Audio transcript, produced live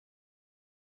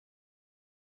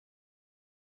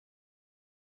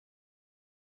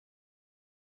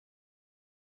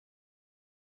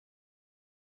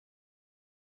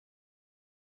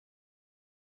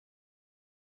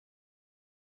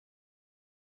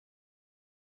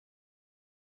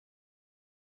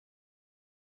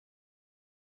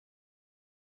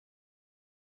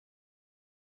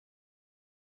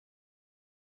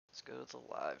Let's go to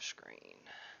the live screen.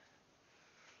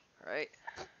 All right,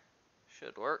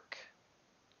 should work.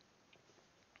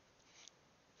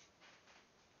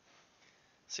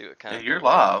 See what kind Yeah, of you're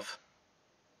delay. live.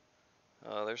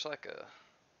 There's like a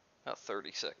about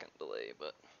 30-second delay,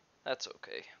 but that's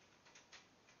okay.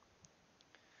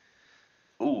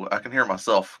 Ooh, I can hear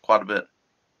myself quite a bit.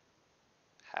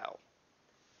 How?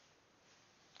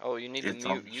 Oh, you need to It's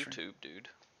on mute the stream. YouTube, dude.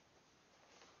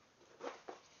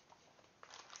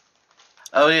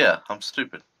 Oh yeah, I'm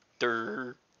stupid.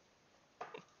 Durr.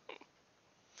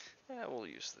 Yeah, we'll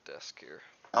use the desk here.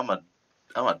 I'm a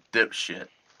dipshit.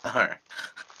 Alright.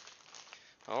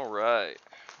 All right,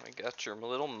 we got your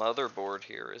little motherboard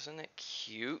here. Isn't it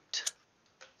cute?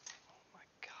 Oh my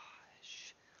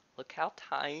gosh, look how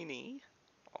tiny.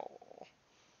 Oh,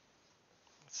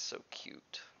 it's so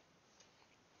cute.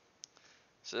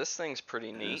 So this thing's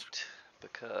pretty neat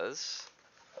because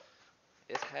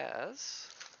it has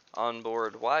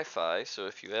onboard Wi-Fi, so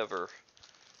if you ever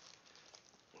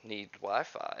need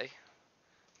Wi-Fi,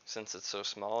 since it's so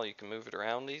small, you can move it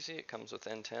around easy. It comes with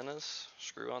antennas,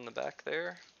 screw on the back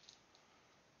there.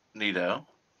 Neato.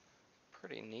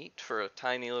 Pretty neat for a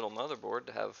tiny little motherboard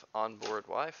to have onboard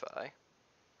Wi-Fi.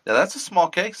 Yeah, that's a small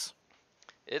case.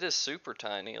 It is super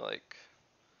tiny, like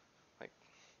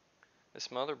this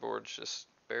motherboard's just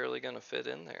barely gonna fit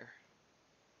in there.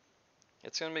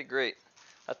 It's gonna be great.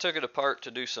 I took it apart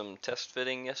to do some test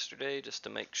fitting yesterday just to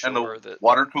make And the sure that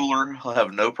water cooler will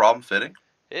have no problem fitting.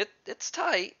 it's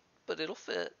tight, but it'll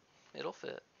fit. It'll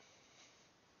fit.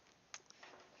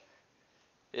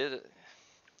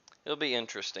 It'll be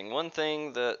interesting. One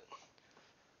thing that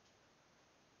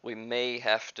we may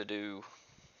have to do,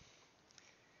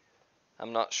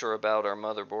 I'm not sure about our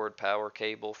motherboard power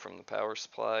cable from the power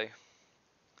supply.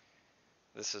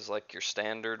 This is like your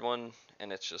standard one,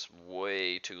 and it's just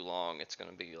way too long. It's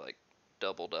going to be like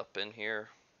doubled up in here.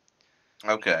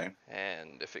 Okay.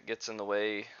 And if it gets in the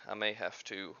way, I may have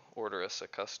to order us a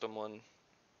custom one.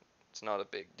 It's not a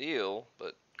big deal,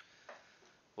 but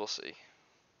we'll see.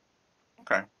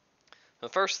 Okay. The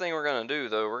first thing we're going to do,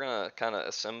 though, we're going to kind of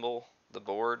assemble the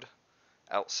board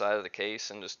outside of the case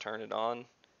and just turn it on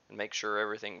and make sure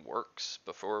everything works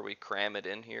before we cram it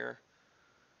in here.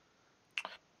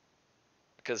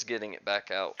 Because getting it back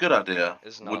out Good idea.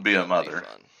 is Would not be a going to be mother.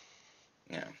 fun.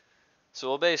 Yeah. So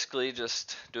we'll basically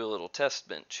just do a little test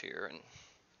bench here and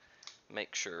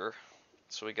make sure.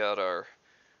 So we got our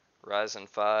Ryzen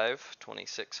 5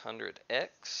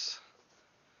 2600X.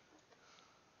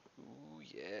 Ooh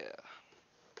yeah.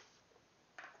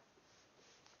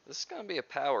 This is going to be a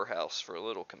powerhouse for a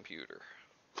little computer.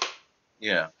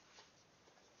 Yeah.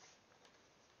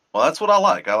 Well, that's what I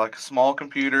like. I like small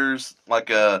computers,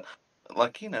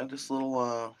 just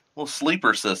little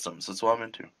sleeper systems. That's what I'm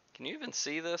into. Can you even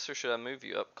see this, or should I move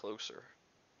you up closer?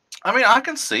 I mean, I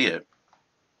can see it.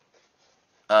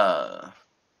 Uh,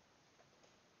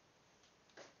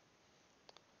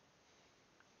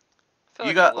 I feel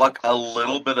you like a got little like a close.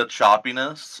 little bit of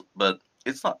choppiness, but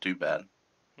it's not too bad.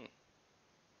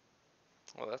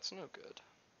 Well, that's no good.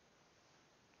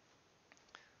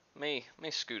 Let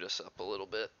me scoot us up a little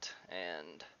bit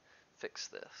and fix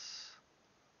this.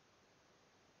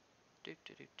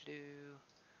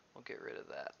 We'll get rid of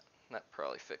that. That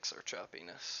probably fix our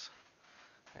choppiness.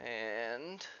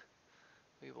 And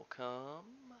we will come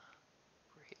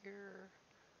over here.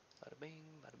 Bada bing,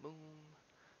 bada boom,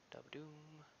 da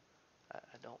doom.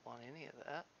 I don't want any of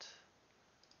that.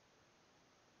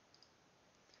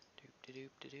 Doop de doop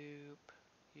de doop.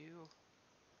 You.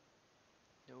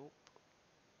 Nope.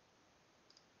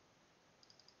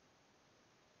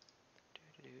 Do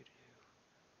do do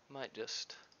do. Might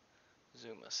just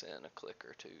zoom us in a click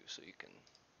or two so you can.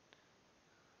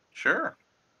 Sure.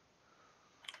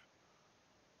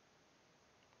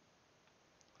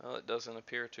 Well, it doesn't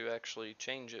appear to actually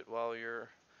change it while you're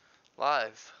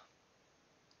live.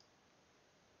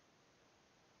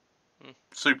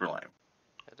 Super lame.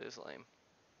 That is lame.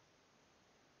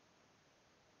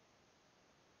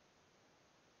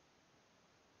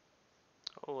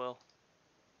 Oh well.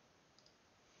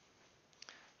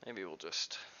 Maybe we'll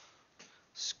just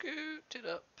scoot it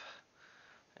up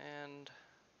and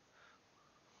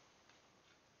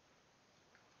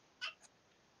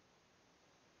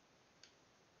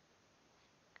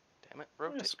damn it,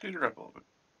 rotate. Scoot it up a little bit.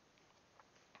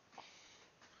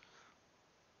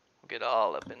 We'll get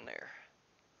all up in there.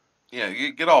 Yeah,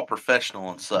 you get all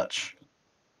professional and such.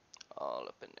 All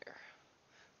up in there.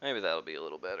 Maybe that'll be a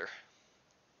little better.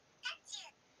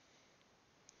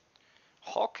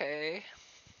 Okay.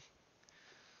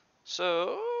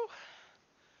 So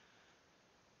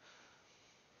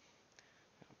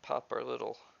pop our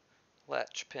little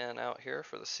latch pin out here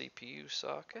for the CPU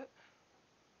socket.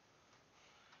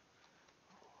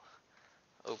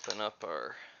 Open up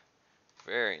our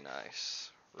very nice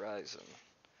Ryzen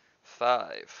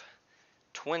 5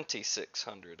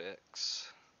 2600X.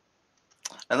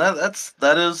 And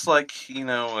that is like, you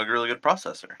know, a really good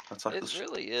processor. That's like It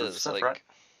really the is, stuff, like, right?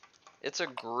 it's a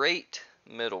great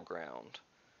middle ground.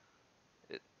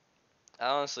 I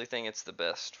honestly think it's the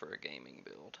best for a gaming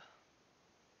build.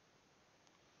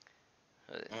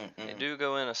 They do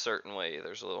go in a certain way.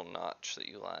 There's a little notch that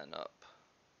you line up.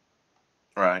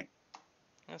 Right.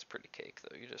 That's pretty cake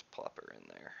though. You just plop her in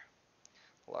there.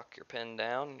 Lock your pen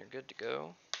down and you're good to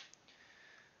go.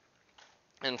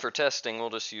 And for testing, we'll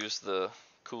just use the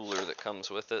cooler that comes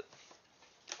with it.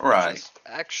 Right. Which is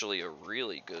actually a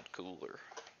really good cooler.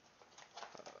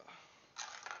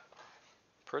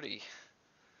 Pretty.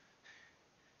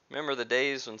 Remember the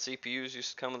days when CPUs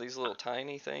used to come with these little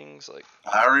tiny things? Like,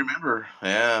 I remember.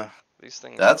 Yeah. these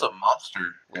things That's are a monster.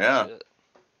 Yeah. legit.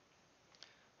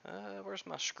 Where's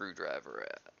my screwdriver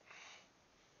at?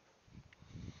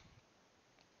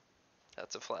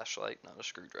 That's a flashlight, not a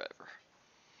screwdriver.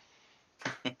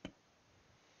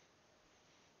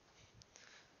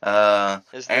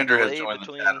 Is the Andrew has delay joined the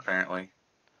chat between apparently.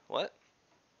 what?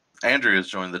 Andrew has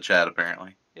joined the chat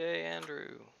apparently. Yay,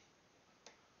 Andrew.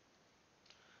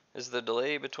 Is the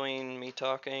delay between me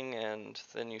talking and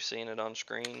then you seeing it on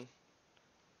screen?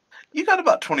 You got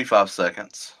about 25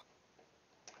 seconds.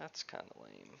 That's kind of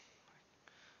lame.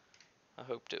 I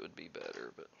hoped it would be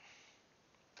better, but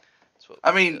that's what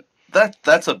I we mean, get.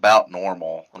 that's about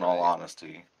normal in all Right.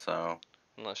 honesty. So,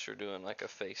 Unless you're doing like a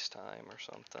FaceTime or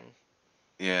something.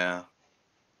 yeah.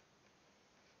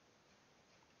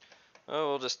 Oh,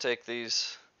 we'll just take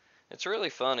these. It's really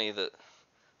funny that,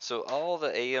 so all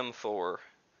the AM4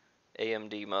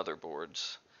 AMD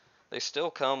motherboards, they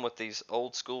still come with these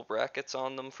old school brackets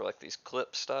on them for like these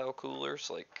clip style coolers.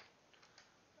 Like,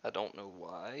 I don't know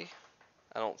why.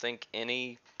 I don't think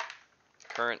any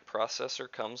current processor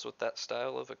comes with that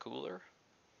style of a cooler.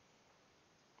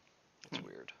 It's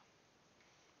weird.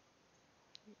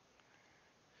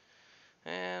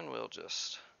 And we'll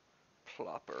just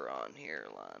plop her on here,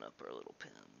 line up our little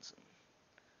pins. And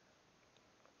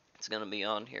it's going to be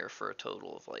on here for a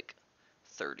total of like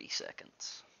 30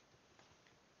 seconds.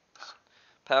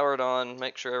 Power it on,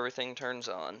 make sure everything turns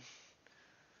on.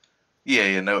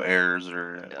 Yeah, no errors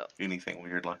or Yep. anything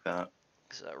weird like that.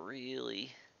 Because I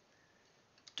really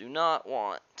do not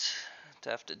want to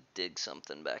have to dig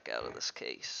something back out of this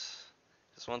case.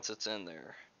 Because once it's in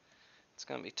there, it's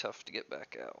going to be tough to get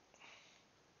back out.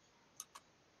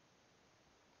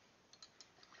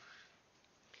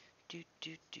 Do,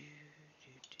 do, do,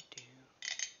 do, do, do.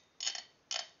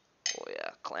 Oh yeah,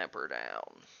 clamp her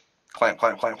down. Clamp,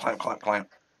 clamp, clamp, clamp, clamp, clamp.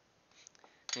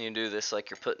 And you do this like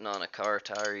you're putting on a car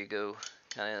tire. You go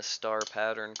kind of star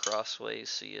pattern crossways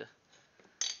so you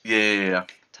Yeah.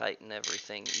 tighten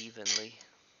everything evenly.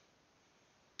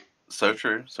 So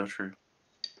true, so true.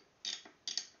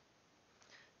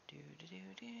 Do, do, do,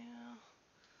 do.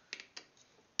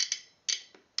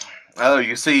 Oh,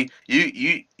 you see,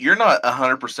 you're not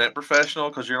 100% professional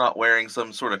because you're not wearing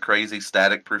some sort of crazy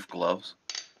static-proof gloves.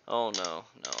 Oh no,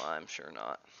 I'm sure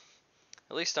not.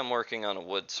 At least I'm working on a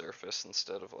wood surface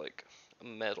instead of like a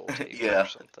metal table or Yeah.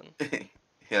 something.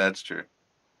 Yeah, that's true.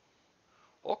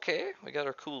 Okay, we got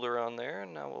our cooler on there,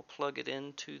 and now we'll plug it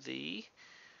into the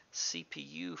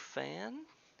CPU fan.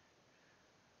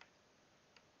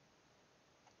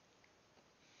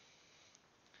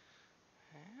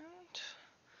 And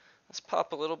let's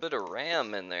pop a little bit of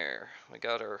RAM in there. We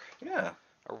got our Yeah.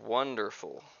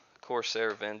 wonderful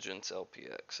Corsair Vengeance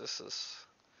LPX.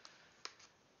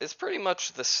 It's pretty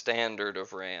much the standard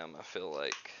of RAM, I feel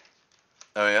like.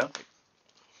 Oh yeah.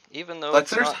 Even though Like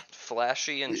it's not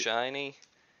flashy and shiny.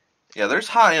 yeah, there's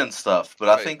high-end stuff, but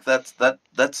I Right. think that's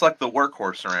like the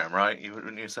workhorse RAM, right?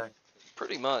 Wouldn't you say?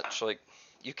 Pretty much, like,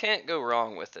 you can't go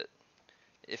wrong with it.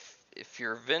 If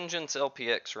your Vengeance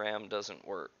LPX RAM doesn't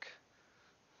work,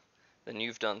 then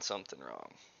you've done something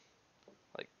wrong.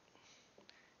 Like,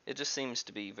 it just seems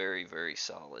to be very, very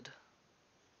solid.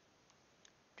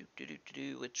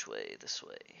 Which way? This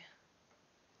way.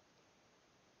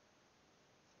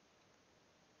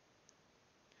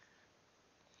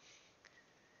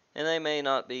 And they may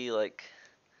not be like,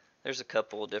 there's a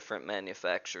couple of different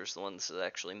manufacturers, the ones that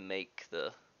actually make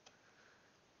the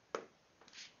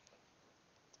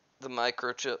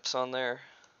microchips on there.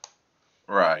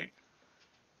 Right.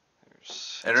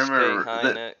 There's And SK remember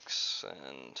that. Hynix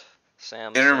and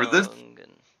And remember this. Samsung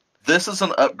and This is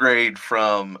an upgrade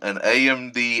from an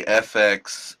AMD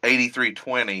FX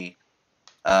 8320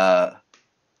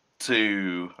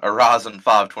 to a Ryzen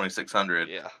 5 2600,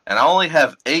 Yeah. and I only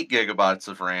have 8 GB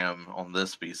of RAM on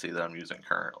this PC that I'm using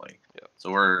currently. Yep.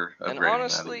 So we're And upgrading that.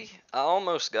 honestly, I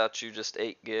almost got you just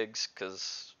 8 gigs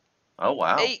because Oh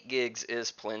wow. 8 gigs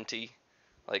is plenty.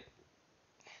 Like,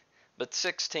 but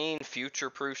 16 future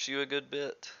proofs you a good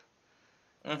bit.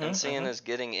 And seeing as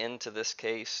getting into this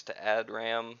case to add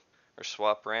RAM or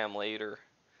swap RAM later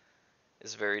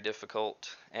is very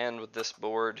difficult. And with this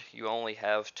board, you only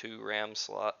have 2 RAM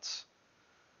slots.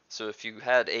 So if you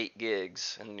had 8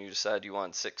 gigs and you decide you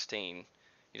want 16,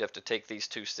 you'd have to take these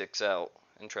 2 sticks out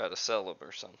and try to sell them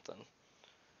or something.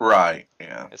 Right,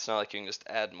 yeah. It's not like you can just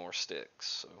add more sticks.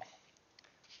 So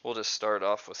we'll just start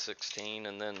off with 16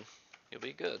 and then you'll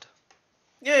be good.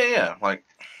 Yeah. Like,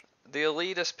 the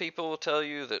elitist people will tell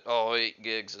you that, oh, 8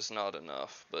 gigs is not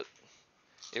enough, but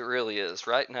it really is.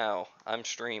 Right now, I'm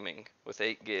streaming with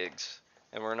 8 gigs,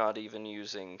 and we're not even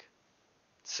using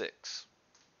 6.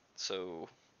 So,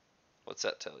 what's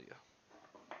that tell you?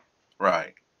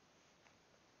 right.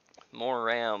 More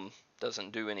RAM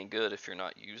doesn't do any good if you're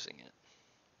not using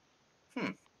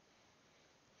it.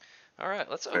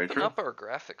 Alright, let's Very open true. up our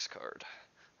graphics card.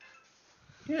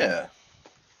 Yeah.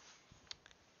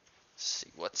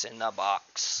 See what's in the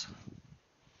box.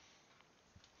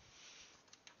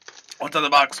 What's in the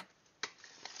box?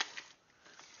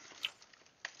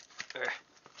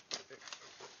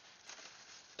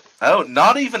 Oh,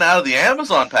 not even out of the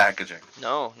Amazon packaging.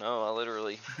 No, I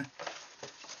literally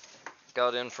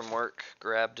got in from work,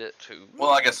 grabbed it. Ooh.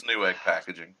 Well, I guess Newegg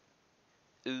packaging.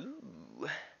 Ooh.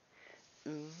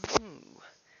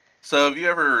 So, have you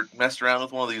ever messed around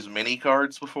with one of these mini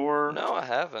cards before? No, I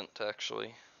haven't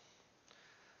actually.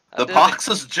 The box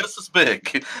is just as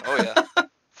big. Oh yeah,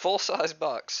 full-size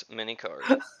box mini card.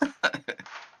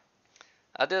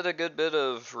 I did a good bit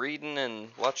of reading and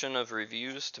watching of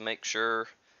reviews to make sure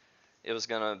it was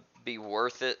gonna be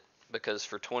worth it, because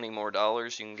for $20 more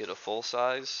you can get a full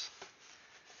size.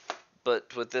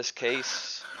 But with this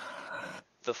case,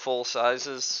 the full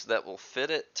sizes that will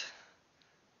fit it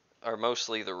are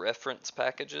mostly the reference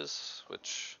packages,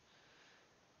 which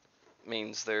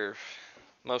means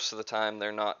most of the time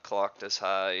they're not clocked as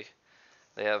high.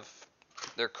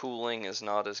 Their cooling is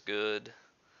not as good.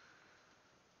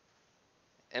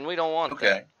 And we don't want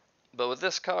that. But with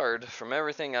this card, from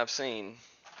everything I've seen,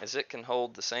 is it can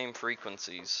hold the same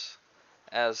frequencies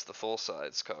as the full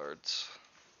size cards.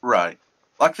 Right.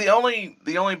 Like the only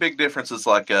big difference is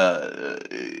like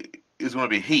is going to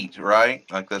be heat, right?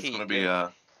 Like that's going to be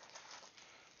Wow.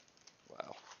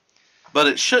 But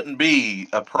it shouldn't be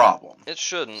a problem. It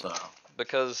shouldn't, so.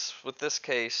 Because with this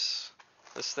case,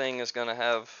 this thing is going to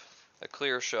have a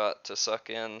clear shot to suck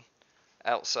in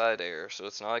outside air, so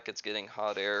it's not like it's getting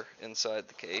hot air inside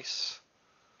the case.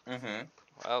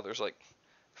 Wow, there's like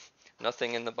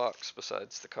nothing in the box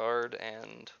besides the card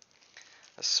and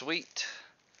a sweet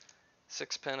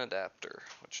 6-pin adapter,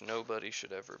 which nobody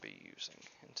should ever be using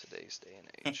in today's day and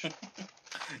age.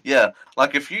 Yeah,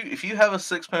 like if you have a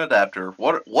 6-pin adapter,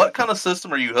 what kind of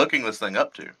system are you hooking this thing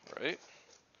up to? Right.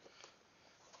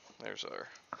 There's our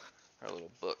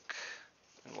little book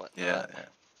and whatnot. Yeah.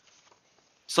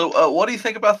 So, what do you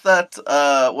think about that?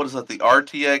 What is that? The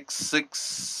RTX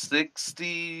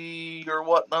 660 or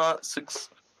whatnot?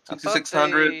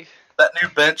 6600. That new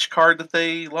bench card that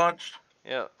they launched.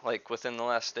 Yeah, like within the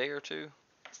last day or two.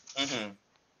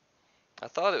 I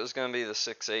thought it was going to be the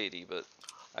 680, but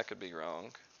I could be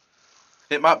wrong.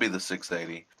 It might be the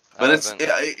 680, but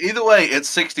either way, it's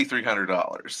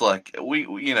 $6,300. Like we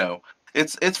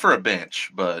it's for a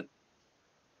bench, but.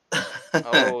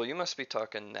 Oh, you must be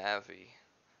talking Navi.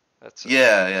 That's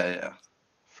yeah.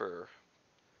 For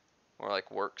more like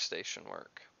workstation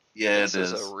work. Yeah, this it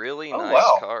is. a really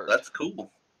nice card. That's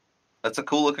cool. That's a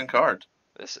cool looking card.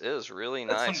 This is really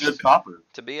nice. That's some good copper.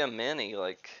 To be a mini,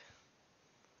 like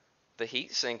the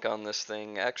heatsink on this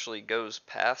thing actually goes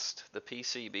past the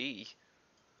PCB.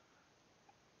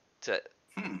 The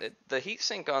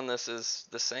heatsink on this is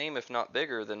the same, if not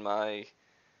bigger, than my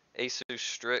Asus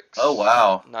Strix. Oh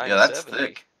wow! 970. Yeah, that's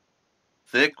thick.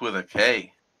 Thick with a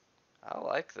K. I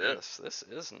like this. This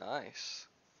is nice.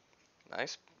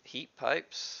 Nice heat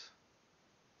pipes.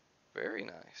 Very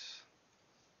nice.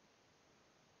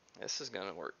 This is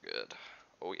gonna work good.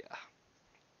 Oh yeah.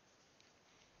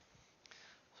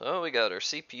 So we got our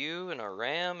CPU and our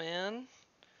RAM in.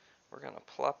 We're gonna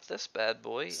plop this bad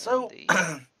boy in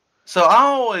the... So I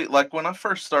always, like when I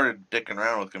first started dicking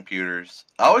around with computers,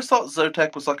 I always thought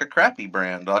Zotac was like a crappy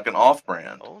brand, like an off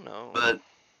brand. Oh no. But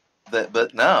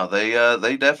no,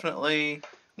 they definitely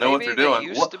know what they're doing.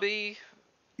 Maybe they used to be.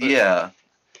 Yeah.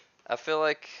 I feel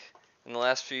like in the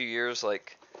last few years,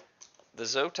 like The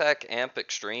Zotac Amp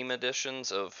Extreme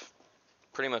editions of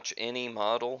pretty much any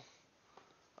model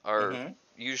are Mm-hmm.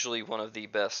 usually one of the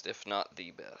best, if not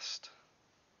the best.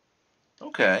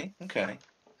 Okay, okay.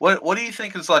 What do you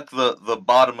think is like the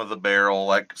bottom of the barrel,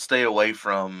 like stay away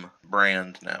from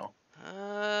brand now?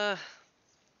 Uh,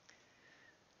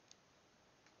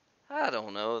 I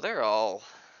don't know. They're all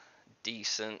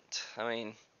decent. I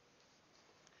mean,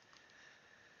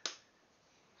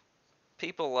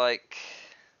 people like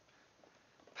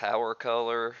Power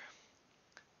Color.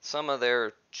 Some of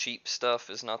their cheap stuff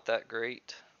is not that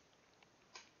great.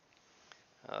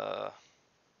 Uh,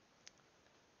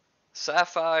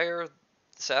 Sapphire's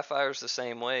the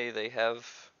same way. They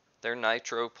have their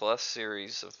Nitro Plus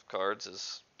series of cards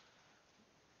is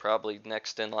probably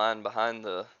next in line behind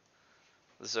the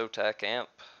Zotac Amp.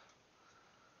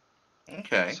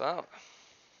 Okay. So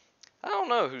I don't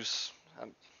know who's.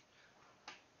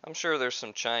 I'm sure there's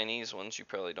some Chinese ones you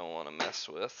probably don't want to mess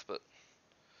with, but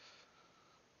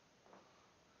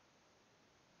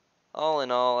all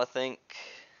in all, I think.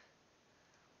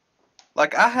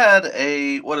 Like I had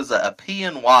a what is that, a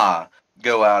PNY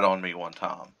go out on me one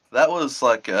time. That was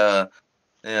like in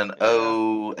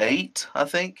Yeah. '08, I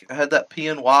think. I had that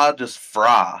PNY just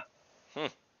fry. Hmm.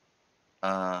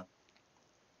 Uh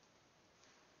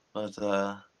but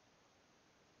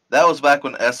that was back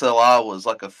when SLI was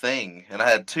like a thing, and I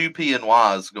had two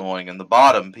PNYs going, and the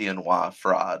bottom PNY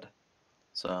fried.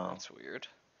 So, That's weird.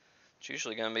 It's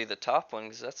usually going to be the top one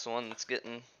because that's the one that's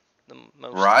getting the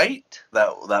most right? heat.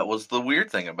 That was the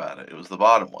weird thing about it. It was the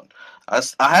bottom one. I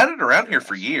had it around here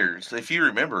for Interesting. years, if you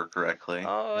remember correctly.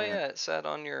 Oh Yeah. yeah, it sat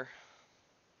on your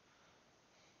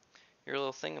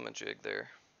little thingamajig there.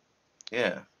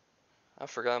 Yeah. I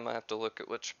forgot I might have to look at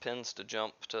which pins to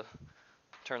jump to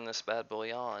turn this bad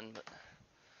boy on, but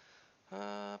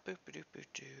boop a doop a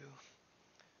doo.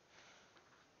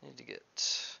 Need to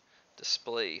get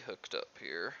display hooked up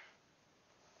here.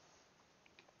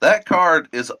 That card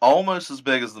is almost as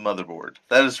big as the motherboard.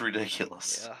 That is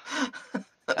ridiculous. Yeah.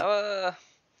 How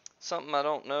something I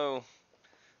don't know.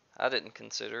 I didn't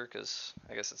consider because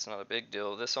I guess it's not a big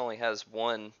deal. This only has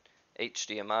one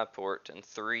HDMI port and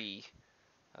three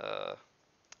uh,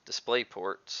 display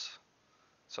ports.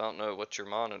 So I don't know what your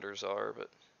monitors are, but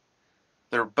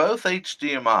They're both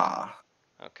HDMI.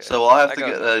 okay. So I'll have I to got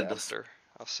get an a adapter.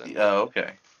 I'll send it. oh,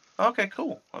 okay. Okay,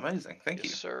 cool. Amazing. Thank Yes,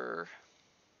 you. sir.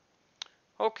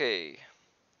 Okay.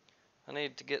 I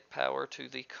need to get power to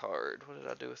the card. What did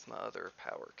I do with my other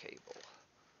power cable?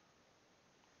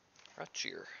 Right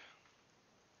here.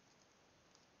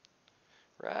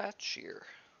 Right here.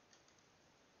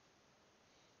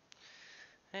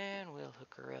 And we'll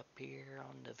hook her up here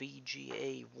on the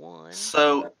VGA1.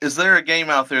 So, is there a game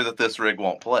out there that this rig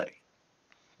won't play?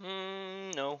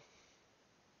 No.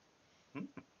 Hmm.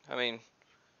 I mean,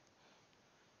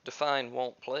 define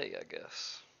won't play, I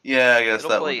guess. Yeah, I guess It'll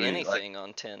that would play be like, anything on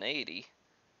 1080.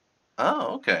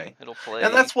 oh, okay. It'll And play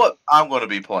that's what I'm going to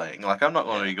be playing. Like, I'm not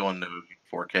going to yeah. be going to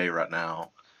 4K right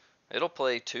now. It'll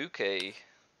play 2K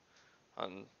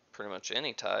on pretty much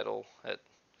any title at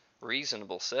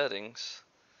reasonable settings.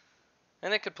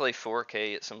 And it could play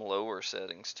 4K at some lower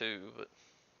settings too, but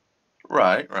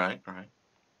Right, right, right.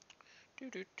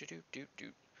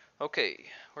 do. Okay,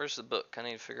 where's the book? I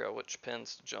need to figure out which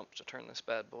pins to jump to turn this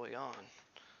bad boy on.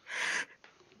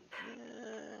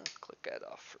 Click that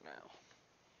off for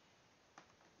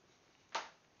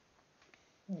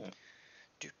now. Hmm.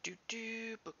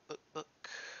 Book.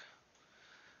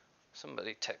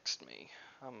 Somebody text me.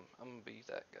 I'm gonna be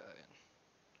that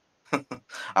guy.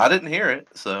 I didn't hear it,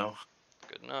 so.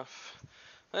 Good enough.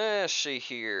 Let's see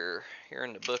here. Here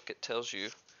in the book it tells you,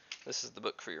 this is the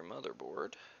book for your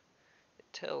motherboard. It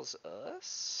tells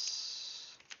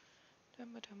us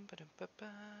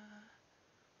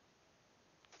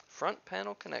front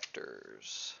panel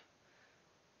connectors.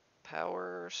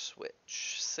 Power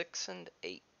switch 6 and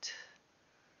 8.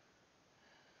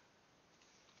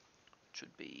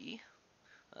 Should be.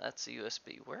 That's a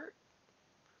USB. Where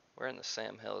in the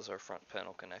Sam Hill is our front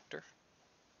panel connector?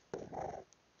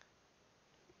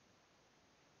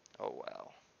 Oh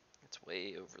wow, it's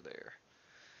way over there.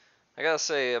 I gotta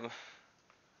say,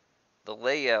 the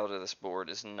layout of this board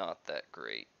is not that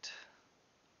great,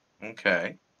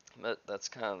 Okay. but that's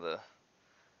kind of the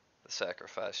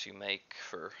sacrifice you make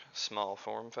for small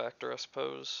form factor, I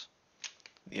suppose.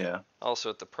 Yeah. Also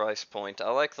at the price point, I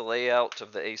like the layout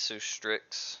of the Asus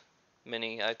Strix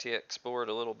Mini ITX board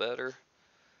a little better,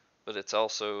 but it's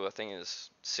also, I think, is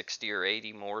 60 or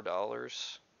 80 more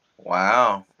dollars,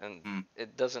 Wow. and Hmm.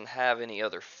 it doesn't have any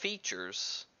other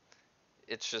features.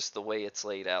 It's just the way it's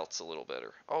laid out's a little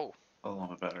better. Oh, A little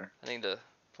bit better. I need to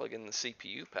Plug in the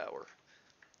CPU power.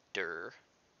 Durr.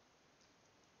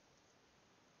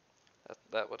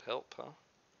 That would help, huh?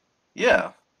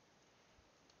 Yeah.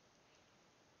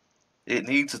 It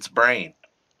needs its brain.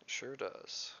 It sure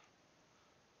does.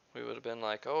 We would have been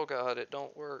like, oh god, it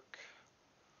don't work.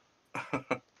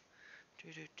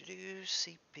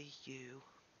 CPU.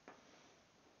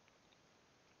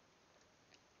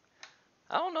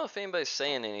 I don't know if anybody's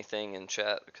saying anything in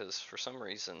chat because for some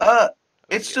reason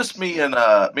It's just OBS. me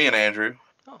and Andrew.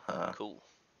 Oh, cool.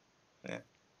 Yeah.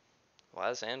 Why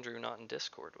is Andrew not in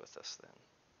Discord with us then?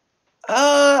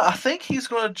 I think he's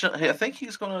gonna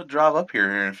drive up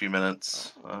here in a few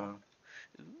minutes. Oh.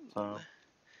 So.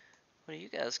 What are you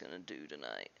guys gonna do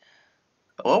tonight?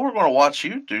 Well, we're gonna watch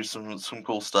you do some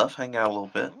cool stuff, hang out a little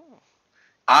bit. Oh.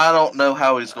 I don't know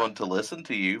how he's going to listen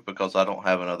to you because I don't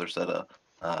have another set of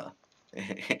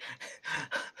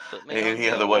Put me on any the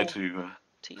other way old to.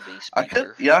 TV I could,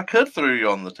 speaker. yeah, I could throw you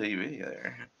on the TV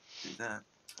there. Do that.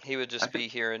 He would I just could, be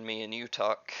hearing me and you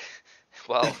talk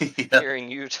while yeah. hearing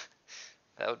you.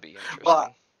 That would be Well,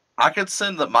 interesting. I could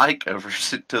send the mic over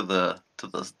to the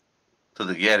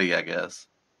Yeti, I guess.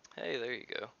 Hey, there you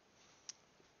go.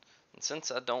 And since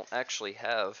I don't actually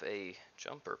have a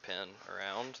jumper pin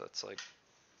around, that's like.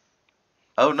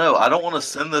 Oh no, I don't want to Good.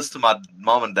 send this to my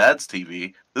mom and dad's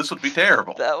TV. This would be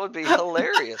terrible. That would be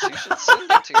hilarious. You should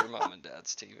send it to your mom and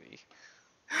dad's TV.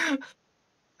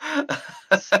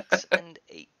 6 and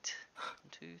 8. 1,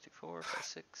 2, 3, 4, 5,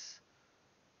 6.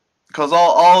 Because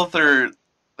all of their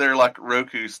like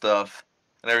Roku stuff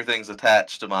and everything's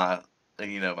attached to my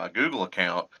my Google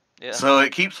account. Yeah. So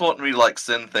it keeps wanting me to like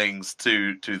send things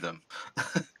to them.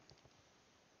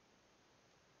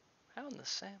 How in the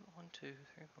Sam? 1, 2, 3,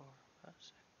 4, 5,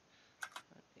 6,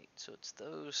 7, 8. So it's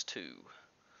those two.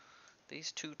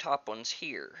 These two top ones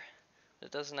here. It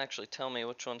doesn't actually tell me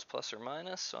which one's plus or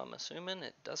minus, so I'm assuming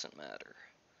it doesn't matter.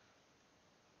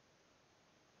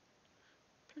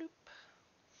 Bloop.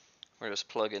 We're just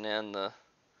plugging in the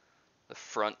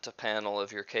front panel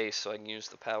of your case so I can use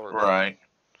the power Right.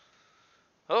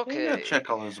 button. Okay. You gotta Okay. check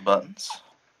all those buttons.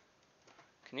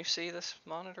 Can you see this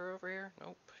monitor over here?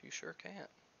 Nope, you sure can't.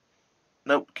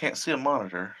 Nope, can't see a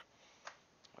monitor.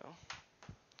 Well,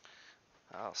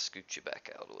 I'll scoot you back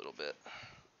out a little bit.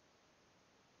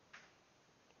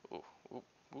 Ooh, ooh,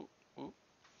 ooh, ooh.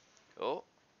 Oh,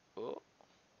 oh.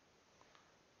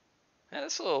 Yeah,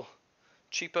 this little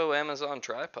cheapo Amazon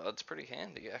tripod's pretty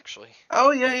handy, actually.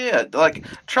 Oh yeah. Like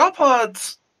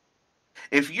tripods.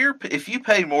 If you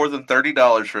pay more than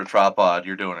 $30 for a tripod,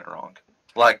 you're doing it wrong.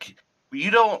 Like you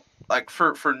don't like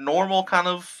for normal kind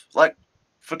of like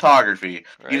photography,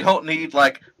 Right? you don't need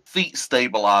like feet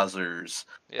stabilizers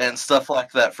Yeah. and stuff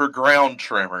like that for ground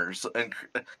trimmers, and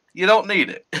you don't need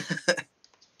it.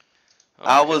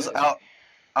 I was Okay.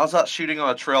 out shooting on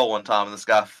a trail one time, and this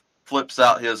guy flips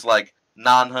out his like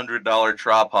 $900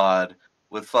 tripod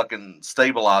with fucking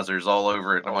stabilizers all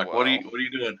over it. And I'm Oh, like, wow. what are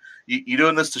you doing? You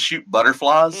doing this to shoot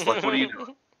butterflies? Like, what are you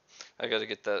doing? I gotta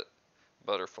get that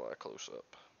butterfly close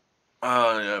up.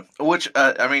 Yeah. Which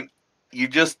I mean, you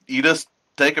just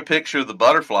take a picture of the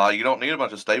butterfly. You don't need a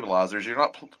bunch of stabilizers. You're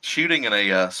not shooting in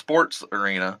a sports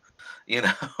arena, you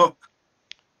know.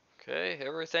 Okay,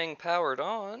 everything powered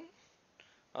on.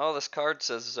 Oh, this card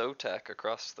says Zotac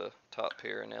across the top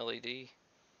here in LED.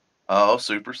 Oh,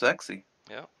 super sexy.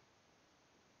 Yep.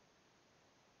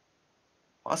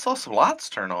 I saw some lights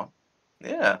turn on.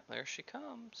 Yeah. There she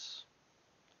comes.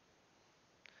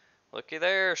 Looky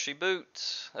there, she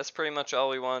boots. That's pretty much all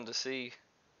we wanted to see.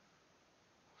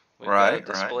 We've got a Right.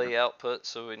 display output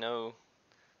so we know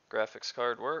graphics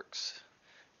card works.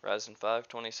 Ryzen 5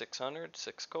 2600,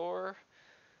 6 core.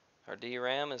 Our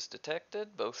DRAM is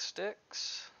detected, both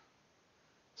sticks.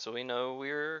 So we know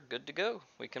we're good to go.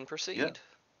 We can proceed. Yeah.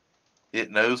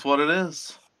 It knows what it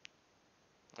is.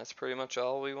 That's pretty much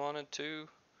all we wanted to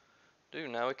do.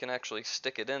 Now we can actually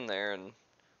stick it in there and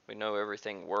we know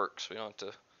everything works. We don't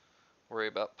have to worry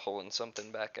about pulling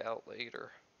something back out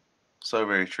later. So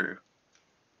very true.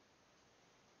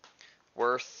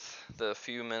 Worth the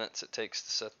few minutes it takes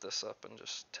to set this up and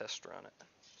just test run it.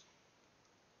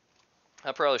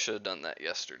 I probably should have done that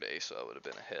yesterday so I would have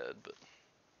been ahead, but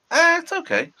It's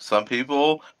okay. Some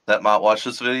people that might watch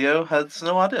this video has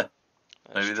no idea.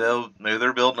 that's Maybe true.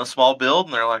 they're building a small build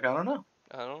and they're like, I don't know.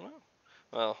 I don't know.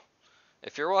 Well,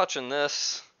 if you're watching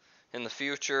this in the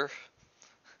future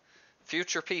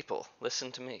people,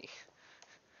 listen to me.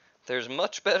 There's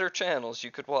much better channels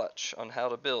you could watch on how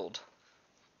to build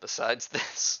besides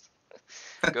this.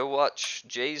 Go watch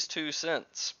Jay's 2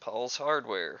 Cents, Paul's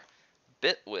Hardware,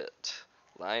 Bitwit,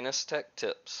 Linus Tech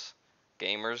Tips,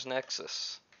 Gamers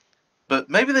Nexus. but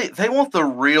maybe they want the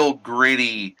real Ooh,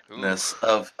 grittiness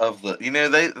of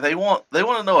the, they want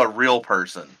to know a real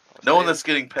person, I'll no tell one you. that's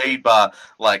getting paid by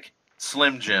like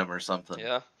Slim Jim or something.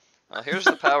 Yeah. Here's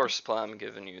the power supply I'm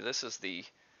giving you. This is the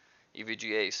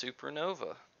EVGA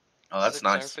Supernova Oh, that's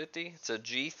nice. 650. It's a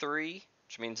G3,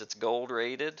 which means it's gold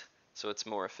rated, so it's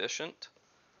more efficient.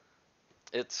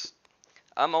 It's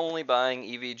I'm only buying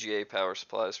EVGA power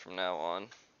supplies from now on.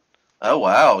 Oh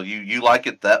wow, you like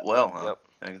it that well, huh? Yep.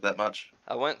 Like it that much?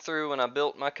 I went through when I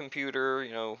built my computer,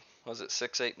 was it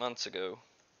 6, 8 months ago?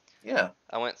 Yeah.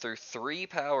 I went through 3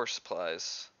 power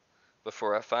supplies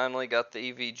before I finally got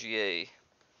the EVGA.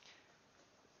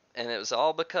 And it was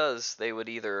all because they would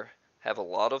either have a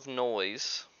lot of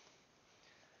noise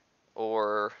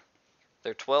or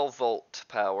their 12-volt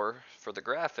power for the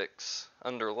graphics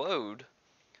under load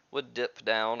would dip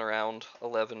down around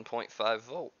 11.5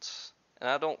 volts. And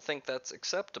I don't think that's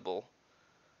acceptable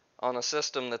on a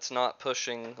system that's not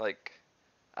pushing, like,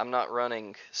 I'm not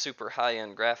running super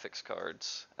high-end graphics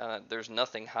cards. There's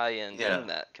nothing high-end Yeah. in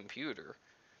that computer.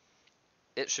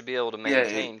 It should be able to Yeah,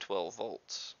 maintain 12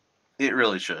 volts. it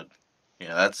really should.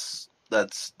 Yeah, that's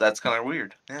kind of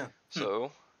weird. Yeah.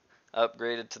 So I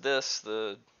upgraded to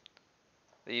the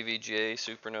EVGA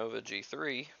Supernova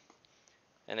G3,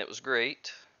 and it was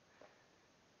great.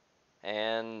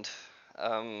 And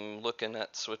I'm looking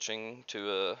at switching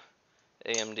to a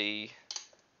AMD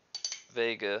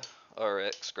Vega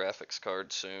RX graphics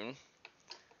card soon.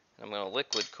 I'm going to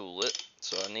liquid cool it,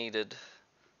 so I needed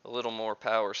a little more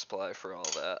power supply for all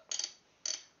that.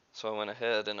 So I went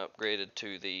ahead and upgraded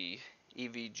to the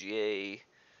EVGA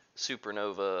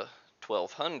Supernova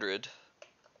 1200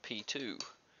 P2.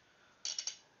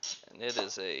 And it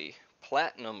is a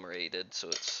platinum rated, so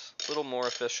it's a little more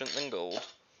efficient than gold.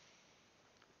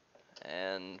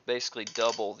 And basically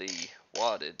double the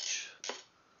wattage,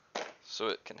 so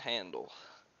it can handle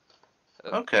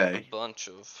a Okay. bunch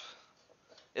of.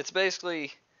 It's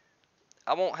basically,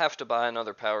 I won't have to buy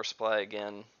another power supply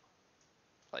again,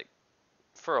 like,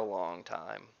 for a long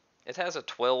time. It has a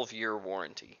 12-year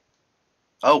warranty.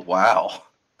 Oh wow.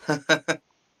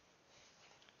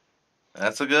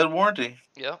 That's a good warranty.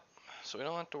 Yep, so we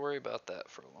don't have to worry about that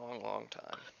for a long, long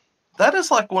time. That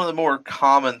is like one of the more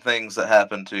common things that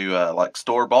happen to like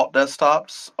store bought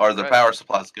desktops, or the Right. power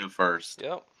supplies go first.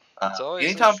 Yep. It's always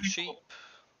Anytime cheap. people,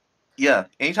 yeah,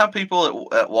 anytime people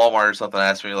at Walmart or something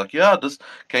ask me like, yeah, I just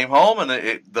came home and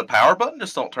the power button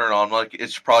just don't turn on. Like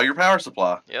it's probably your power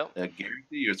supply. Yep. I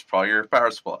guarantee you, it's probably your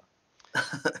power supply.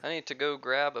 I need to go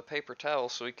grab a paper towel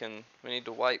so we need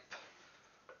to wipe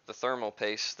the thermal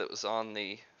paste that was on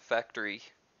the factory.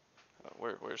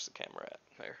 Where's the camera at?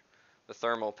 There. The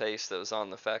thermal paste that was on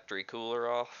the factory cooler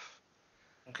off.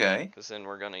 Okay. Because then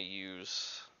we're going to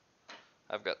use.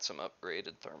 I've got some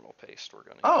upgraded thermal paste we're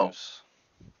going to Oh, use.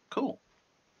 cool.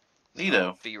 So I'll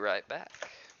Neato. be right back.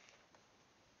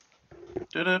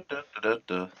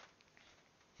 Da-da-da-da-da.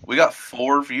 We got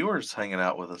 4 viewers hanging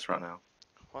out with us right now.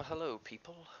 Well, hello,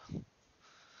 people.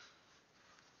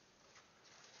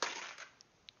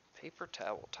 Paper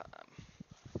towel time.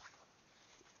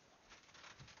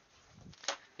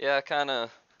 Yeah,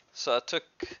 So I took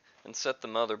and set the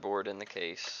motherboard in the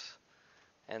case,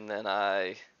 and then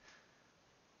I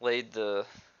laid the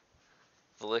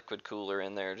liquid cooler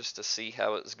in there just to see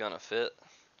how it's gonna fit.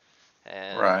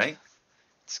 And Right.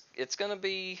 it's gonna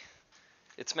be.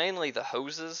 It's mainly the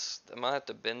hoses. I might have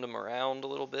to bend them around a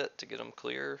little bit to get them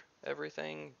clear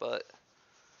everything, but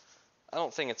I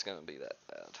don't think it's gonna be that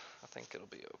bad. I think it'll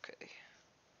be okay.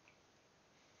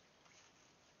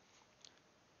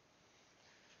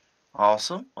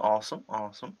 Awesome. Awesome.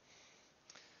 Awesome.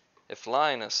 If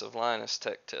Linus of Linus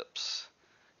Tech Tips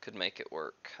could make it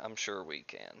work, I'm sure we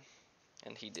can.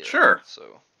 And he did. Sure.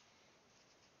 So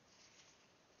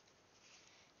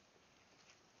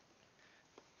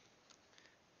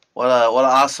What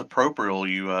isopropyl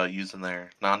you using there?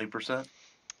 90%?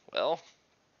 well,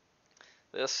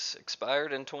 this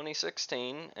expired in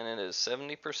 2016 and it is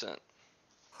 70%.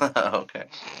 Okay.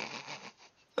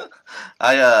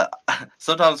 I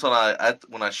sometimes when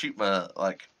I shoot my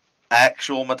like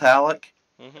actual metallic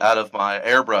Mhm. out of my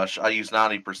airbrush, I use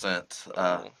 90%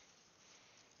 Oh,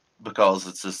 because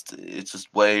it's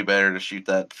just way better to shoot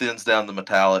that. Thins down the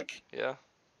metallic. yeah.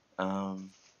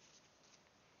 Um,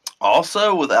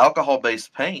 Also with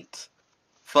alcohol-based paint,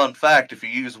 fun fact: if you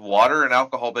use water and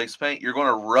alcohol-based paint, you're going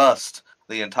to rust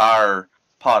the entire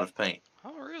pot of paint.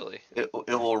 Oh, really? It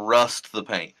will rust the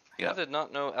paint. I Yeah. did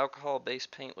not know alcohol-based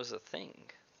paint was a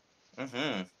thing.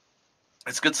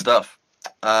 It's good stuff.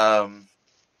 Um,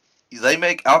 they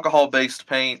make alcohol-based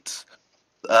paint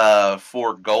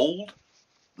for gold.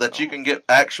 that you Oh, can get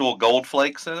actual gold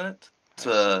flakes in it.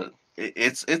 I see.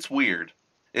 It's weird.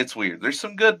 It's weird. There's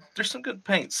some good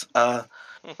paints.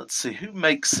 Hmm, Let's see who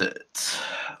makes it.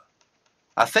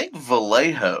 I think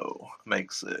Vallejo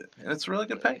makes it, and it's a really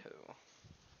good paint. Vallejo.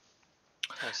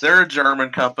 I see. They're a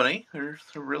German company. They're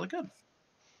really good.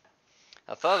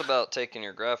 I thought about taking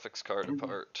your graphics card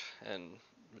apart and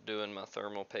doing my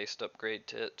thermal paste upgrade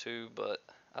to it too, but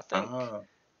I think Uh,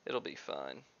 it'll be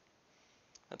fine.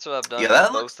 That's what I've yeah, done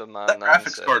with both of my that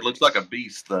graphics card looks like a 970s.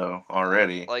 beast though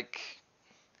already. Like,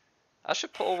 I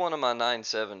should pull one of my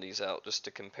 970s out just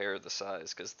to compare the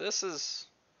size, because this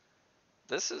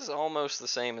is almost the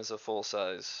same as a full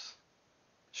size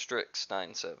Strix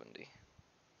 970.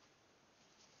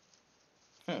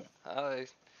 Hmm. I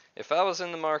If I was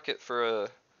in the market for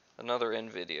another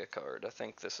Nvidia card, I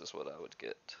think this is what I would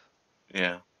get.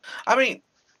 Yeah, I mean,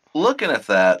 looking at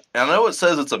that, I know it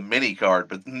says it's a mini card,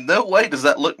 but no way does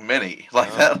that look mini.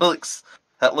 Like No, that looks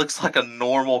like a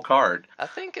normal card. I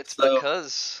think it's So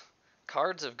because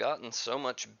cards have gotten so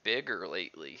much bigger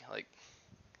lately. Like,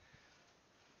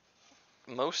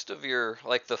 most of your,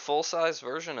 like, the full size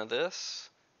version of this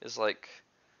is like,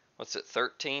 what's it,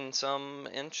 13 some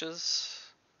inches?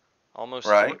 Almost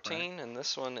right. 14, and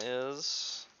this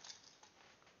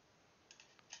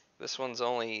one's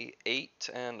only 8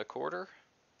 1/4.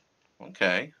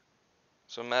 Okay.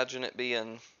 So imagine it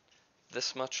being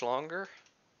this much longer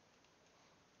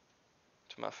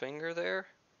to my finger there.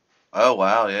 Oh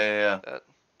wow, yeah. That,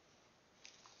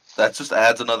 That just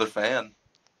adds another fan.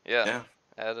 yeah, Yeah,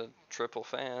 add a triple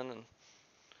fan and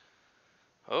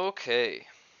okay.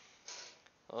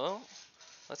 Well,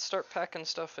 let's start packing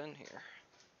stuff in here.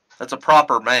 that's a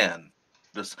proper man.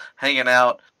 Just hanging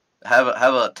out, have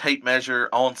a tape measure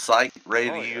on site,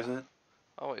 ready to Oh yeah, use it.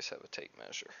 always have a tape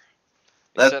measure.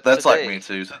 That Except that's like me today.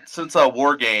 too. Since I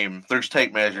war game, there's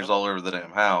tape measures Yep. all over the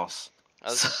damn house. I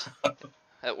So, was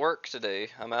at work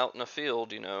today. I'm out in the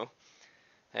field, yeah,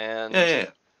 and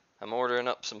yeah. I'm ordering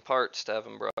up some parts to have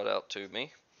them brought out to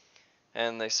me.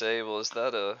 And they say, well, is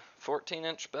that a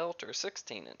 14-inch belt or a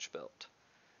 16-inch belt?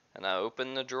 And I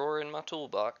open the drawer in my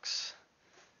toolbox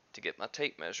to get my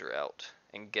tape measure out.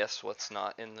 And guess what's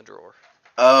not in the drawer?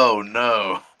 Oh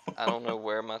no. I don't know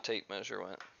where my tape measure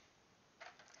went.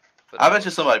 But I I bet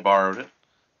you was, somebody borrowed it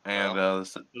and well,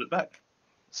 put it back.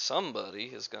 somebody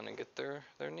is going to get their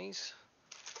knees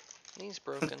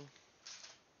broken.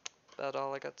 About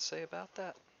all I got to say about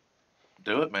that.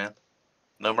 Do it, man.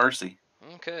 No mercy.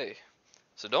 Okay,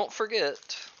 so don't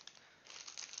forget,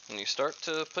 when you start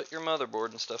to put your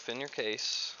motherboard and stuff in your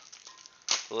case,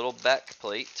 the little back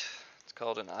plate, it's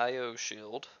called an IO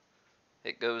shield.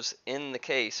 It goes in the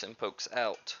case and pokes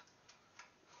out.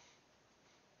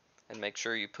 And make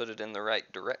sure you put it in the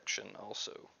right direction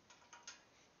also.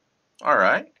 All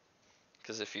right.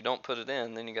 Because if you don't put it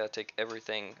in, then you got to take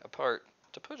everything apart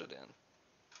to put it in.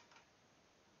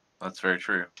 That's very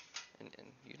true. And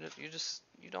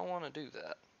you don't want to do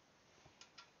that.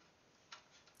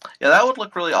 Yeah, that would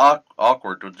look really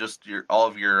awkward with just your all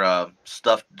of your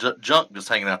stuff junk just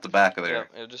hanging out the back of Yep, there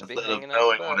it'll just be instead of hanging out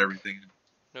the knowing what back. everything.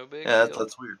 No big Yeah, deal.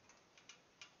 that's weird.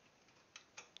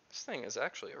 This thing is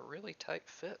actually a really tight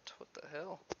fit. What the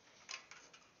hell?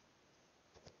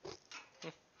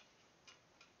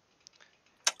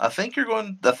 I think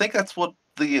that's what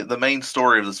the main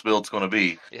story of this build's going to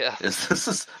be. Yeah, Is this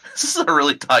is a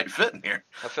really tight fit in here.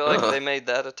 I feel like Ugh. they made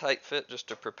that a tight fit just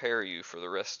to prepare you for the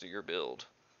rest of your build.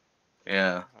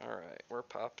 Yeah. Alright, we're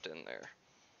popped in there.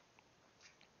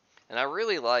 And I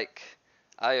really like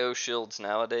IO shields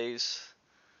nowadays.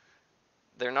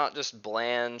 They're not just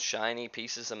bland, shiny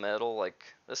pieces of metal.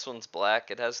 Like, this one's black.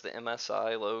 It has the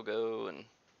MSI logo, and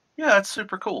Yeah, it's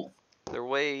super cool. they're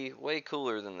way, way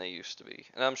cooler than they used to be.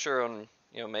 And I'm sure on,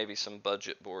 maybe some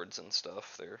budget boards and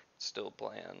stuff, they're still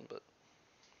bland, but.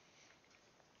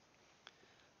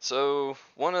 So,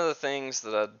 one of the things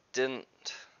that I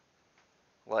didn't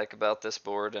like about this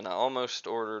board, and I almost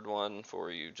ordered one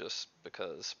for you just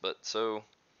because, but so,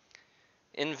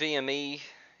 NVMe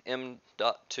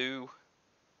M.2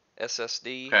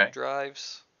 SSD Okay.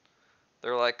 drives,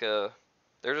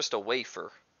 they're just a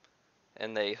wafer,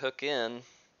 and they hook in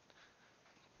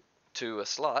to a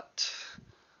slot.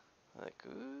 Like,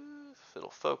 ooh, if it'll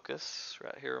focus,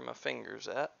 right here where my finger's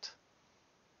at.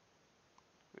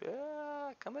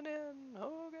 Yeah, coming in.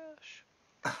 Oh gosh.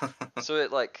 So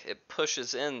it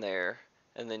pushes in there,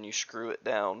 and then you screw it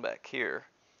down back here.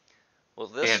 Well,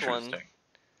 this one, Interesting.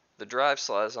 the drive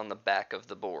slot is on the back of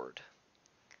the board.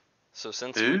 So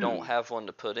since we don't Ooh. have one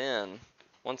to put in,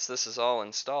 once this is all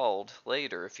installed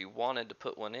later, if you wanted to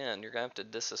put one in, you're going to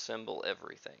have to disassemble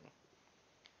everything.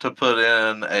 to put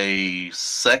in a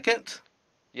second?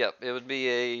 Yep, it would be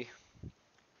a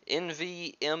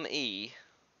NVMe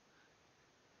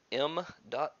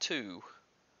M.2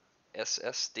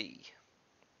 SSD.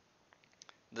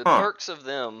 The Huh. perks of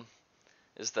them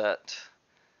is that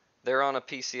they're on a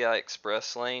PCI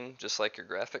Express lane, just like your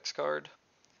graphics card.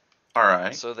 All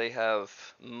right. So they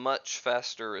have much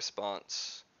faster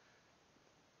response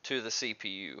to the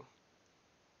CPU.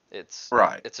 It's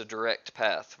Right. it's a direct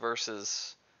path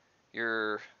versus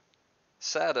your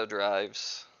SATA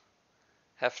drives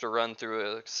have to run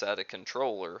through a SATA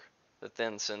controller that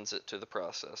then sends it to the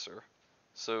processor.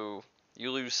 So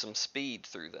you lose some speed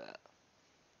through that.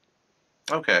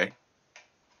 Okay.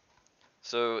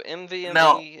 So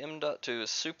Now, NVMe M.2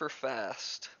 is super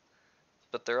fast,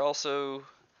 but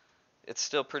it's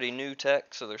still pretty new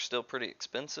tech, so they're still pretty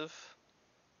expensive,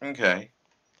 okay.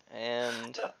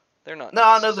 and they're not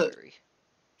Now I know that necessary.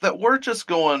 we're just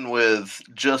going with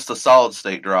just a solid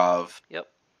state drive Yep,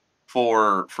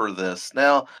 for this.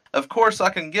 Now, of course, I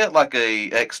can get like a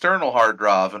external hard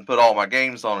drive and put all my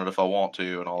games on it if I want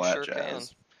to and all you that sure can.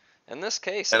 jazz. In this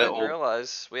case, And I it didn't will.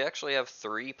 realize we actually have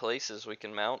 3 places we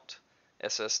can mount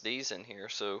SSDs in here.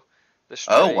 So this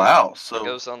Oh tray wow. that So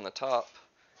goes on the top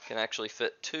can actually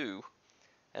fit 2.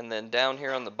 And then down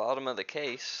here on the bottom of the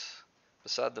case,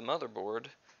 beside the motherboard,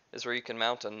 is where you can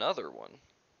mount another one.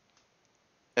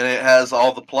 and it has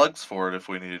all the plugs for it if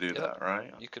we need to do Yep, that,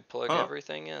 right? you could plug Huh.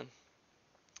 everything in.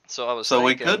 So I was So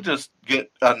we could thinking, just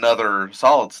get another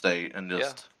solid state and yeah.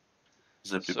 just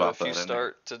zippy So bop if you that in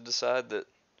there. start to decide that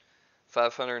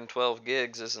 512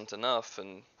 gigs isn't enough,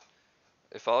 and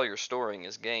if all you're storing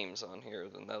is games on here,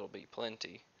 then that'll be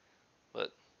plenty.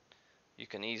 But you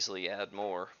can easily add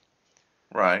more.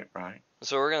 Right, right.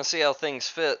 So we're going to see how things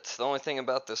fit. The only thing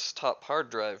about this top hard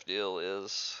drive deal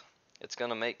is it's going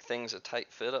to make things a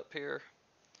tight fit up here.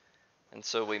 And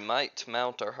so we might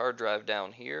mount our hard drive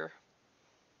down here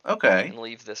Okay. and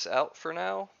leave this out for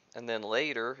now. And then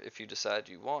later, if you decide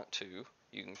you want to,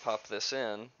 you can pop this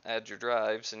in, add your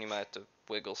drives, and you might have to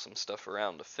wiggle some stuff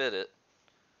around to fit it.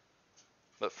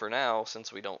 But for now,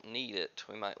 since we don't need it,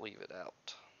 we might leave it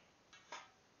out.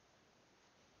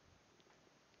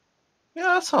 Yeah,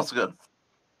 that sounds good.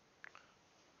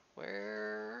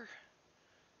 Where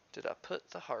did I put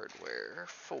the hardware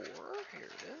for? Here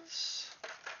it is.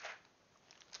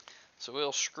 So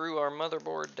we'll screw our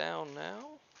motherboard down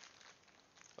now.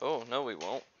 Oh, no we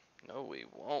won't. No we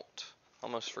won't.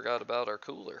 Almost forgot about our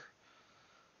cooler.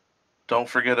 Don't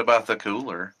forget about the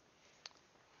cooler.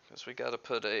 Because we got to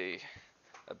put a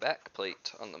back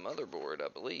plate on the motherboard, I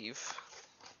believe.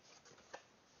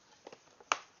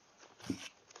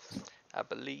 I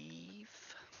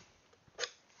believe.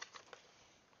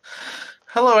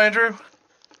 Hello, Andrew.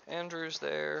 Andrew's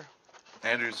there.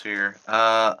 Andrew's here.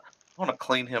 I want to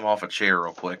clean him off a chair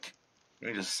real quick. Give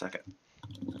me just a second.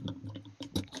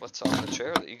 What's on the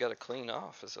chair that you got to clean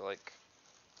off? Is it like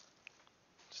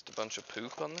just a bunch of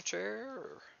poop on the chair?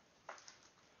 Or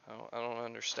I don't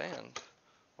understand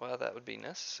why that would be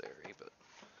necessary, but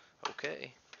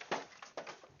okay.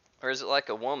 Or is it like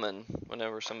a woman,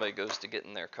 whenever somebody goes to get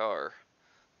in their car,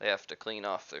 they have to clean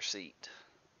off their seat?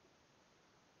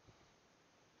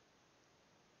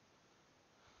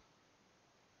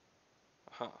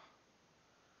 Huh.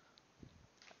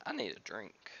 I need a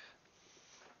drink.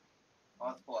 I'll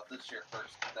have to pull out this chair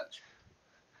first.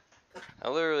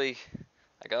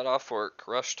 I got off work,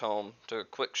 rushed home, took a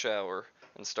quick shower,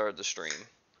 and started the stream.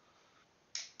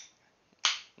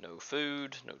 No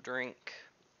food, no drink.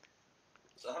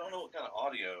 So I don't know what kind of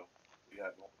audio you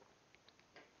got going.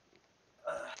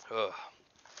 Ugh.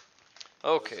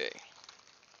 Okay.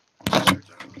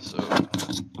 So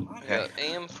we Okay. got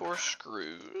AM4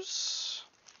 screws.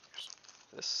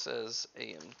 This says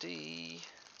AMD.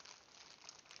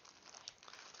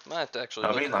 Might have to actually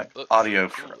I look mean, in the like book for audio the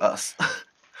for cooler. us.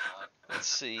 Let's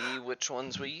see which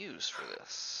ones we use for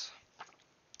this.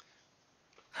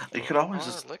 You could always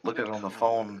just look at it on the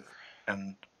phone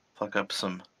and plug up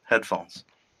some headphones.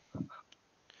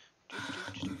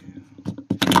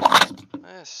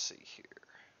 Let's see here.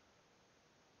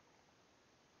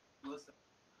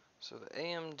 So the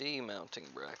AMD mounting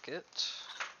bracket.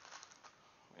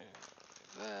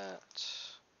 That.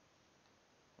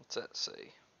 What's that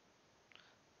say?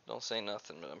 Don't say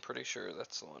nothing, but I'm pretty sure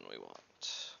that's the one we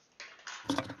want.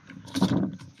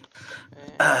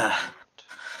 And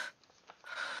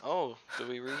oh, do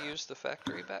we reuse the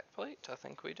factory backplate? I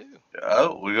think we do.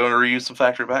 Oh, we're going to reuse some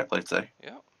factory backplates, eh?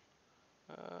 Yep.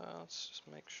 Let's just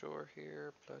make sure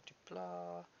here. Blah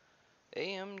blah.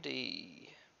 AMD.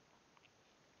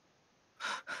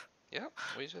 Yep.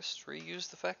 we just reused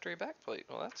the factory backplate.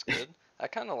 Well, that's good. I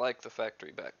kind of like the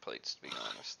factory backplates, to be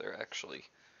honest. They're actually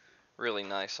really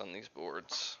nice on these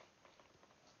boards.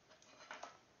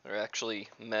 They're actually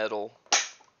metal.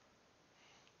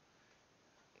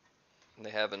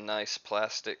 They have a nice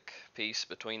plastic piece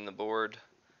between the board.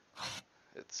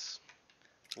 It's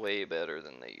way better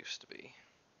than they used to be.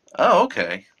 Oh,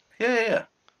 okay. Yeah.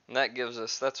 And that gives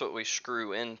us, that's what we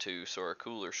screw into, so our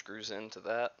cooler screws into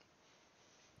that.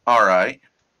 All right.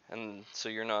 And so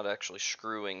you're not actually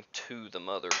screwing to the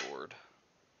motherboard.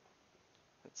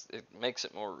 It makes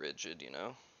it more rigid, you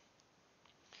know?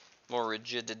 More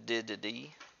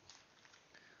rigidity.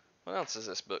 What else does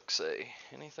this book say?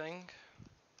 Anything?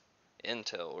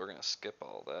 Intel, we're gonna skip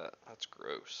all that. That's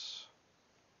gross.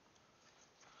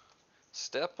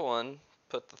 Step 1,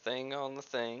 put the thing on the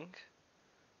thing.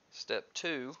 Step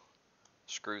 2,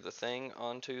 screw the thing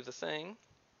onto the thing.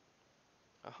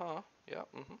 Yep,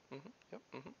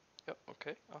 yep,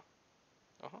 okay,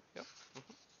 yep,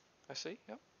 I see,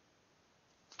 yep.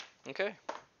 Okay,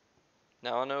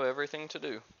 now I know everything to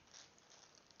do.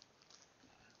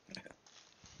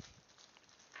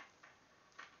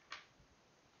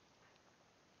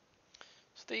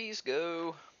 So these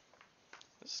go,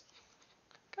 it's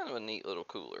kind of a neat little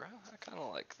cooler. I kind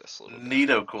of like this little guy.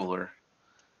 Neato cooler.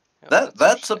 Yep,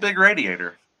 That's a big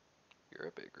radiator. You're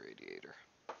a big radiator.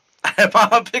 Am I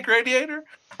a big radiator?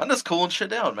 I'm just cooling shit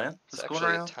down, man. It's Just going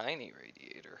actually around. a tiny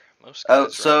radiator. Most guys run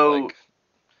like So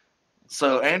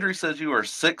double. Andrew says you are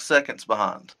 6 seconds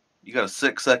behind. You got a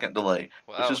 6-second delay,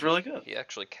 Wow, which is really good. He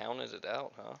actually counted it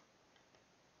out, huh?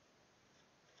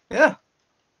 Yeah.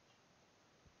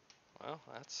 Well,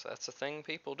 that's a thing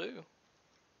people do.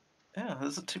 Yeah,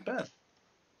 this isn't too bad.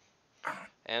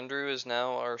 Andrew is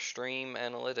now our stream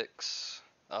analytics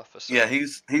officer. Yeah,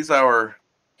 he's our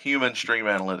human stream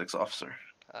analytics officer.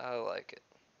 I like it.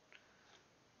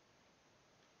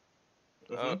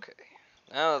 Mm-hmm. Okay.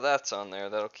 Now that that's on there,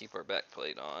 that'll keep our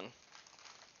backplate on.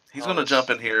 He's going to jump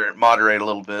in here and moderate a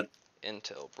little bit.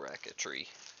 Intel bracketry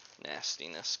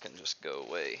nastiness can just go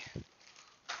away.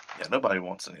 Yeah, nobody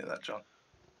wants any of that junk.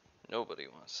 Nobody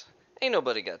wants. Ain't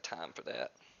nobody got time for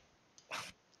that.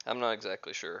 I'm not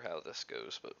exactly sure how this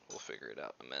goes, but we'll figure it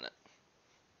out in a minute.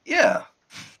 Yeah.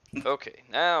 Okay,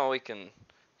 now we can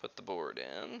put the board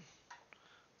in.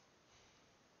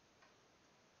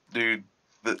 Dude,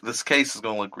 this case is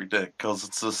going to look ridiculous because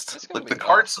it's just like the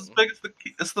cart's awesome. as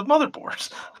big as the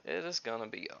motherboard. It is gonna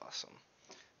be awesome.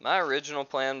 My original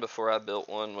plan before I built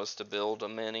one was to build a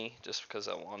mini just because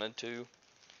I wanted to.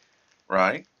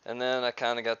 Right. And then I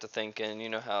kind of got to thinking, you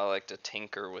know how I like to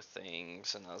tinker with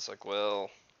things, and I was like,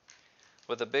 well,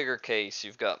 with a bigger case,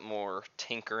 you've got more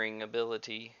tinkering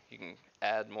ability. You can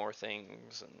add more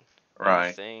things and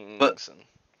move things.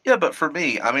 But for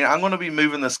me, I mean, I'm going to be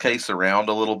moving this case around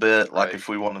a little bit. Like Right. if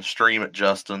we want to stream at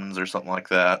Justin's or something like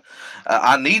that,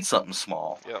 I need something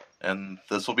small. Yep. And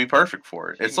this will be perfect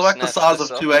for it. You It's can like the snatch size this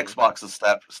of up 2 and-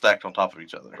 Xboxes stacked on top of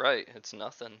each other. Right. It's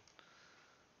nothing.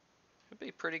 It'd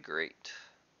be pretty great.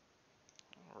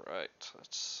 Alright,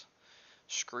 let's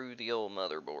screw the old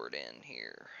motherboard in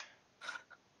here.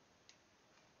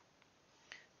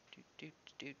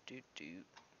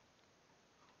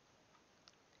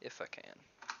 If I can.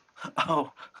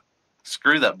 Oh,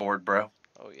 screw that board, bro.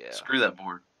 Oh yeah. Screw that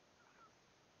board.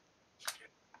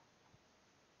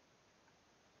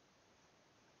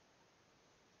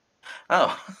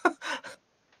 Oh.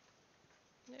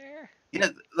 There. Yeah,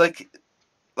 like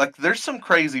there's some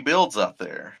crazy builds out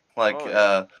there.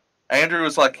 Like Andrew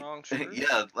was like,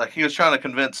 yeah, like he was trying to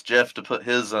convince Jeff to put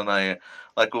his in a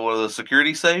like one of the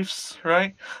security safes,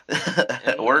 right?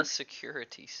 At work.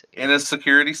 Security safe. In a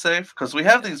security safe, because we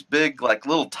have these big, like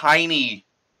little tiny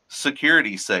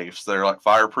security safes that are like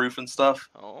fireproof and stuff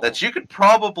that you could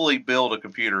probably build a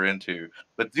computer into,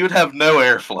 but you would have no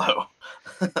airflow.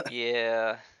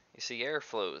 Yeah, you see,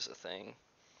 airflow is a thing.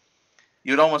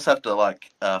 You'd almost have to like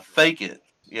fake it.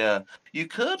 Yeah, you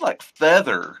could like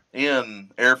feather in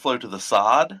airflow to the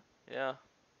side. Yeah.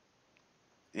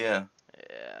 Yeah.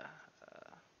 Yeah.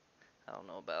 I don't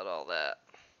know about all that.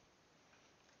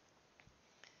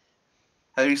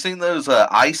 Have you seen those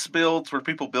ice builds where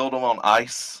people build them on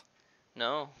ice?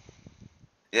 No.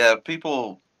 Yeah,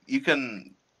 you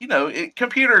can,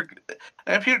 computer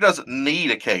doesn't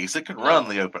need a case. It can run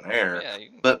the open air. Yeah,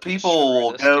 but people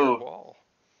will go.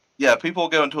 Yeah, people will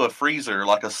go into a freezer,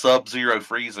 like a sub-zero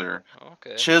freezer.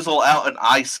 Okay. Chisel out an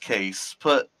ice case,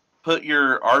 put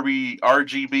your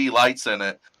RGB lights in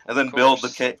it, and then build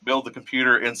the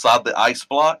computer inside the ice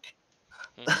block.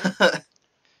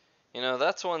 Mm-hmm.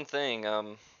 That's one thing.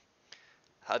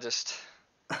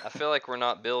 I feel like we're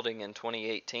not building in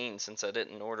 2018 since I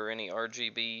didn't order any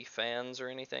RGB fans or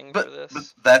anything for But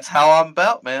this. that's how I'm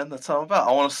about, man. That's how I'm about.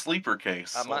 I want a sleeper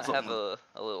case. I I want might have something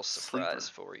a little surprise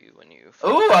sleeper. for you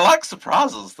Oh, I like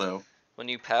surprises though. when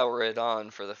you power it on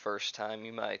for the first time.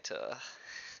 You might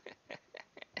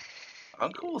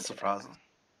I'm cool with yeah, surprises.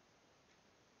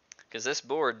 because this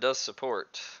board does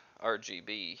support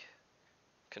RGB,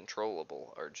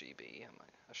 controllable RGB.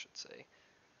 I should say.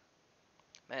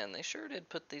 Man, they sure did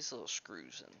put these little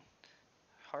screws in.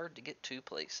 Hard to get to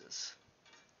places.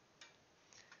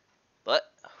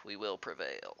 But we will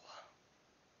prevail.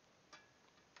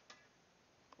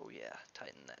 Oh yeah,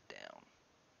 tighten that down.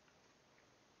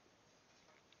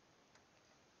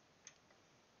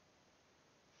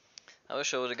 I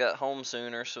wish I would have got home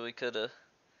sooner so we could have,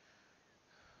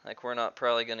 like, we're not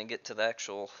probably going to get to the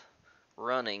actual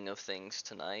running of things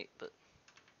tonight, but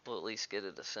we'll at least get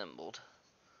it assembled.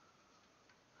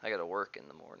 I got to work in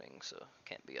the morning, so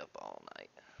can't be up all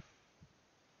night.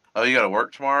 Oh, you got to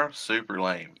work tomorrow? Super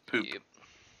lame. Poop. Yep.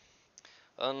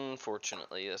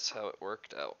 Unfortunately, that's how it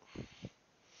worked out.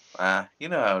 You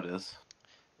know how it is.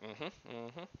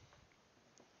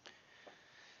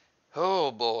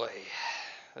 Oh boy.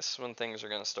 This is when things are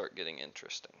going to start getting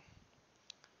interesting.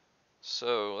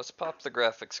 So let's pop the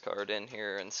graphics card in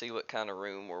here and see what kind of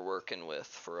room we're working with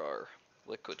for our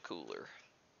liquid cooler.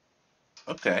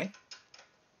 Okay.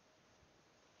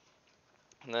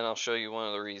 And then I'll show you one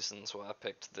of the reasons why I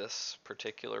picked this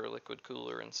particular liquid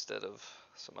cooler instead of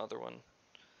some other one.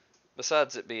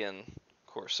 Besides it being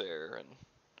Corsair,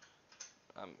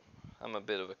 and I'm a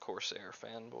bit of a Corsair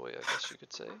fanboy, I guess you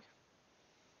could say.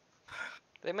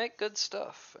 They make good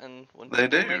stuff, and when They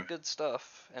people do. make good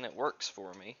stuff and it works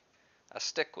for me, I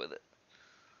stick with it.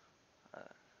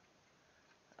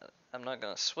 I'm not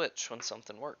gonna switch when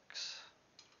something works.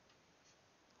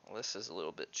 Well, this is a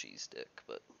little bit cheese dick,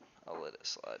 but I'll let it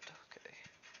slide. Okay.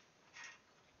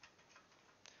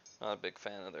 Not a big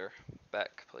fan of their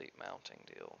backplate mounting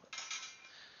deal.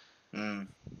 Mm.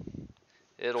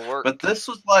 It'll work. But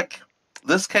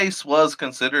this case was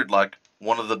considered like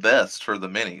one of the best for the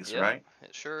minis, Yep, right?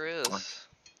 it sure is.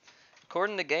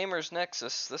 According to Gamers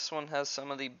Nexus, this one has some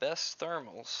of the best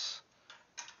thermals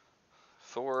And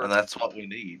for. that's what we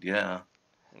need, yeah.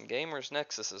 And Gamers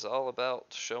Nexus is all about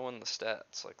showing the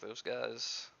stats. Like those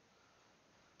guys,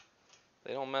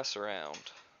 they don't mess around.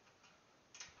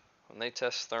 When they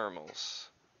test thermals,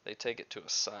 they take it to a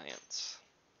science.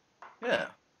 Yeah.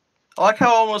 I like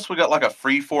how almost we got like a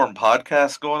free-form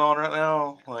podcast going on right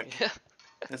now. Like, Yeah.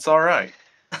 it's all right.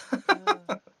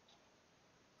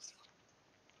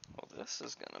 Well, this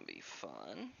is gonna be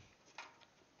fun.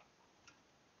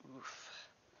 Oof.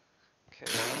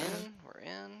 Okay, we're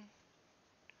in.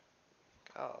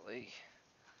 Golly.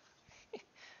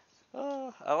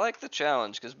 I like the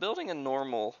challenge because building a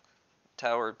normal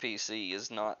towered PC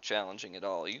is not challenging at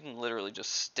all. You can literally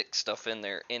just stick stuff in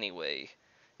there anyway.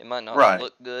 It might not Right.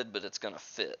 look good, but it's gonna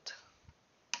fit.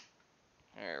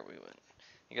 There we went.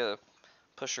 You gotta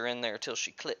push her in there till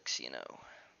she clicks, you know.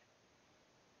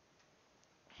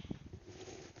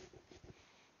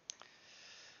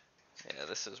 Yeah,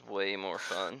 this is way more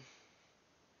fun.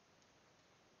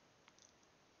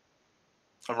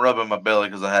 I'm rubbing my belly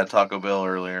because I had Taco Bell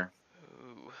earlier.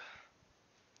 Ooh.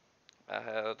 I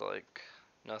had like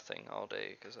nothing all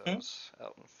day because I was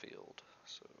out in the field.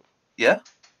 So Yeah?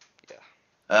 yeah.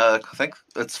 I think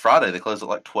it's Friday. They close at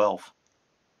like 12.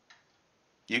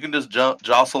 You can just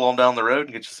jostle on down the road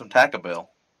and get you some Taco Bell.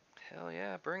 Hell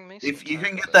yeah, bring me some If you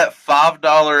can Taco get Bell. that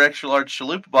 $5 extra large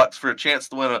chalupa box for a chance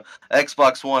to win a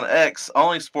Xbox One X,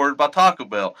 only supported by Taco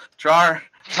Bell. Try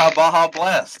Baja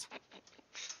Blast.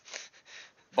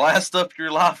 Blast up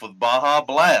your life with Baja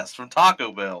Blast from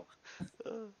Taco Bell.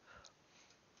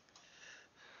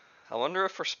 I wonder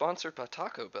if we're sponsored by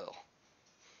Taco Bell.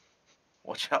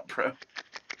 Watch out, bro.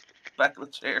 Back of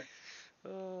the chair.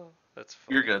 Oh, that's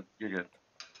You're funny. good. You're good.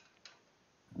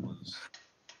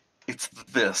 It's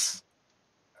this.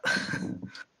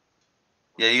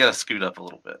 Yeah, you gotta scoot up a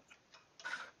little bit.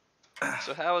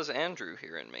 So how is Andrew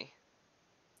hearing me?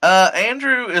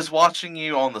 Andrew is watching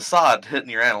you on the side, hitting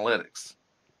your analytics.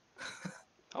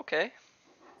 Okay.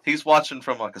 He's watching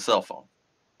from like a cell phone.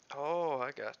 Oh,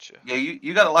 I got you. Yeah,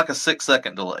 you got like a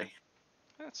 6-second delay.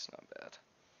 That's not bad.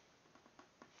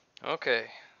 Okay,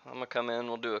 I'm gonna come in.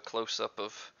 We'll do a close up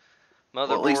of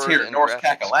Well, at least motherboard here in and North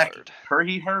graphics Kakalaki. card. Her,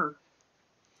 he, her.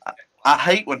 I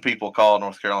hate when people call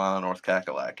North Carolina North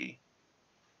Kakalaki.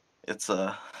 It's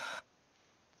I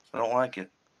don't like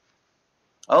it.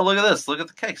 Oh, look at this. Look at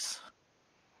the case.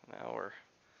 Now we're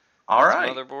All got the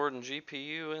right. motherboard and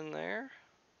GPU in there.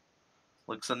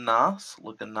 Looking nice.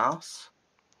 Looking nice.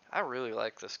 I really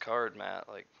like this card, Matt.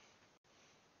 Like,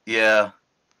 Yeah,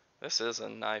 this is a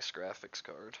nice graphics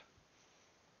card.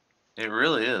 it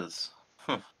really is.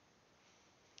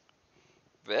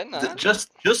 Very nice.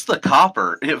 Just the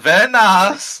copper. Very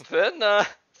nice. Very nice.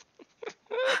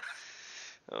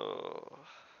 Oh.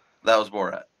 That was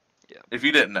Borat. Yeah. If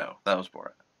you didn't know, that was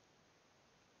Borat.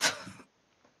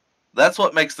 That's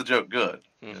what makes the joke good.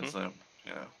 Mm-hmm. Is, you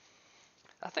know.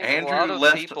 I think Andrew a lot of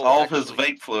left people all actually... his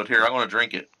vape fluid here. I'm going to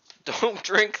drink it. Don't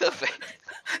drink the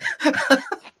vape.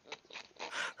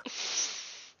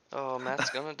 Oh, Matt's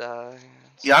gonna die.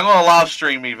 Yeah, I'm going to live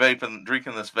stream me vaping,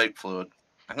 drinking this vape fluid.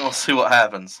 I'm going to see what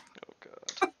happens. Oh,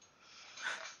 God.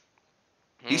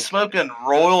 He's smoking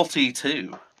royalty,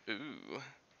 too. Ooh.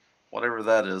 Whatever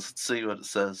that is. Let's see what it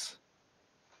says.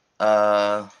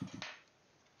 I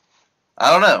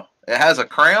don't know. It has a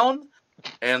crown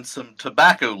and some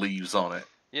tobacco leaves on it.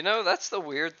 You know, that's the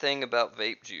weird thing about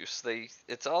vape juice.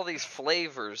 It's all these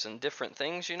flavors and different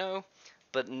things, you know,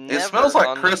 but never It smells like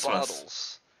on Christmas. the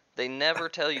bottles. They never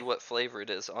tell you what flavor it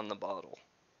is on the bottle.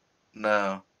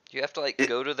 No. You have to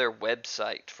go to their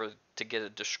website to get a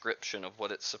description of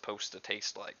what it's supposed to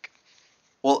taste like.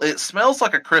 Well, it smells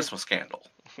like a Christmas candle.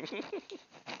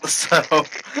 So,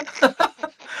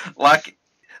 like,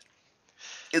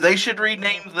 they should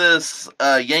rename this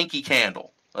Yankee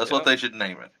Candle. That's what they should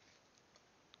name it.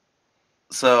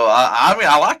 So, I mean,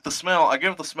 I like the smell. I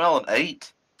give the smell an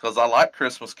 8 because I like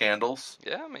Christmas candles.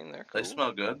 Yeah, I mean, they're cool. They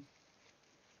smell good.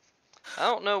 I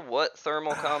don't know what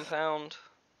thermal compound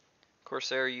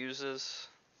Corsair uses,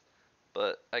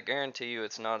 but I guarantee you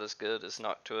it's not as good as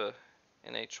Noctua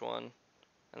NH1,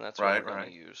 and that's what we're going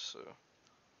to use. So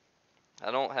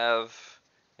I don't have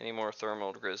any more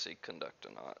thermal Grizzly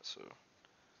Conductonaut, so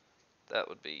that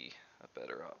would be a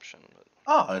better option. But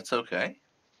oh, it's okay.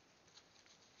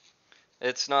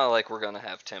 it's not like we're going to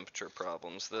have temperature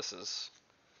problems. This is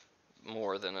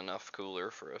more than enough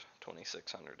cooler for a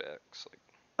 2600X.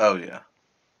 Oh, yeah.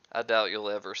 I doubt you'll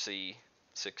ever see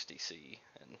 60C.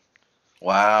 And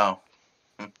wow.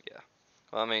 Yeah.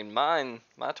 Well, I mean, my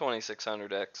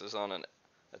 2600X is on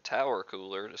a tower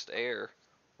cooler, just air,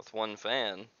 with one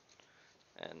fan.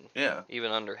 And yeah.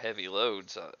 Even under heavy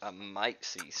loads, I might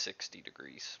see 60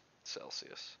 degrees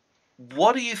Celsius.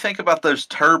 What do you think about those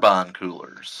turbine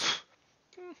coolers?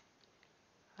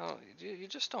 You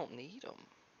just don't need them.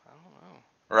 I don't know.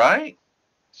 Right?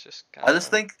 It's just kind of... I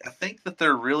think that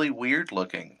they're really weird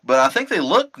looking, but I think they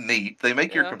look neat. They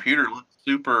make your computer look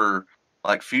super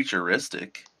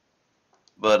futuristic.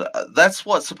 But that's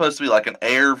what's supposed to be like an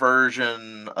air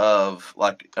version of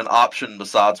like an option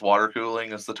besides water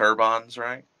cooling is the turbines,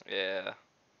 right? Yeah.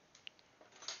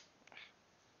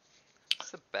 That's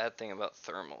the bad thing about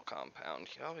thermal compound.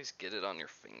 You always get it on your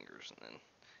fingers and then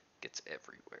it gets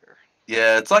everywhere.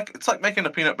 Yeah, it's like making a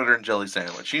peanut butter and jelly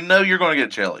sandwich. You know you're going to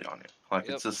get jelly on you. Like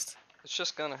Yep. it's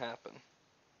just gonna happen.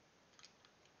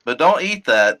 But don't eat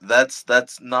that. That's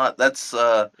not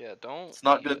yeah, don't. It's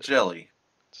not good jelly.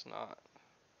 It's not.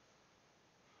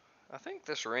 I think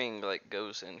this ring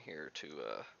goes in here to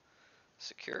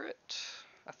secure it.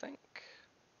 I think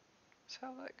that's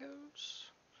how that goes.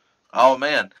 Oh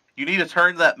man, you need to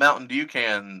turn that Mountain Dew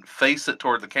can, face it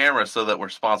toward the camera so that we're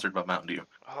sponsored by Mountain Dew.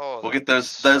 Oh, we'll get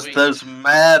those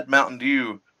mad Mountain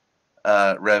Dew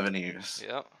revenues.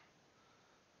 Yep.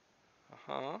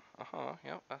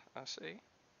 Yep. I see.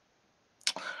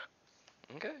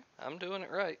 Okay, I'm doing it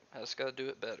right. I just gotta do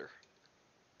it better.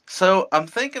 So I'm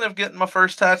thinking of getting my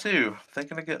first tattoo.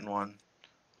 Thinking of getting one.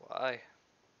 Why?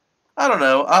 I don't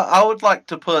know. I would like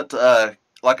to put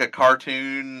like a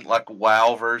cartoon, like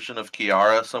WoW version of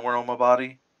Kiara somewhere on my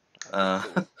body.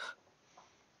 Cool.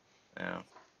 Yeah.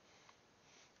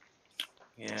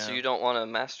 Yeah. So you don't want a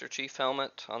Master Chief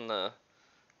helmet on the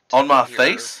on my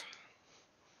face?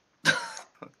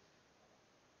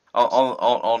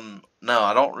 No,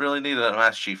 I don't really need a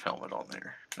Master Chief helmet on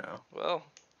there. No. Well,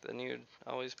 then you'd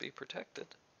always be protected.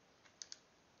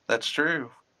 That's true.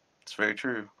 It's very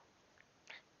true.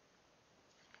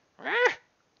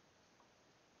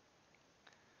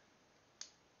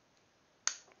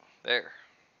 There.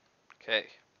 Okay.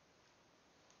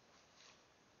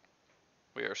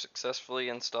 We are successfully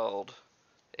installed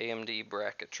AMD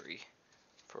bracketry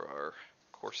for our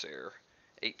Corsair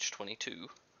H22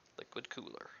 liquid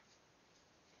cooler.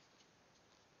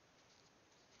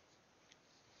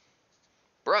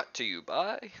 Brought to you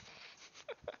by...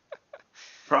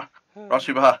 Brought to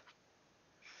you by...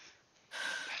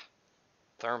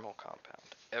 Thermal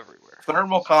compound everywhere.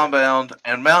 Thermal compound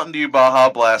and Mountain Dew Baja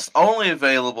Blast only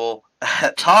available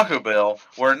at Taco Bell,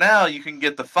 where now you can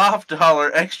get the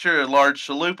 $5 extra large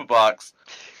chalupa box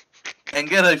and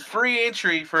get a free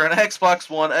entry for an Xbox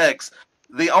One X,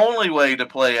 the only way to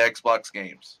play Xbox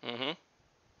games. Mm-hmm.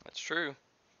 That's true.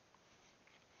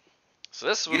 So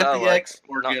this is what Get I the like. X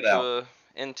or Not get out. to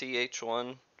a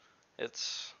NTH1.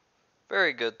 It's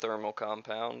very good thermal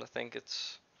compound. I think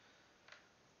it's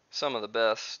some of the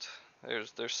best.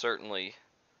 There's certainly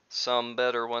some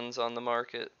better ones on the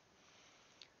market,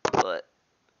 but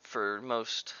for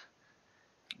most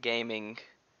gaming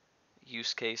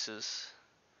use cases,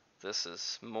 this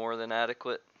is more than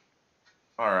adequate.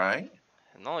 Alright.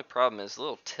 And the only problem is the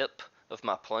little tip of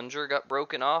my plunger got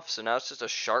broken off, so now it's just a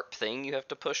sharp thing you have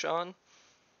to push on.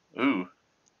 Ooh.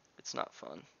 It's not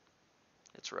fun.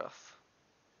 It's rough.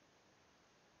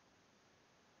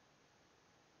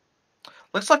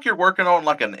 Looks like you're working on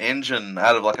like an engine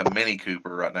out of like a Mini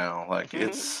Cooper right now. Like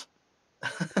it's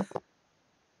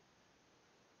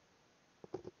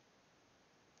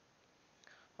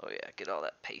Oh yeah, get all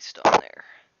that paste on there.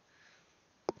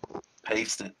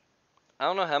 pasted. I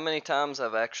don't know how many times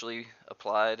I've actually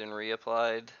applied and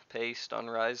reapplied paste on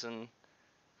Ryzen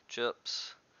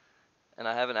chips, and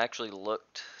I haven't actually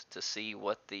looked to see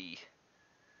what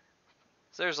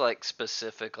there's like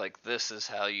specific, like this is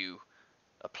how you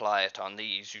apply it on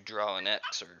these. You draw an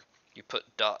X or you put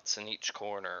dots in each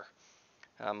corner.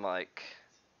 And I'm like,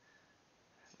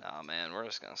 nah man, we're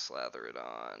just gonna slather it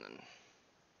on, and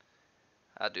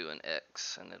I do an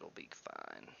X and it'll be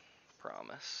fine.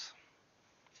 Promise.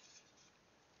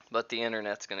 But the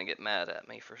internet's gonna get mad at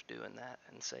me for doing that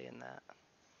and saying that.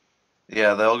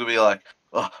 Yeah, they'll be like,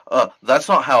 that's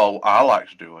not how I like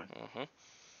to do it. Mm-hmm.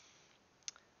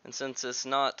 And since it's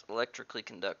not electrically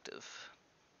conductive,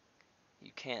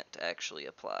 you can't actually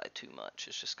apply too much.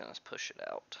 It's just going to push it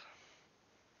out.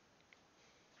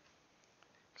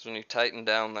 Because when you tighten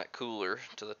down that cooler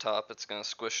to the top, it's going to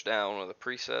squish down with a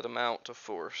preset amount of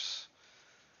force.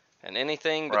 And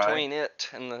anything Right. between it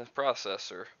and the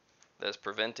processor that's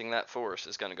preventing that force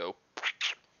is going to go.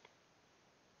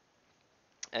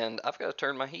 And I've got to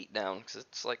turn my heat down because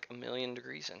it's like 1,000,000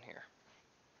 degrees in here.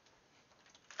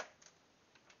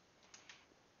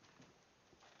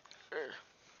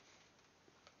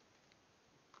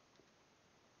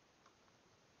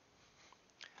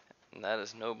 And that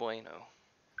is no bueno.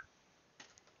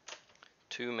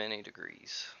 Too many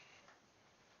degrees.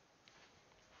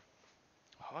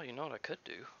 Oh, you know what I could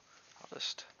do? I'll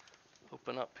just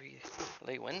open up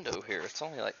the window here. It's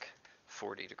only like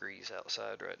 40 degrees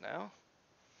outside right now.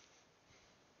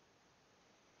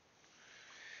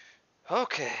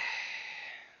 Okay.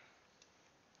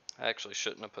 I actually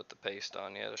shouldn't have put the paste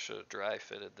on yet. I should have dry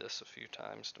fitted this a few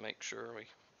times to make sure we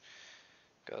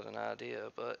got an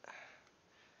idea, but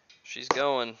she's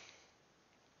going.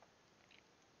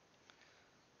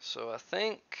 So I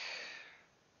think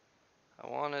I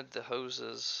wanted the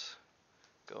hoses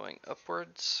going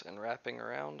upwards and wrapping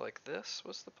around like this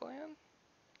was the plan.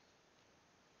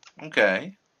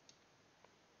 Okay.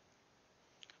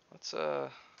 Let's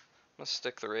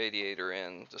stick the radiator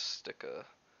in. Just stick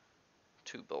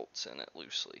 2 bolts in it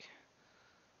loosely.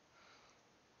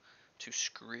 2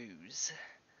 screws.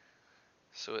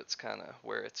 So it's kind of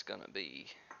where it's going to be.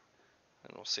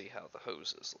 And we'll see how the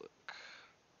hoses look.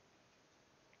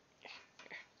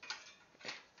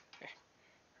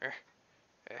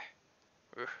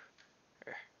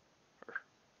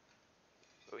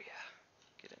 Oh yeah,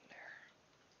 get in there.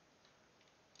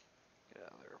 Get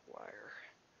out of there, wire.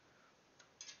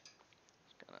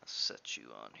 Just gonna set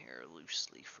you on here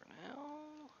loosely for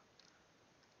now.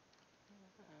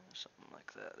 Something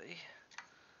like that, eh?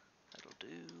 That'll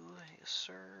do. Yes,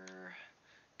 sir.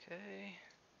 Okay.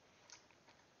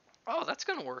 Oh, that's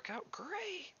gonna work out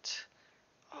great.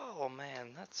 Oh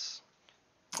man, that's.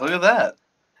 Look at that.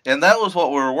 And that was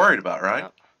what we were worried about, right?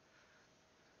 Yep.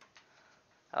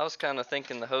 I was kind of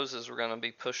thinking the hoses were gonna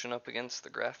be pushing up against the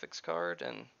graphics card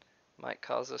and might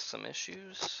cause us some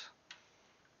issues.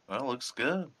 Well, looks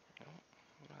good.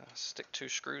 Stick 2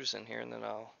 screws in here and then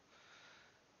I'll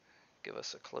give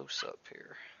us a close-up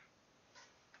here.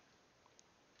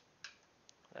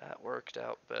 That worked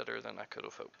out better than I could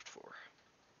have hoped for.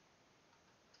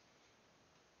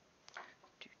 I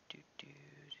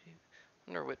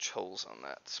wonder which holes on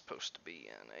that's supposed to be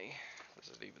in, eh?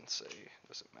 Does it even say?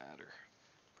 Does it matter?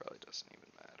 Probably doesn't even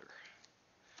matter.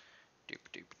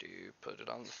 Doop doop doop. Put it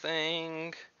on the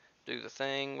thing. Do the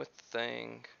thing with the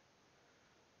thing.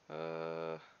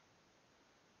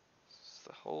 It's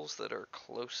the holes that are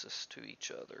closest to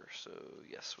each other. So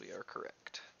yes, we are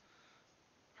correct.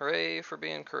 Hooray for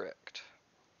being correct.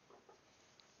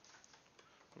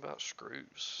 What about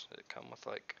screws? Did it come with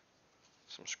like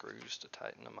some screws to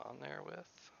tighten them on there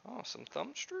with? Oh, some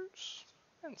thumb screws?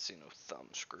 I didn't see no thumb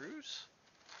screws.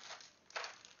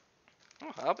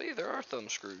 Oh, hobby, there are thumb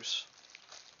screws.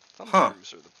 Thumb Huh.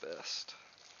 screws are the best.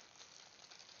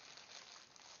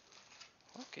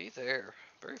 Looky there.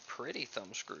 Very pretty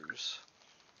thumb screws.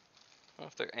 I don't know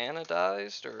if they're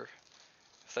anodized or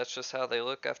if that's just how they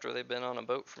look after they've been on a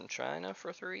boat from China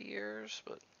for 3 years,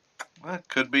 but That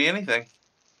could be anything.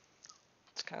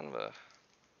 it's kind of a,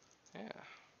 yeah,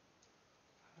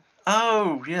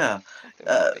 Oh yeah. I think they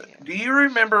might be Do you anodized.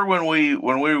 remember when we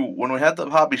had the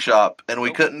hobby shop and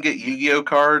we Nope. couldn't get Yu-Gi-Oh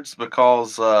cards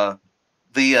because the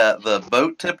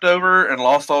boat tipped over and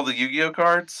lost all the Yu-Gi-Oh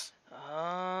cards?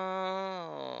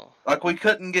 Oh, Like we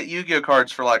couldn't get Yu-Gi-Oh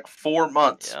cards for like 4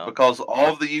 months yep. because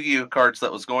all of the Yu-Gi-Oh cards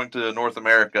that was going to North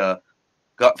America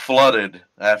got flooded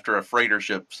after a freighter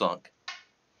ship sunk.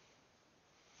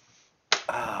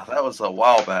 Ah, that was a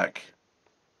while back.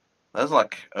 That was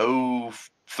like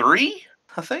 '03,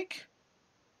 I think.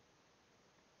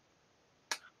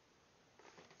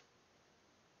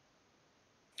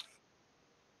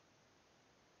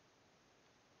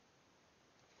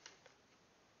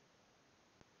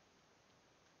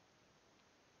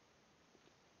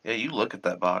 Yeah, you look at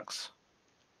that box.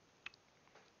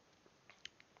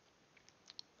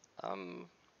 Um,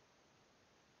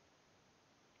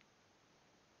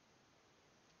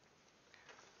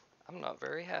 I'm not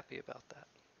very happy about that.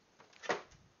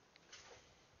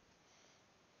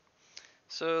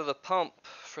 So the pump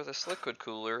for this liquid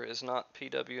cooler is not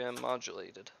PWM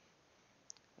modulated,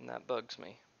 and that bugs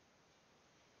me.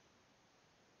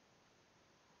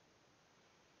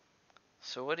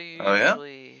 So what do you Oh yeah.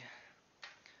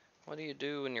 what do you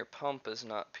do when your pump is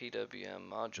not PWM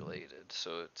modulated?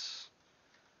 So it's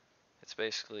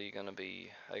basically going to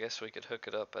be, I guess we could hook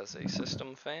it up as a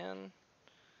system fan,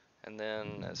 and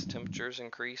then as temperatures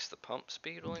increase, the pump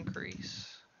speed will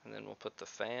increase, and then we'll put the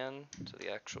fan to the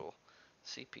actual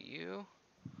CPU.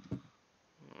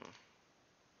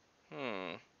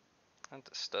 I have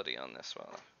to study on this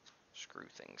while I screw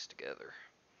things together.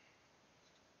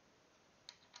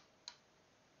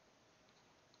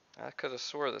 I could have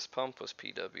swore this pump was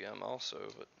PWM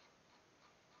also, but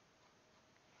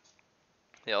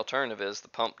the alternative is the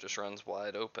pump just runs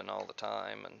wide open all the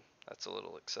time, and that's a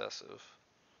little excessive.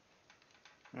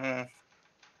 Mm,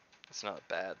 It's not a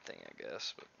bad thing, I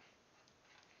guess, but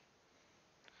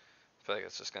I feel like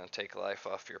it's just going to take life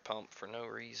off your pump for no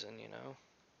reason, you know?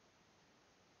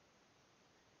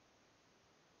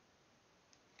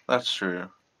 that's true.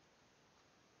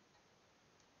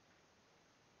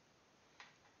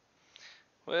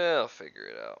 Well, figure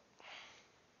it out.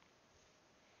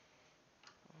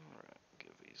 Alright,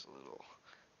 give these a little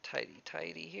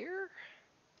tidy here.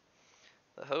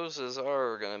 The hoses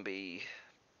are going to be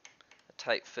a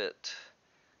tight fit,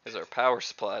 because our power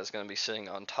supply is going to be sitting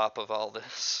on top of all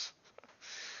this.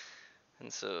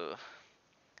 And so,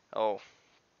 oh,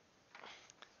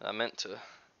 I meant to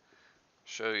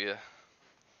show you.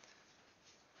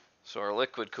 So our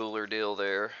liquid cooler deal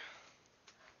there.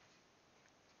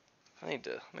 Let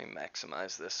me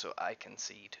maximize this so I can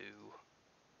see too.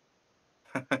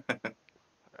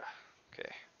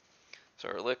 Okay. So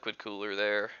our liquid cooler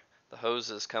there, the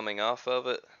hoses coming off of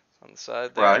it on the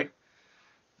side there, Right.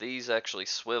 these actually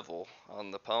swivel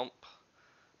on the pump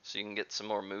so you can get some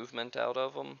more movement out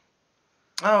of them.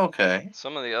 Oh, okay.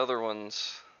 Some of the other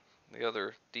ones, the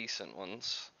other decent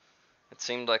ones, it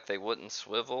seemed like they wouldn't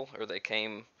swivel, or they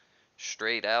came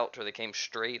straight out, or they came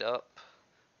straight up.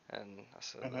 And I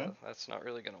said, Hmm. that's not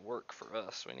really going to work for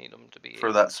us. We need them to be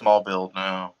For able that to, small build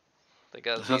now. they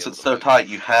got to be Since able it's to so tight,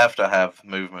 you move. have to have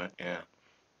movement. Yeah.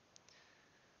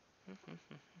 Yep.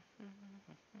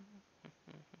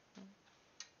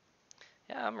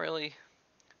 Yeah, I'm really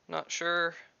not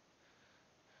sure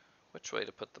which way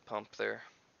to put the pump there.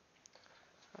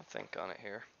 I'll think on it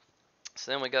here.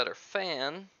 So then we got our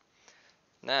fan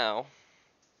now.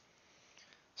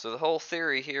 So the whole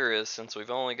theory here is, since we've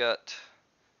only got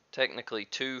technically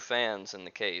 2 fans in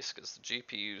the case, because the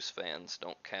GPU's fans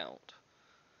don't count,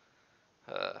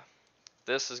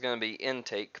 this is going to be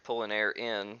intake pulling air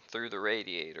in through the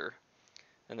radiator,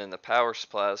 and then the power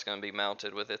supply is going to be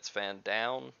mounted with its fan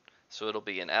down, so it'll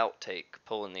be an outtake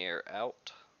pulling the air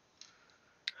out.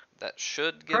 That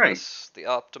should give Great. us the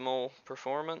optimal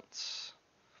performance,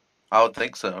 I would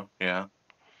think so. Yeah.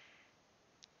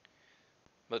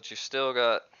 but you still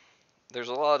got, there's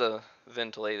a lot of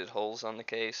ventilated holes on the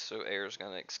case, so air is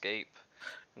going to escape,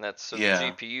 and that's so the Yeah.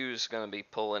 GPU is going to be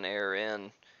pulling air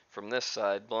in from this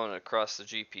side, blowing it across the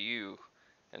GPU,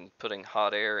 and putting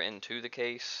hot air into the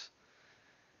case.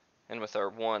 And with our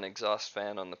one exhaust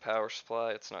fan on the power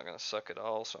supply, it's not going to suck at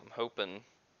all, so I'm hoping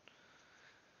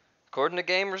According to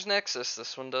Gamers Nexus,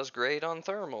 this one does great on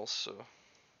thermals, so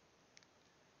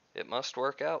it must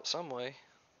work out some way.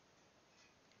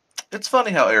 It's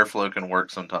funny how airflow can work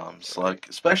sometimes, Right. like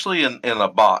especially in a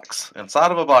box.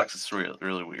 Inside of a box, it's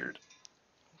really weird.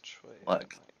 Which way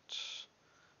Like, might...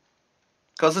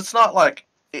 because it's not like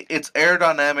it's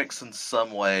aerodynamics in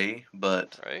some way,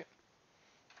 but Right?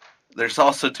 there's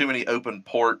also too many open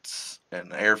ports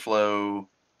and airflow.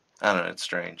 I don't know. It's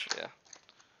strange. Yeah.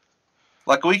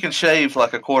 Like we can shave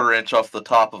like a quarter-inch off the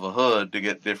top of a hood to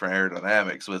get different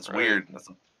aerodynamics, but it's Right. weird in this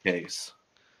case.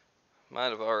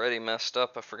 Might have already messed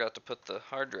up. I forgot to put the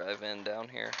hard drive in down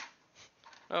here.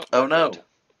 Oh, Oh we're good.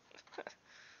 no!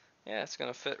 Yeah, it's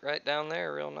gonna fit right down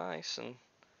there real nice, and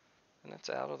it's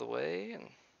out of the way, and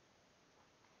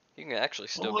you can actually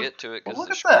still get to it Well, because look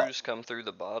the at that. screws come through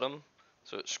the bottom,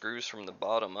 so it screws from the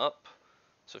bottom up.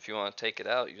 So if you want to take it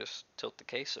out, you just tilt the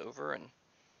case over and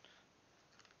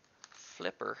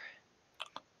flipper.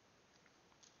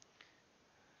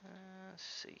 Let's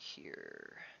see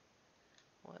here.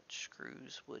 What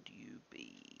screws would you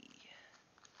be?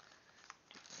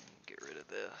 Get rid of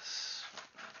this.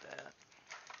 Not that.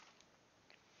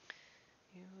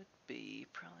 You would be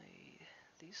probably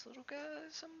these little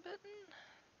guys I'm betting.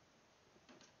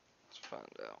 Let's find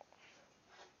out.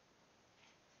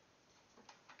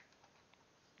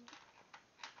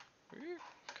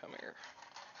 Come here.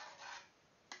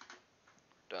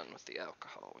 We're done with the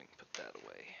alcohol. We can put that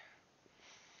away.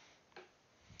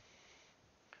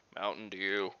 Mountain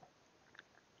Dew.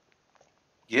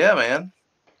 Yeah, man.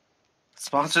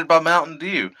 Sponsored by Mountain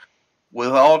Dew with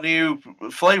all new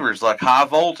flavors like high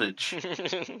voltage,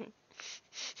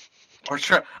 or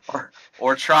try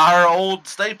our old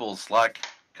staples like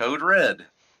Code Red.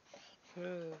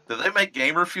 Do they make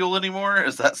gamer fuel anymore?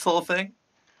 Is that still a thing?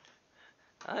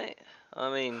 I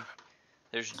mean,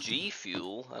 there's G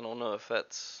Fuel. I don't know if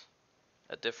that's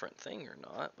a different thing or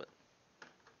not, but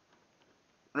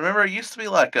Remember, it used to be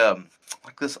like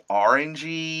this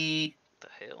orangey the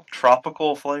hell?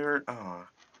 tropical flavor. Oh.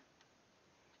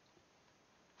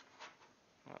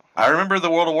 Oh. I remember the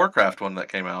World of Warcraft one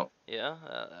that came out, Yeah,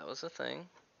 that was a thing.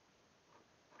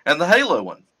 and the Halo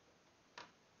one.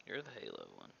 You're the Halo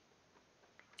one.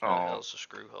 Where the Oh, hell's the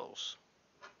screw holes?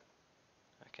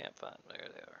 I can't find. There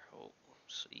they are. Oh,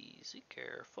 it's easy.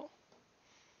 Careful.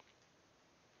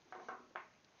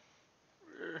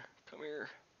 Come here.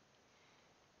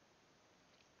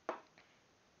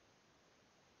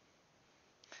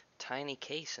 Tiny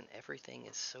case and everything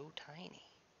is so tiny.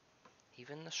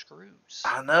 Even the screws.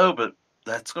 I know, but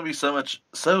that's gonna be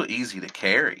so easy to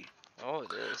carry. Oh,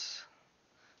 it is.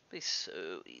 It'll be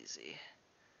so easy.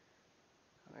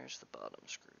 Where's the bottom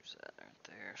screws at? Right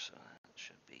there, so that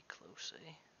should be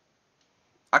closey.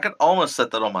 I could almost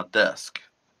set that on my desk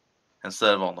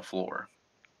instead of on the floor.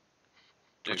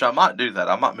 Dude, Which I might do that.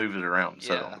 I might move it around and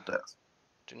set it on yeah. the desk.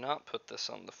 Do not put this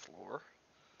on the floor.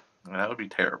 That would be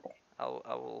terrible.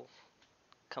 I will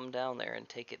come down there and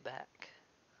take it back.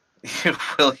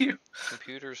 Will you?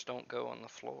 Computers don't go on the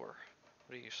floor.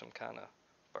 What are you, some kind of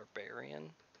barbarian?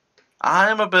 I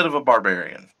am a bit of a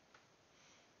barbarian.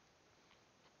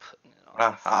 Putting it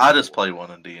on the I just floor. play one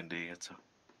in D&D.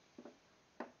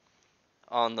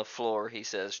 On the floor, he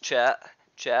says, chat,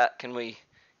 can we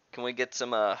get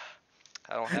some, I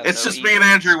don't have It's no just me and emotes.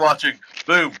 Andrew watching.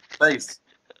 Boom. Face.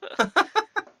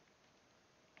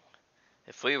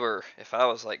 If I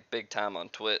was like big time on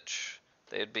Twitch,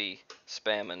 they'd be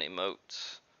spamming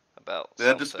emotes about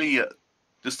That'd something.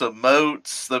 just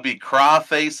emotes. There'd be cry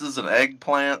faces and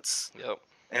eggplants. Yep.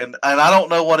 And I don't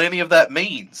know what any of that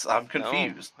means. I'm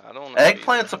confused. No, I don't know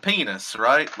Eggplant's either. a penis,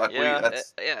 right? Like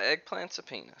Eggplant's a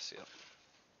penis. Yep.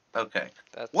 okay.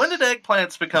 That's. When did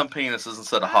eggplants become penises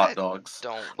instead of I hot dogs?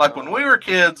 don't Like when we know. were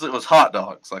kids, it was hot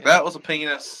dogs. Like Yep. that was a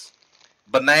penis.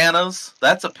 Bananas,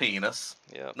 that's a penis.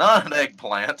 Yep. Not an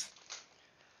eggplant.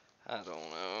 I don't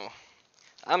know.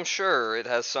 I'm sure it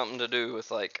has something to do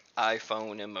with like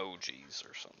iPhone emojis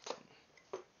or something.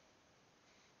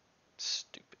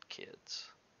 Stupid kids.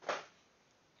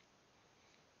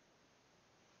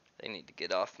 They need to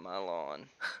get off my lawn.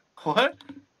 What?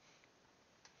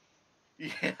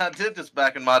 Yeah, I did this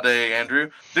back in my day, Andrew.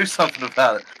 Do something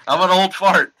about it. I'm an old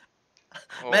fart.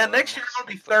 Man, next year I'm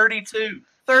going to be 32.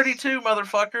 32,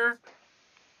 motherfucker.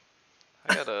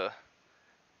 I gotta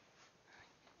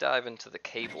dive into the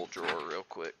cable drawer real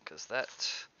quick, because that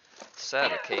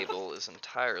SATA cable is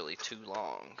entirely too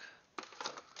long.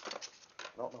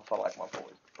 I don't know if I like my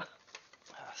voice. I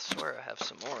swear I have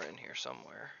some more in here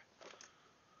somewhere.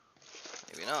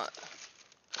 Maybe not.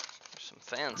 There's some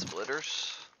fan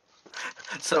splitters.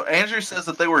 So Andrew says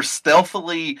that they were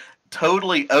stealthily,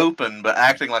 totally open, but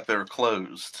acting like they were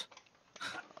closed.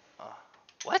 Uh,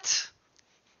 what?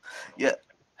 Yeah,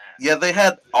 yeah. They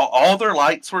had all their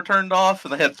lights were turned off,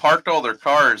 and they had parked all their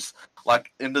cars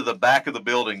like into the back of the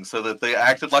building, so that they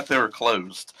acted like they were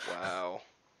closed. Wow.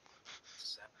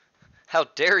 How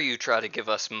dare you try to give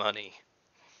us money?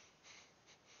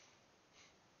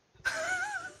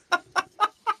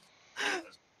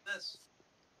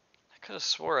 I could have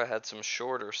swore I had some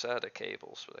shorter SATA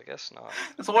cables, but I guess not.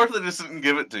 It's worth it. Just didn't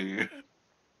give it to you.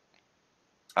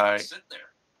 All right. Sit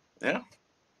there. Yeah.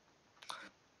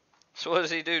 So what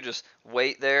does he do? Just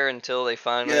wait there until they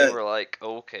finally Yeah. were like,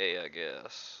 okay, I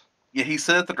guess. Yeah. He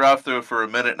sat at the drive-thru for a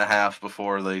minute and a half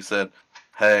before they said,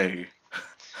 "Hey."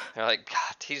 They're like,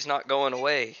 God, he's not going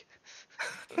away.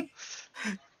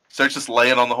 Starts just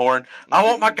laying on the horn. I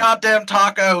want my goddamn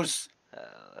tacos.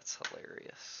 That's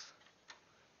hilarious.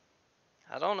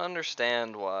 I don't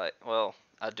understand why. Well,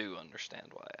 I do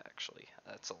understand why, actually.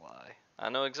 That's a lie. I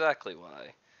know exactly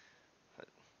why.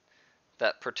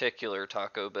 That particular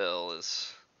Taco Bell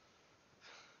is.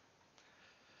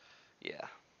 Yeah,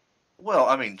 Well,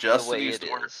 I mean, the Justin way used it to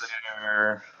work is.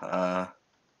 there.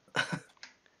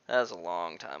 That was a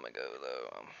long time ago,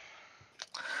 though.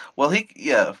 Well,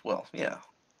 yeah.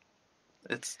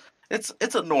 It's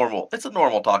it's a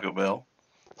normal Taco Bell.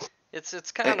 It's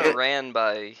It, kind of it, ran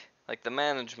by, like, the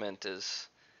management is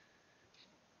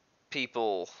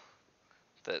people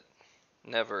that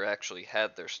never actually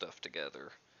had their stuff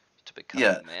together to become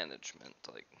yeah, management.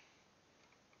 Like,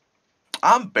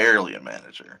 I'm barely a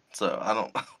manager, so I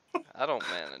don't. I don't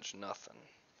manage nothing.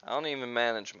 I don't even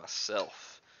manage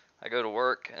myself. I go to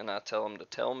work and I tell them to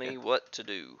tell me what to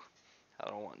do. I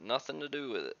don't want nothing to do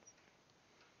with it.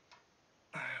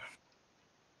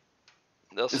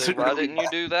 They'll Is say, it "Why really? didn't you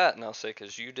do that?" And I'll say,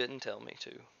 "'Cause you didn't tell me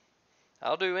to."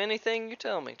 I'll do anything you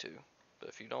tell me to, but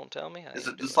if you don't tell me, I Is ain't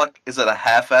it just doing it. like? Is it a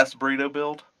half-ass burrito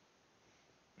build?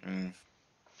 Mm.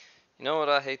 You know what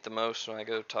I hate the most when I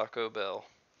go to Taco Bell?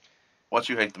 What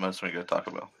you hate the most when you go to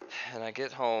Taco Bell? And I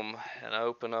get home and I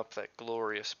open up that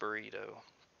glorious burrito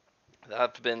that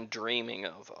I've been dreaming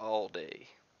of all day.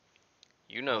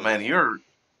 You Oh know the man, one.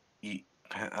 you,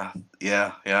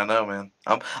 yeah, I know, man.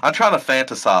 I'm trying to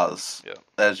fantasize Yep.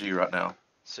 as you right now.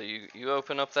 So you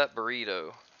open up that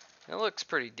burrito, and it looks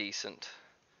pretty decent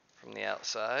from the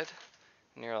outside,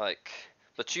 and you're like,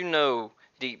 but you know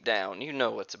deep down, you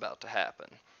know what's about to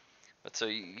happen. But so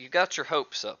you got your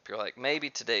hopes up. You're like, maybe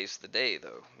today's the day,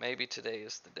 though. Maybe today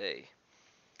is the day.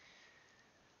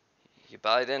 You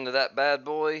bite into that bad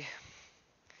boy,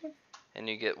 and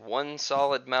you get one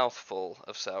solid mouthful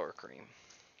of sour cream.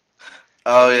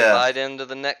 Oh Then you yeah, bite into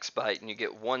the next bite, and you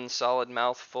get one solid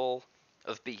mouthful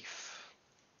of beef.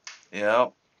 yeah,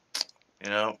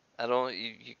 yeah. I don't.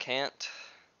 You can't.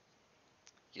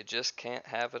 You just can't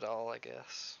have it all, I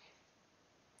guess.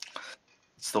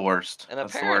 It's the worst. And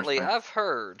That's the worst, apparently, man. I've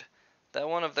heard that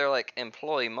one of their like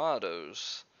employee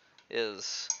mottos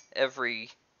is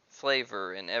every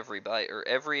flavor in every bite or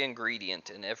every ingredient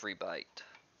in every bite.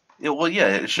 Yeah, well, yeah,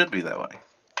 it should be that way.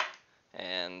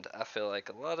 And I feel like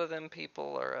a lot of them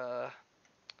people are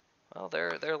well,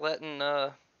 they're letting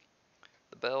the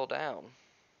bell down.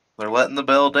 They're letting the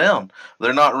bell down.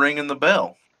 They're not ringing the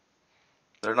bell.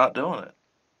 They're not doing it.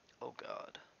 Oh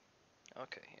God.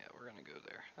 Okay, yeah, we're gonna go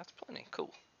there. That's plenty.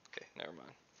 Cool. Okay, never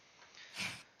mind.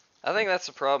 I think that's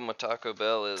the problem with Taco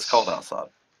Bell It's cold is outside.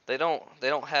 they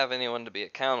don't have anyone to be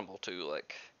accountable to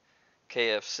like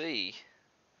KFC.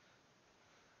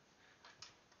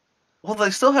 Well, they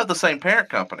still have the same parent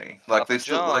company. Like Papa they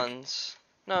still like. John's.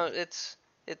 No, it's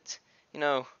you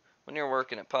know, when you're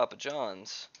working at Papa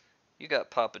John's, you got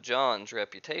Papa John's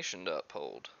reputation to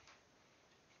uphold.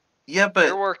 Yeah,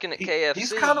 You're but working at he's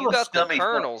KFC, kind of you a got the scummy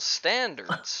fuck. Colonel's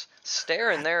standards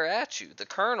staring there at you. The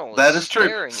Colonel is That is true.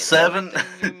 staring at Seven,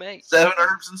 everything you make. 7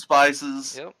 herbs and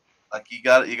spices. Yep. Like you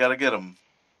got to get them.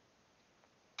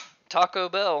 Taco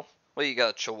Bell. Well, you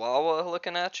got Chihuahua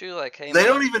looking at you like, "Hey They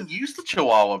don't man." even use the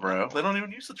Chihuahua, bro. No. They don't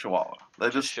even use the Chihuahua.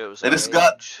 Just shows They our just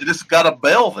got age. they just got a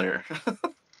bell there.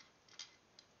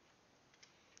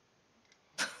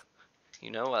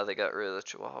 You know why they got rid of the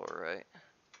Chihuahua, right?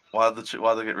 Why they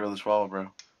get rid of the Chihuahua,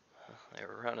 bro? They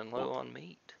were running low on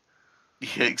meat.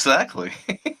 Yeah, exactly.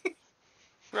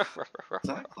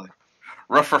 Exactly.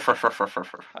 Ruff, ruff, ruff, ruff, ruff,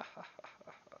 ruff, ruff.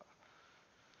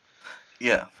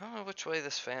 Yeah. I don't know which way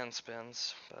this fan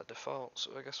spins by default,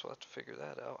 so I guess we'll have to figure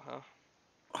that out, huh?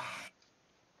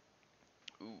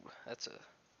 Ooh, that's a...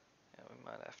 Yeah, we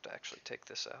might have to actually take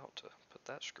this out to put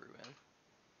that screw in.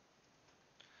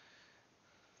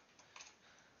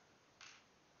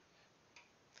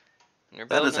 When you're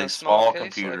That building is a a small small case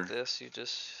like computer.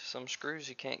 this, some screws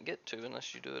you can't get to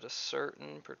unless you do it a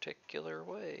certain particular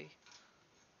way.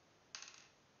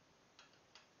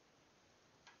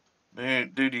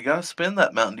 Dude, you gotta spin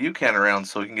that Mountain Dew can around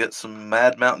so we can get some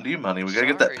mad Mountain Dew money. We gotta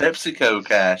get that Sorry, PepsiCo jeez.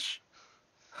 cash.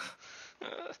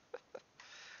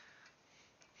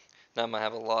 Now I'm gonna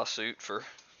have a lawsuit for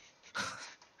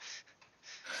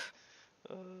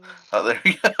Oh, there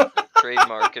you go.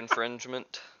 trademark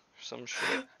infringement or some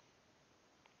shit.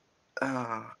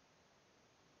 Uh,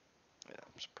 Yeah,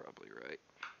 that's probably right.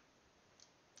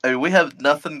 I mean, we have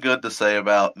nothing good to say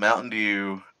about Mountain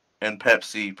Dew and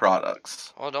Pepsi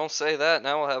products. Oh, don't say that.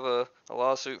 Now we'll have a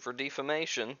lawsuit for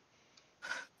defamation.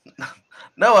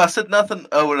 No, I said nothing.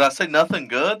 Oh, did I say nothing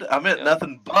good? I meant Yep.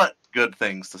 nothing but good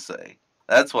things to say.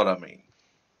 That's what I mean.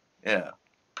 Yeah.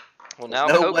 Well, now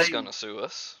No Coke's way. gonna sue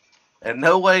us. In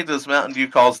no way does Mountain Dew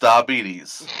cause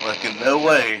diabetes. Like, in no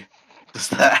way does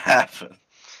that happen.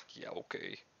 Yeah,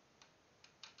 okay.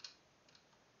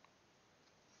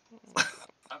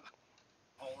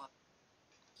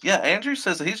 Yeah, Andrew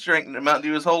says that he's drinking Mountain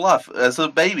Dew his whole life. As a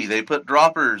baby, they put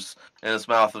droppers in his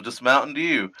mouth of just Mountain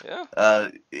Dew. Yeah.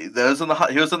 He was in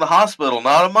the hospital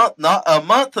not a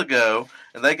month ago,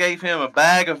 and they gave him a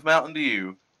bag of Mountain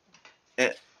Dew,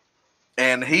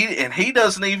 and he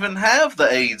doesn't even have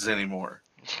the AIDS anymore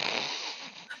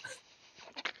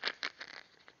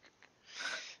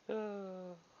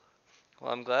Well,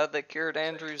 I'm glad they cured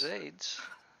Andrew's AIDS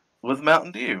with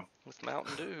Mountain Dew. with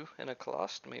Mountain Dew in a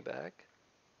colostomy bag.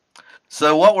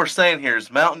 So what we're saying here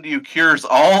is Mountain Dew cures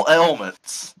all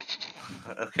ailments.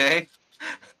 Okay.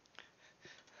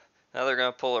 Now they're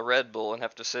gonna pull a Red Bull and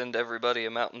have to send everybody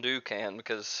a Mountain Dew can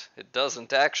because it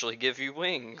doesn't actually give you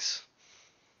wings.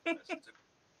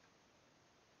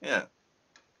 Yeah.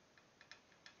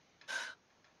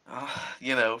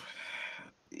 You know,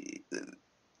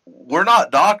 we're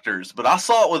not doctors, but I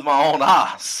saw it with my own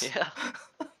eyes. Yeah.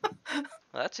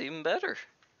 That's even better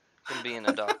than being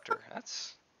a doctor.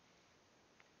 That's.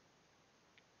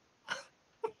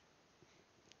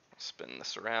 Spin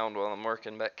this around while I'm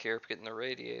working back here getting the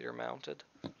radiator mounted.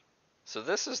 So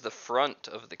this is the front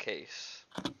of the case.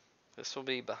 This will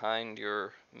be behind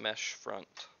your mesh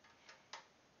front.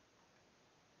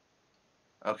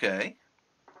 Okay.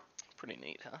 Pretty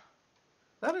neat, huh?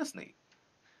 That is neat.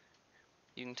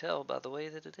 You can tell by the way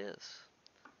that it is.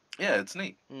 Yeah, it's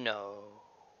neat. No.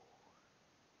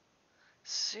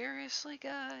 Seriously,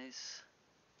 guys?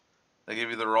 They give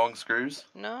you the wrong screws?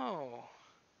 No.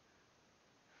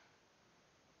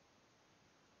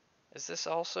 Is this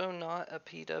also not a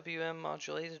PWM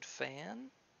modulated fan?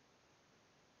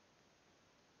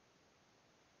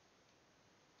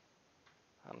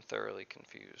 I'm thoroughly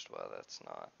confused why that's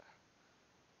not.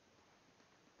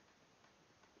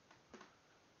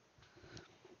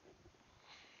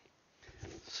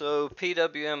 So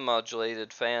PWM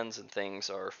modulated fans and things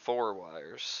are 4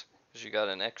 wires, because you got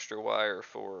an extra wire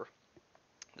for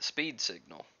the speed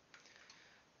signal.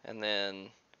 And then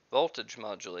voltage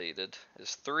modulated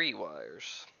is 3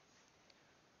 wires.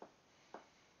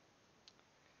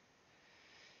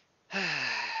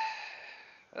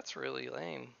 That's really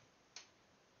lame.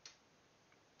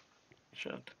 You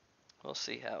should. We'll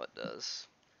see how it does.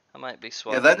 I might be Yeah,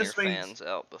 swapping that your just means... fans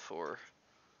out before.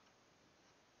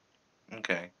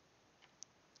 Okay.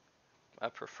 I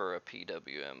prefer a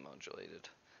PWM modulated.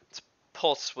 It's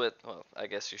pulse width. Well, I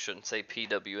guess you shouldn't say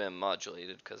PWM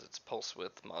modulated because it's pulse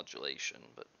width modulation,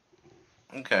 but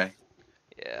Okay.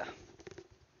 yeah.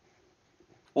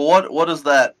 Well, what does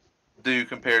that do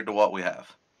compared to what we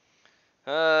have?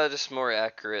 Just more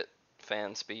accurate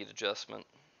fan speed adjustment.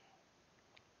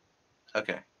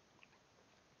 Okay.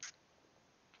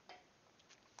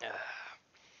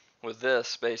 With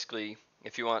this, basically,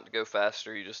 if you want it to go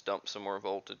faster, you just dump some more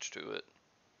voltage to it.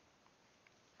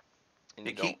 And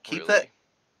you don't Keep really...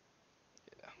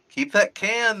 Yeah. Keep that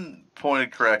can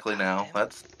pointed correctly now.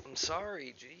 That's... I'm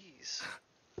sorry, jeez.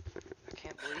 I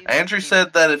can't believe Andrew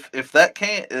said that if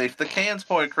the can's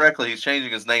pointed correctly, he's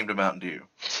changing his name to Mountain Dew.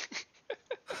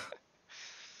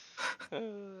 Oh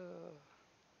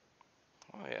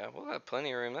yeah, we'll have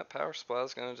plenty of room. That power supply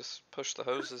is gonna just push the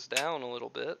hoses down a little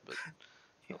bit, but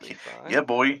it'll be fine. Yeah,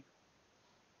 boy.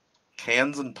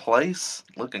 Cans in place,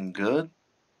 looking good.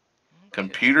 Okay.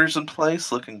 Computers in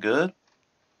place, looking good.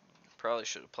 Probably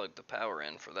should have plugged the power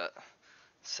in for that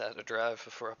SATA drive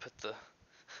before I put the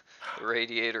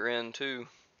radiator in too.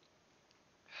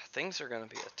 Things are gonna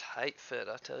be a tight fit,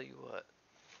 I tell you what.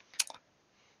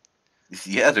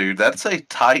 Yeah, dude, that's a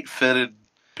tight-fitted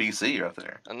PC right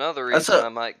there. Another reason I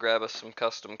might grab us some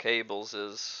custom cables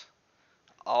is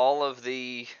all of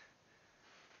the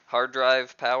hard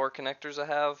drive power connectors I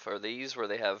have are these where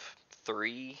they have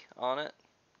 3 on it.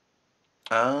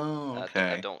 Oh, I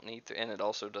okay. don't need and it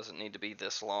also doesn't need to be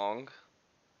this long.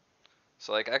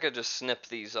 So like I could just snip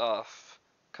these off,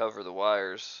 cover the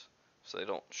wires so they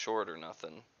don't short or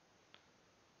nothing.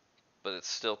 But it's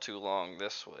still too long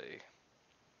this way.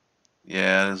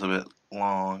 Yeah, it is a bit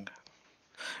long.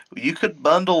 You could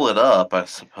bundle it up, I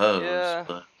suppose, Yeah,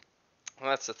 but well,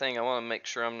 that's the thing. I want to make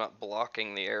sure I'm not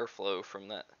blocking the airflow from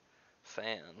that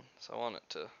fan. So I want it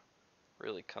to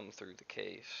really come through the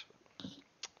case.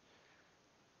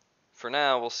 For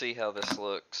now, we'll see how this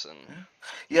looks. And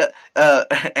yeah.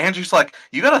 Andrew's like,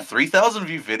 you got a 3,000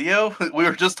 view video? We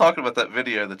were just talking about that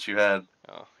video that you had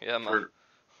oh yeah, my for.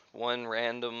 one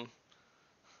random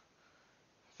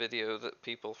video that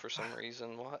people for some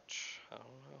reason watch. I don't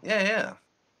know. Yeah, yeah.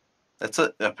 That's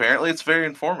it. Apparently, it's very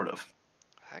informative.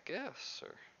 I guess,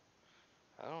 or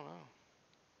I don't know.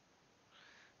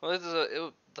 Well,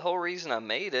 the whole reason I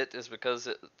made it is because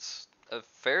it's a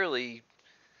fairly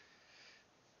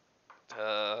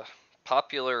uh,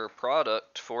 popular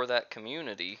product for that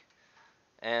community,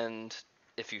 and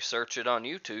if you search it on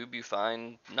YouTube, you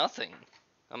find nothing.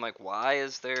 I'm like, why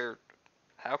is there?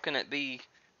 How can it be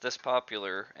this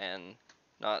popular and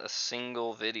not a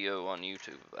single video on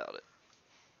YouTube about it?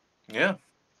 Yeah.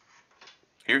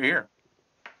 Here.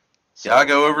 Yeah, I So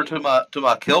go over to anyway, my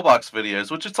Killbox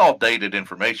videos, which it's all dated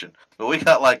information, but we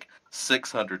got like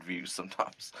 600 views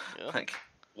sometimes, yeah, like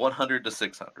 100 to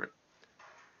 600.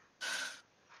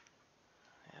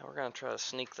 yeah, we're gonna try to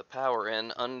sneak the power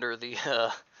in under the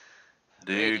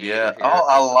Dude, radiator yeah. here, Oh,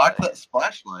 I cause like that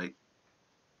splashlight.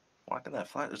 Liking that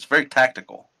flash. It's very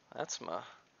tactical. that's my.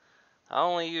 I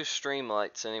only use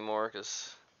streamlights anymore,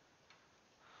 cause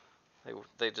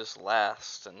they just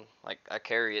last, and like I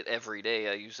carry it every day.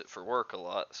 I use it for work a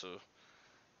lot, so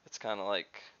it's kind of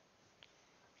like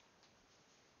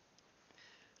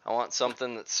I want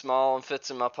something that's small and fits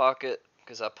in my pocket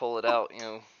because I pull it out,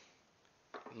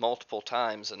 multiple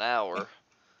times an hour.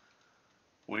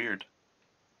 Weird.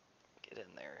 Get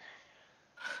in there.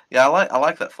 Yeah, I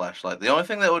like that flashlight. The only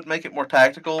thing that would make it more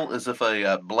tactical is if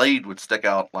a blade would stick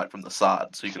out like from the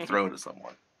side, so you could throw it at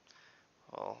someone.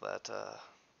 Well, that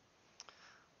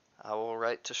I will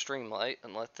write to Streamlight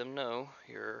and let them know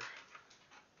your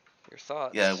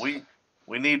Yeah, thoughts.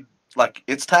 we need like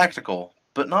it's tactical,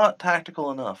 but not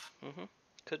tactical enough.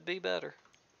 Could be better.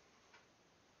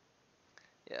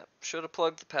 Yeah, should have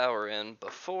plugged the power in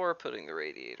before putting the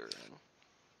radiator in.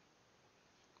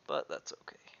 But that's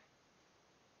okay.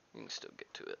 You can still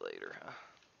get to it later, huh?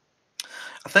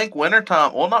 I think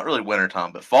wintertime, well, not really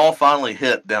wintertime, but fall finally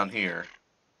hit down here.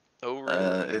 Oh,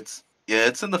 really?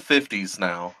 It's in the 50s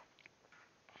now.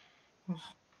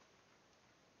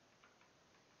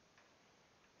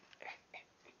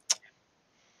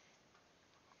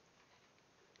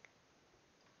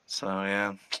 So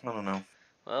yeah, I don't know.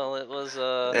 Well, it was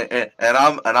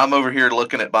And I'm over here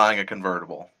looking at buying a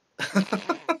convertible.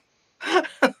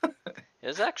 it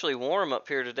was actually warm up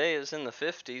here today. It was in the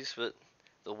 50s, but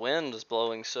the wind was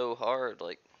blowing so hard.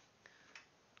 Like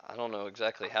I don't know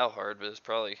exactly how hard, but it's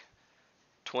probably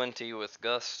 20 with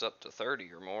gusts up to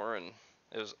 30 or more, and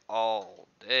it was all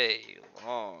day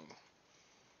long.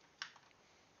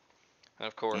 And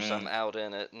of course, I'm Mm, out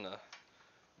in it in a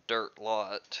dirt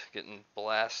lot, getting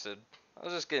blasted. I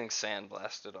was just getting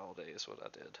sandblasted all day, is what I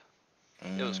did.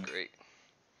 It was mm. great.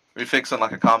 Are you fixing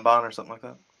like a combine or something like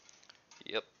that?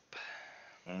 Yep.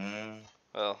 Mm,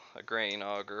 Well, a grain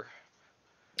auger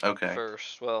okay.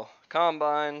 first. Well,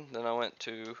 combine, then I went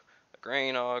to a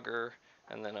grain auger,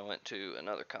 and then I went to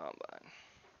another combine.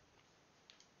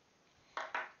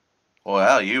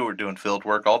 Wow, you were doing field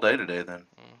work all day today then.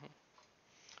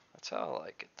 That's how I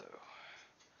like it, though.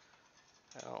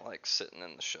 I don't like sitting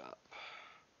in the shop.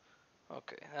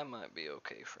 Okay, that might be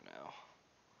okay for now.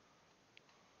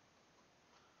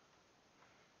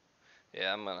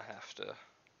 Yeah, I'm gonna have to,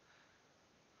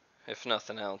 if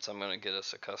nothing else, I'm gonna get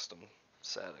us a custom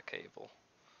SATA cable.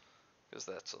 Because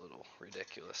that's a little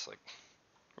ridiculous. Like,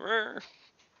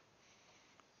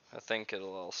 I think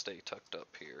it'll all stay tucked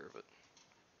up here, but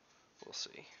we'll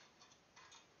see.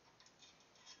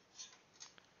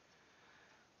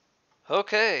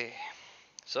 Okay,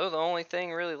 so the only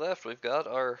thing really left, we've got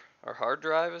our hard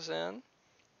drive is in,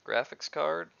 graphics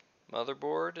card,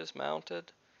 motherboard is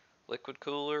mounted, liquid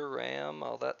cooler, RAM,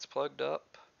 all that's plugged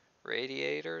up,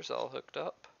 radiators all hooked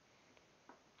up.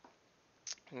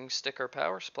 We can stick our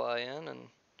power supply in and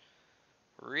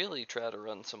really try to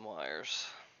run some wires.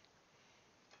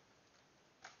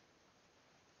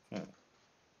 Hmm.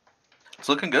 It's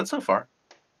looking good so far.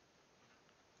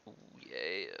 Ooh,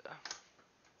 yeah.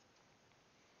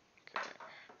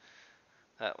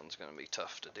 That one's going to be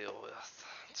tough to deal with.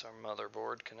 It's our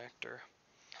motherboard connector.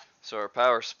 So our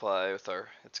power supply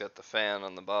it's got the fan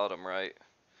on the bottom, right?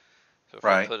 So if we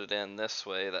Right. put it in this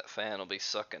way, that fan will be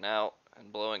sucking out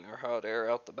and blowing our hot air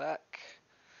out the back.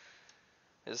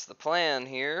 Is the plan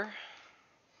here.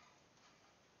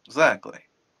 Exactly.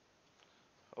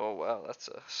 Oh wow, that's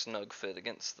a snug fit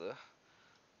against the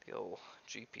old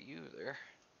GPU there.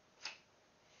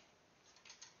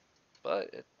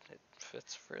 But it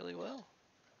fits really well.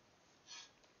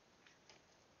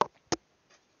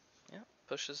 Yeah,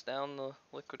 pushes down the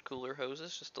liquid cooler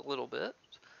hoses just a little bit.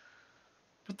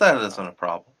 But that isn't a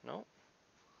problem. Nope,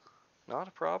 not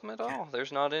a problem at all.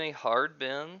 There's not any hard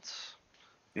bends.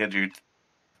 Yeah, dude.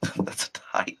 That's a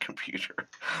tight computer.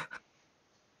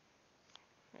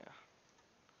 Yeah,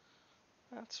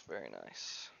 that's very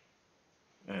nice.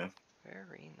 Yeah.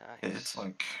 Very nice. It's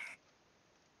like...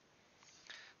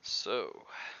 So,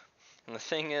 and the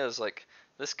thing is, like,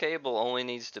 this cable only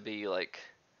needs to be like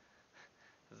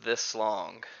this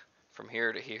long from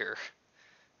here to here.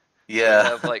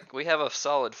 Yeah. So we have a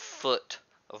solid foot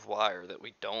of wire that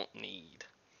we don't need.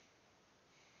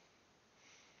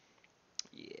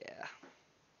 Yeah.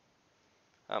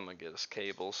 I'm gonna get us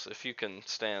cables. If you can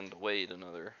stand to wait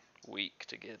another week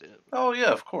to get it. Oh,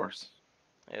 yeah, of course.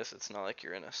 I guess it's not like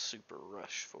you're in a super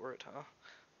rush for it, huh?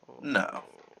 Oh, No.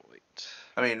 wait.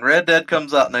 I mean, Red Dead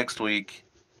comes out next week.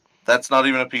 That's not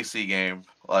even a PC game.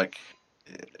 Like...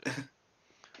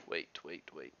 Wait.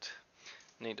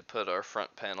 Need to put our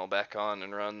front panel back on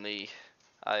and run the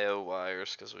I/O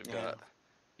wires because we've got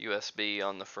USB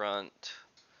on the front,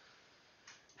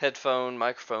 headphone,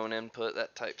 microphone input,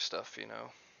 that type stuff, you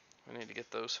know. We need to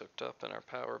get those hooked up in our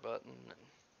power button, and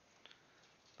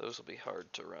those will be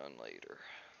hard to run later.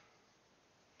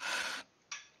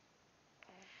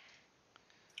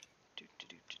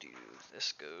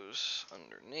 This goes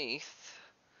underneath.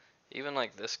 Even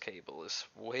like this cable is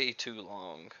way too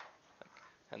long.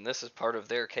 And this is part of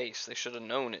their case. They should have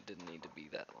known it didn't need to be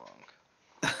that long.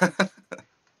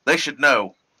 They should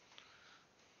know.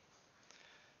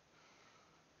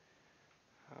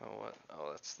 Oh, what? Oh,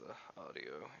 that's the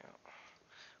audio. Yeah.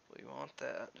 We want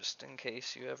that just in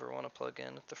case you ever want to plug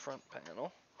in at the front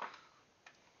panel.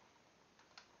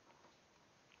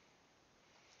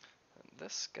 And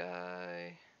this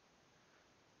guy,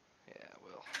 yeah,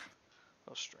 we'll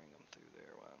string them through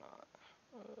there. Why not?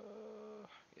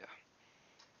 Yeah.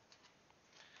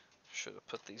 Should have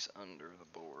put these under the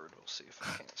board. We'll see if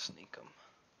I can't sneak them.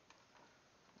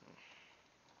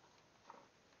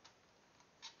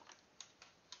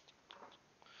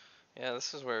 Yeah,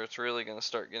 this is where it's really going to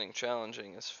start getting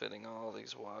challenging, is fitting all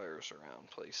these wires around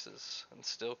places and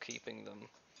still keeping them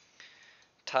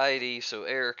tidy so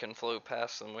air can flow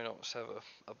past them. We don't just have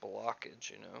a blockage,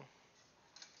 you know.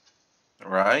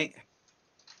 Right?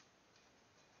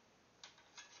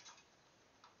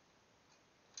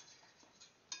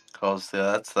 Because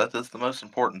that is the most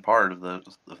important part of that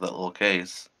little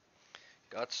case.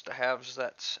 Gots to have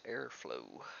that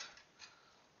airflow.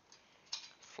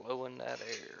 Flowing that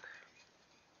air.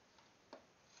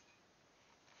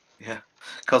 Yeah,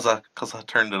 because I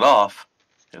turned it off.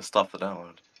 It stopped the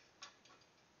download.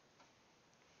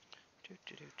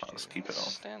 I'll just keep it on.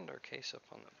 Stand our case up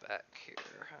on the back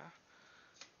here, huh?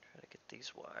 Try to get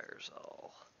these wires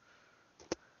all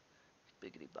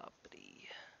biggity boppity.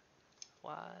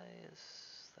 Why is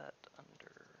that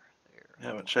under there? I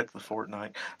haven't checked the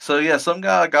Fortnite. So yeah, some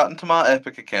guy got into my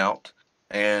Epic account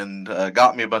and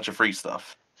got me a bunch of free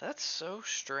stuff. That's so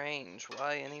strange.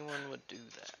 Why anyone would do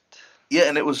that? Yeah,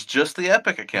 and it was just the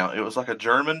Epic account. It was like a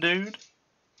German dude,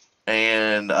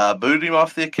 and booted him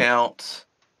off the account.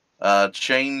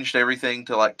 Changed everything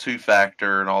to like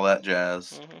 2-factor and all that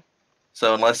jazz. Mm-hmm.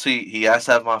 So unless he has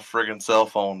to have my friggin' cell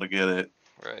phone to get it.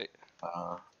 Right.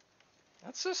 Uh,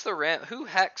 That's just the rant. Who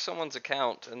hacks someone's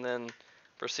account and then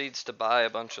proceeds to buy a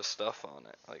bunch of stuff on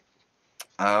it? Like,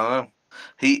 I don't know.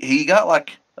 He got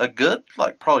like a good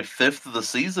like probably fifth of the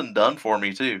season done for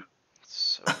me too.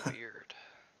 it's so weird.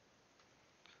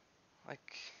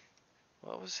 Like,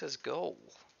 what was his goal?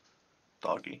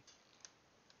 Doggy.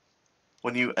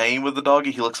 When you aim with the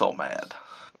doggy, he looks all mad.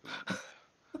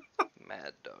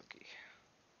 Mad doggy.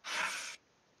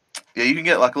 Yeah, you can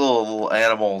get like little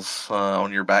animals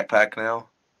on your backpack now.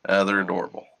 They're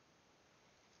adorable.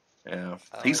 Yeah,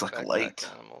 he's like late.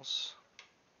 Animals.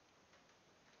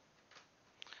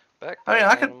 Backpack I mean,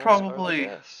 I could animals probably. are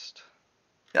the best.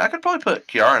 Yeah, I could probably put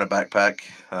Kiara in a backpack.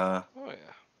 Oh yeah.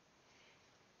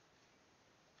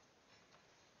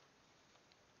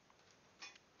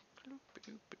 Gonna put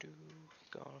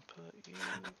you.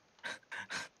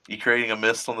 You creating a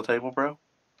mist on the table, bro?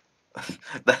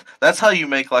 That's how you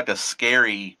make like a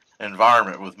scary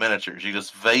environment with miniatures. You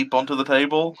just vape onto the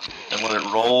table and let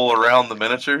it roll around the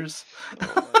miniatures.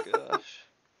 Oh my gosh.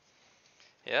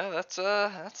 Yeah, that's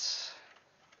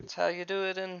how you do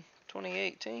it in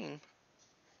 2018.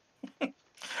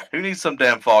 Who needs some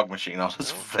damn fog machine? I'll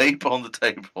just Nope. vape on the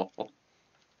table.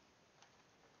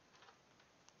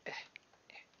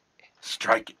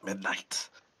 Strike at midnight.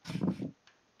 Come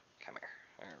here.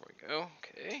 There we go.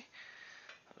 Okay.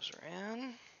 Those are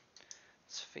in.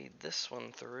 Let's feed this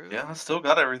one through. Yeah, I still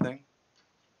got everything.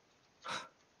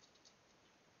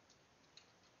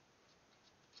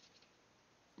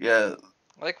 Yeah,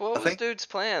 Like, what I was think dude's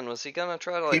plan? Was he gonna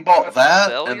try to he like bought that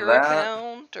sell and your that.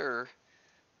 account, or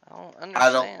I don't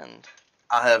I don't. understand.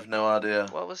 I have no idea.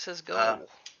 What was his Uh, goal?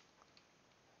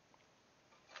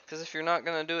 Because if you're not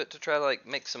gonna do it to try to like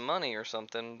make some money or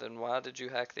something, then why did you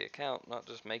hack the account, not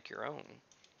just make your own?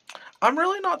 I'm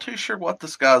really not too sure what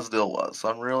this guy's deal was.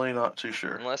 I'm really not too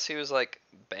sure. Unless he was like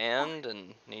banned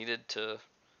and needed to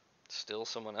steal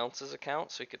someone else's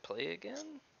account so he could play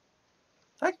again.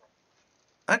 I,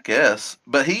 I guess.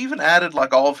 But he even added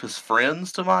like all of his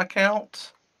friends to my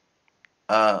account.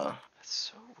 Uh, That's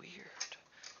so weird.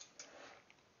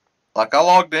 like I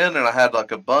logged in and I had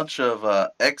like a bunch of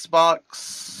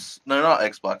Xbox. No, not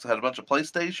Xbox. I had a bunch of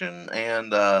PlayStation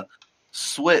and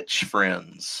Switch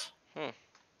friends.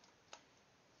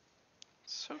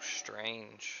 So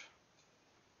strange.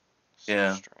 So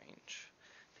Yeah. strange.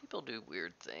 People do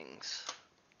weird things.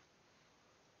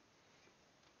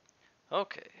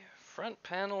 Okay, front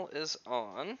panel is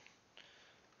on.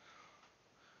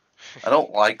 I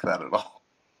don't like that at all.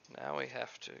 Now we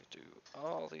have to do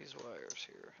all these wires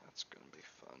here. That's gonna be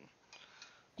fun.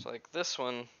 So like this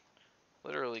one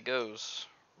literally goes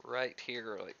right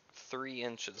here, like 3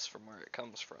 inches from where it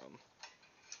comes from.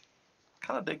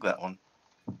 Kind of dig that one.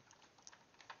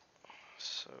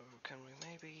 So can we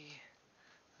maybe?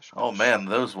 Oh man,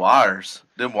 those wires.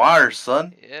 Them wires,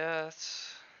 son. Yeah,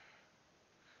 this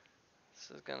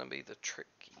is gonna be the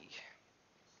tricky.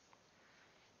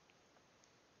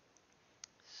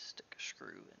 Stick a screw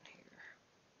in here.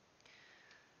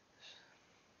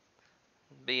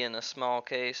 Being a small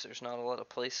case, there's not a lot of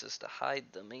places to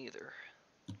hide them either.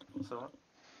 So,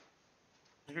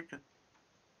 you're good.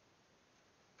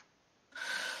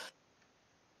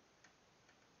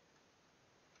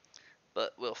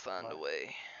 But we'll find a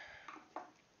way.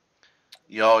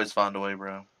 You always find a way,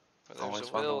 bro. Where there's Always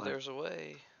a find a will, way. there's a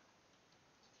way.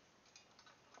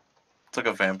 It's like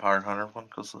a vampire hunter one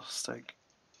because of the steak.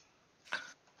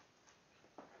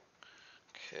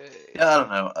 Okay. Yeah, I don't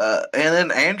know. And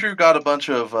then Andrew got a bunch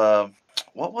of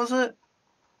what was it?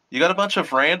 You got a bunch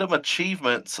of random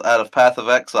achievements out of Path of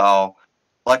Exile,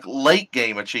 like late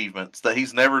game achievements that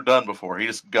he's never done before. He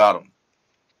just got them.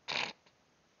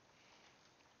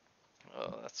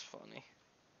 Oh, that's funny.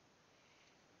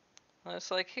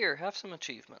 It's like, here, have some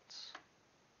achievements.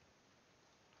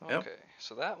 Okay, Yep.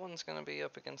 so that one's gonna be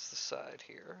up against the side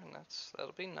here, and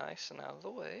that'll be nice and out of the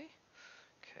way.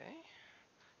 Okay,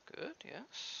 good,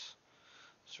 yes.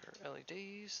 These are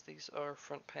LEDs. These are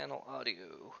front panel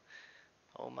audio.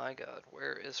 Oh my god,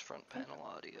 where is front panel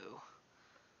audio?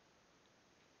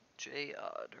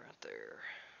 J-Odd right there.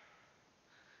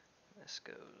 This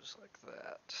goes like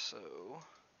that, so...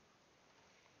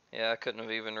 Yeah, I couldn't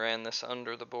have even ran this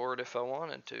under the board if I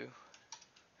wanted to.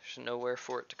 There's nowhere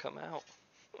for it to come out.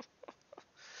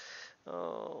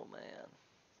 Oh man.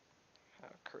 How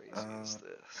crazy is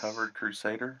this? Covered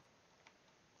Crusader.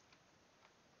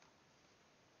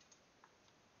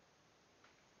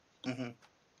 Mm-hmm.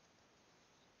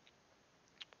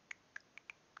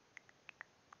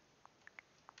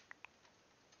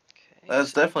 Okay,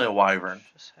 That's so definitely a wyvern.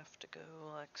 just have to go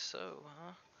like so,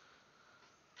 huh?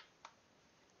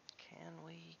 Can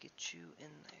we get you in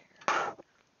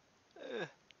there?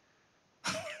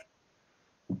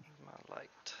 My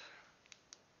light.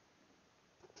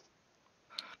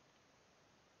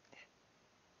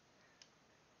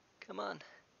 Come on.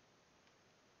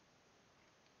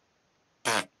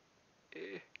 There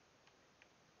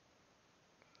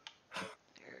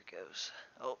it goes.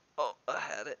 Oh, I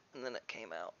had it, and then it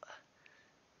came out.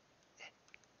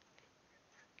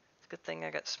 It's a good thing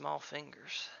I got small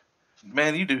fingers.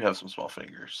 Man, you do have some small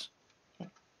fingers.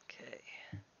 Okay,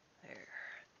 there.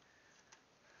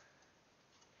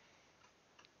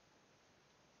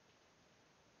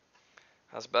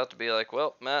 I was about to be like,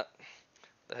 well, Matt,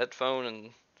 the headphone and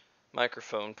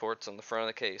microphone ports on the front of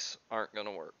the case aren't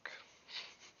gonna work.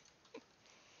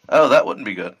 Oh, that wouldn't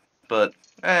be good. But,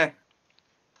 eh.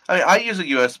 I mean, I use a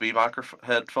USB microphone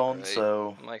headphone, Right?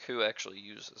 so... I'm like, who actually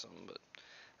uses them? But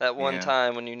That one Yeah.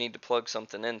 time when you need to plug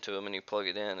something into them and you plug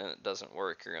it in and it doesn't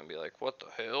work, you're gonna be like, "What the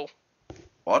hell?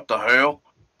 What the hell?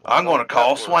 Why I'm going to don't that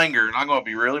call work?" Swanger, and I'm going to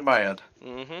be really mad.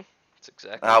 Mm-hmm. That's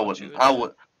exactly I what you wouldn't.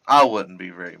 would do. I wouldn't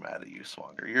be very mad at you,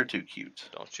 Swanger. You're too cute.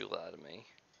 Don't you lie to me.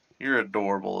 You're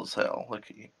adorable as hell. Look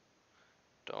at you.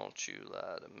 Don't you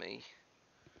lie to me.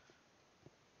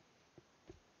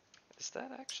 Is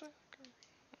that actually?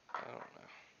 I don't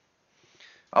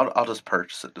know. I'll just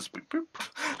purchase it. Just boop.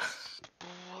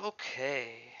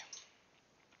 Okay.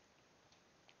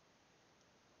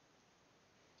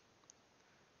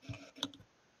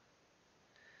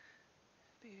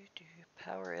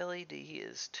 Power LED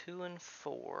is 2 and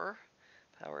 4.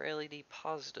 Power LED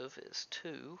positive is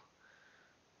 2.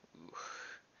 Ooh.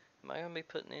 Am I going to be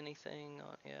putting anything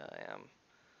on? Yeah, I am.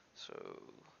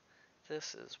 So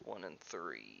this is 1 and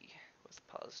 3, with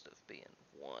positive being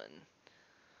 1.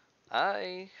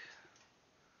 I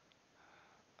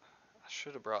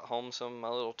should have brought home some of my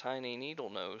little tiny needle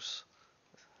nose.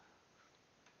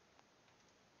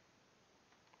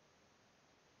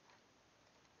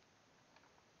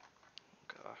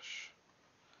 Gosh.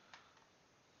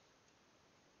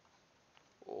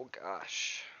 Oh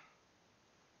gosh.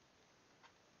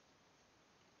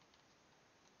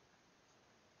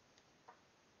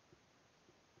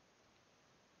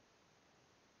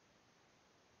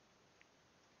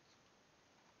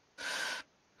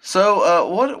 So,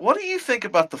 what do you think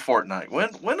about the Fortnite?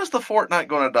 When is the Fortnite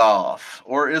going to die off,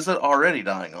 or is it already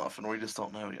dying off, and we just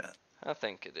don't know yet? I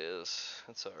think it is.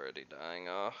 It's already dying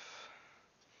off.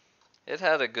 It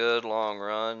had a good long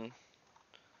run,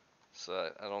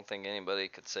 so I don't think anybody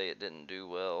could say it didn't do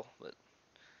well, but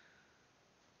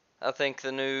I think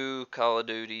the new Call of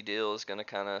Duty deal is going to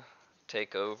kind of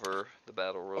take over the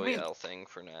Battle I mean, Royale thing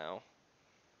for now.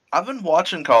 I've been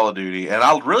watching Call of Duty, and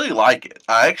I really like it.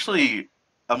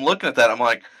 I'm looking at that. I'm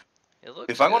like, It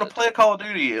looks if I'm going to good. play a Call of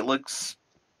Duty, it looks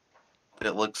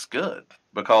good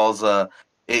because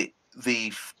it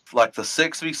the like the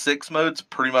 6v6 mode's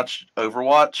pretty much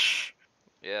Overwatch,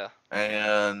 Yeah.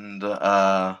 and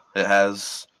it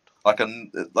has like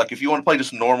if you want to play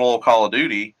just normal Call of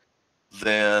Duty,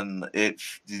 then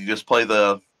you just play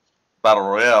the Battle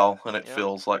Royale, and it Yep.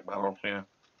 feels like Battle. Yeah,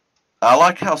 I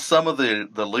like how some of the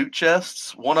loot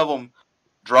chests, one of them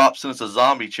drops and it's a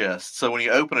zombie chest. So when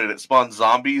you open it, it spawns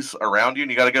zombies around you,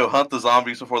 and you got to go hunt the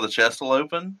zombies before the chest will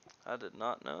open. I did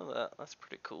not know that. That's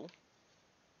pretty cool.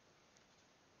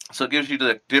 So it gives you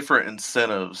the different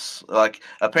incentives. Like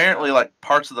Yeah. apparently, like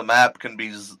parts of the map can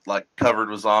be like covered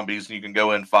with zombies, and you can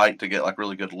go in fight to get like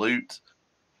really good loot.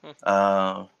 Hmm.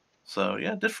 Uh, so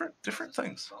yeah, different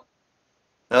things.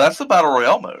 Now that's the battle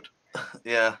royale mode.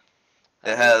 Yeah, I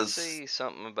it did has. see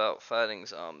something about fighting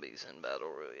zombies in Battle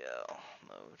Royale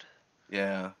mode.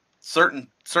 Yeah, certain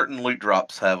loot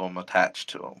drops have them attached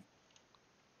to them.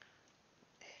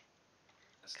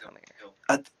 Come here.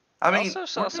 I, I I mean, also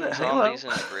saw we're good some at Halo. zombies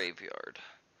in a graveyard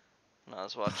when I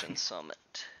was watching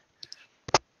Summit.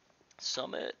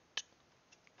 Summit.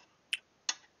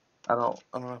 I don't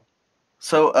know.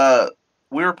 So,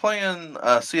 we were playing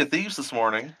Sea of Thieves this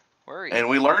morning, Where are you? and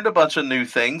we learned a bunch of new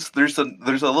things. There's a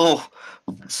little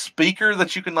speaker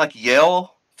that you can like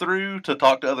yell through to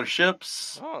talk to other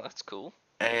ships, Oh, that's cool.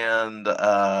 and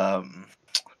I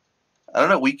don't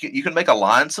know. You can make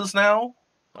alliances now.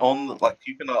 Oh, Like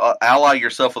you can ally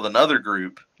yourself with another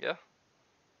group. yeah.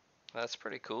 That's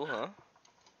pretty cool, huh?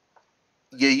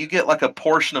 Yeah, you get like a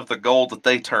portion of the gold that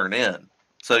they turn in,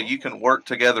 so you Oh. can work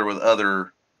together with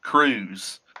other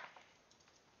crews.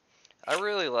 I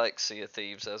really like Sea of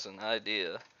Thieves as an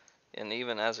idea, and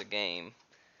even as a game.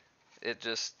 It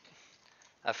just,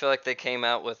 I feel like they came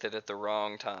out with it at the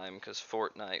wrong time because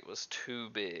Fortnite was too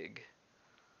big.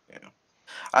 Yeah.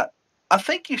 I I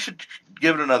think you should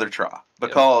give it another try Yep.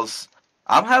 because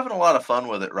I'm having a lot of fun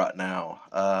with it right now.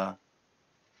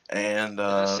 And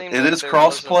It just seemed it like is there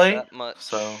wasn't crossplay, that much,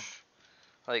 so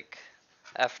like,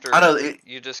 I know after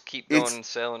you just keep going it's and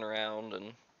sailing around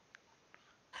and,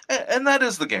 and that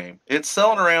is the game. It's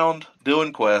selling yeah. around,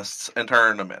 doing quests, and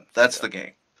turning them in. That's the Yep.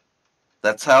 game.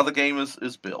 That's how the game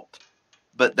is built.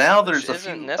 But now Which there's a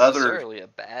isn't few other. necessarily a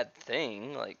bad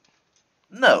thing. Like,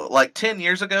 No, like 10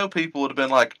 years ago, people would have been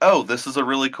like, "Oh, this is a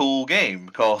really cool game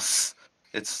because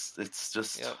it's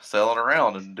just yep. sailing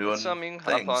around and It's doing something you can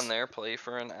hop on things." there, play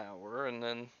for an hour, and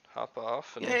then hop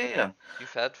off, Yeah, and yeah, yeah.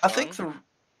 you've had I think fun. the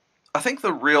I think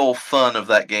the real fun of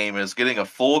that game is getting a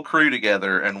full crew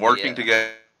together and working Yeah,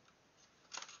 together.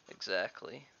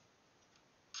 exactly.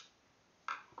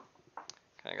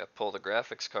 Kind of got to pull the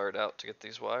graphics card out to get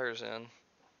these wires in,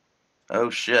 Oh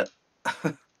shit,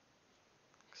 because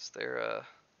they're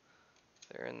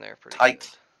in there pretty good.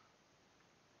 tight.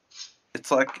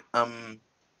 It's like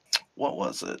what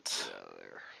was it? Get out of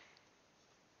there.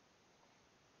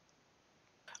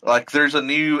 Like there's a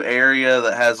new area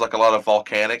that has like a lot of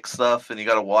volcanic stuff, and you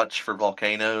got to watch for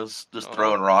volcanoes just Oh,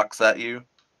 throwing rocks at you.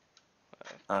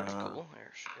 pretty cool.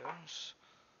 There she goes.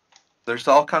 There's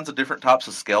all kinds of different types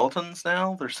of skeletons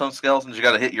now. There's some skeletons you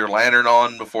got to hit your lantern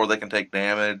on before they can take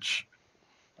damage.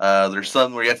 There's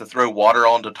some where you have to throw water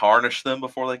on to tarnish them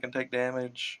before they can take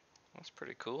damage. That's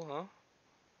pretty cool, huh?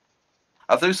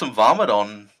 I threw some vomit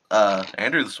on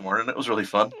Andrew this morning. It was really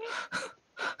fun.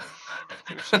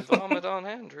 Threw some vomit on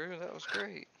Andrew. That was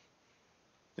great.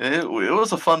 It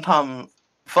was a fun time.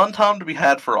 Fun time to be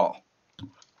had for all.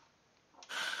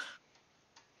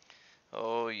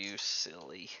 Oh, you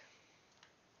silly.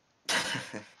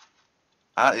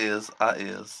 I is.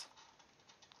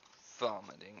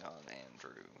 Vomiting on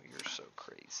Andrew. You're so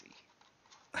crazy.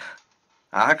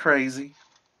 I crazy.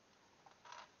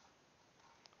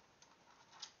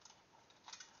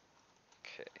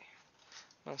 Okay.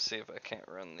 Let's see if I can't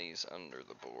run these under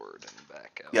the board and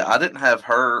back out. Yeah, I didn't have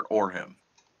her or him.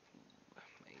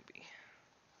 Maybe.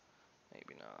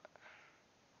 Maybe not.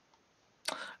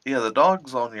 Yeah, the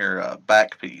dog's on your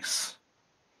back piece.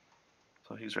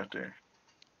 So he's right there.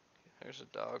 There's a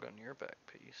dog on your back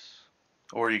piece.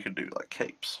 Or you can do like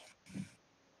capes.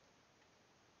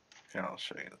 Here, I'll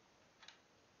show you.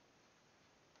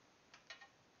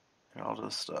 Here, I'll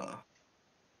just So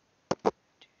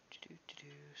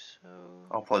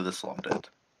I'll play this while I'm dead.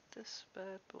 this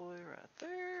bad boy right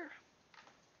there.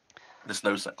 Just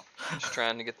no sound. Just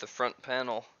trying to get the front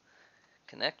panel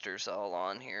connectors all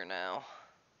on here now.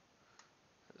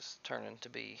 It's turning to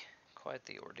be quite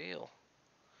the ordeal.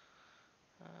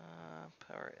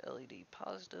 Power LED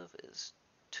positive is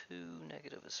 2,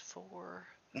 negative is 4.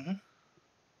 Mm-hmm.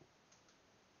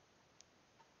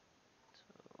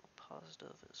 So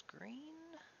positive is green.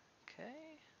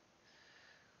 Okay.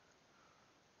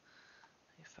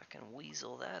 If I can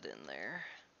weasel that in there.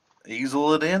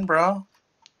 Easel it in, bro.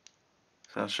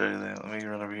 So I'll show you that. Let me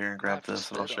run over here and I grab have to this,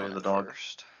 and I'll spit show on you the it dog.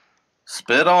 first.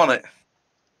 Spit on it.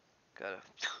 Gotta,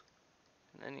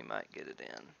 and then you might get it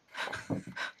in.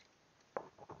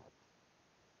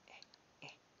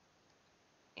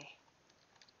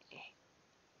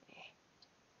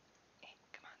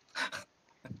 Come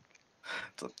on.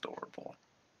 It's adorable.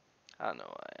 I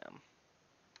know I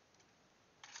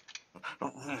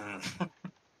am.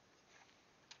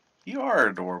 You are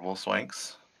adorable,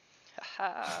 Swanks.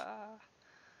 Haha.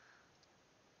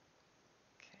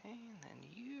 Okay, and then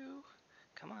you.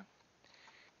 Come on.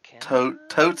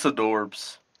 Totes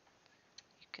adorbs.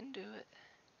 You can do it.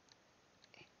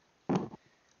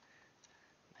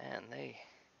 Man, they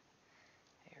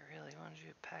really wanted you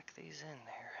to pack these in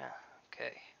there, huh?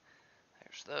 Okay.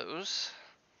 There's those.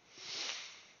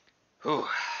 Whew.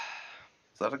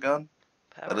 Is that a gun?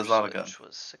 Power That is not a gun. switch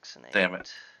was 6 and 8. Damn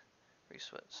it.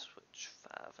 Reset switch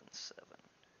 5 and 7.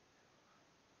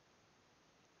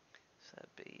 So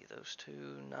that'd be those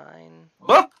two 9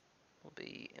 Ah! will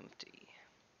be empty.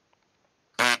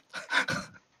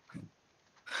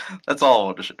 That's all I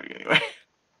wanted to show you anyway.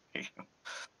 Okay.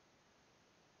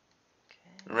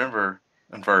 Remember,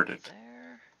 inverted.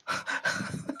 There.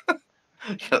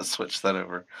 You gotta switch that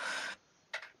over.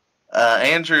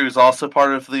 Andrew is also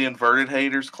part of the Inverted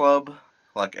Haters Club,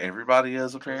 like everybody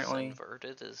is apparently.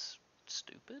 Inverted is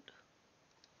stupid.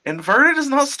 Inverted is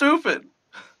not stupid.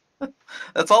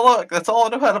 That's all I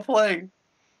know how to play.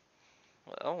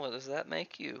 Well, what does that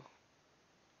make you?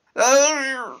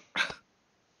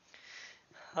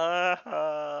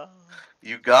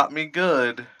 You got me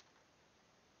good.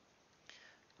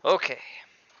 Okay,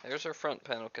 there's our front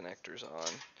panel connectors on.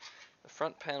 The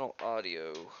front panel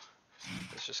audio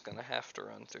is just gonna have to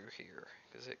run through here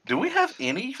because it. Do we have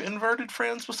any inverted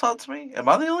friends besides me? Am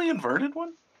I the only inverted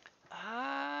one?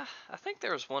 I think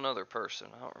there was one other person.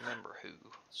 I don't remember who.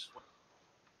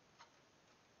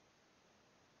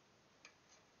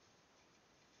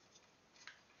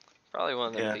 Probably one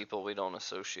of them people we don't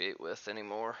associate with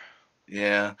anymore.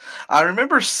 Yeah, I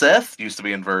remember Seth used to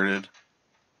be inverted.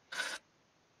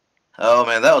 Oh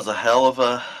man, that was a hell of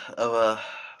a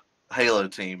Halo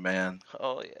team, man.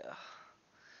 Oh yeah.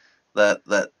 That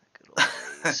Good old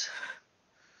days.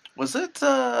 was it.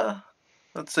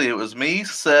 Let's see, it was me,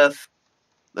 Seth.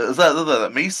 Was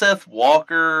that me, Seth,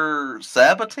 Walker,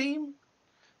 Saba team?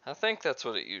 I think that's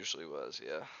what it usually was.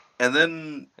 Yeah. And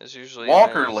then It's usually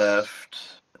Walker left,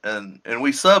 and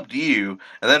we subbed you,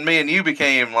 and then me and you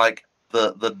became like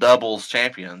the doubles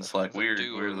champions. Like we're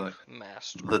the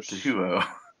masters. The duo.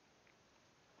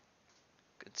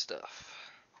 Good stuff.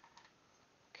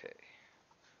 Okay.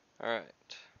 All right.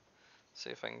 See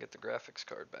if I can get the graphics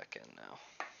card back in now.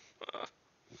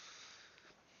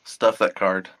 Stuff that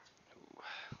card.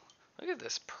 Look at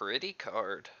this pretty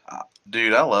card.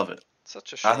 Dude, I love it.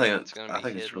 Such a I shame think it's going to I be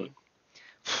think it's hidden. really.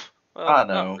 Well, I not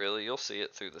know. really. You'll see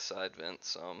it through the side vent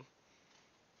some.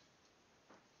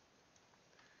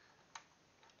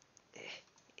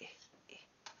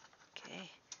 Okay,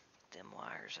 them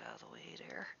wires out of the way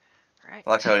there. Right. I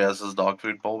like how he has his dog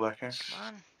food bowl back here. Come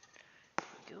on. Here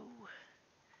we go.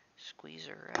 Squeeze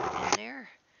her right in there.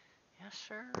 Yes,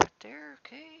 sir. Right there.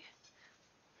 Okay.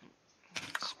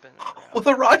 Spin it around. With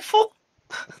a rifle?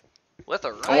 With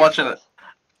a rifle?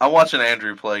 I'm watching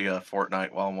Andrew play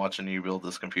Fortnite while I'm watching you build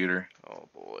this computer. Oh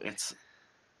boy.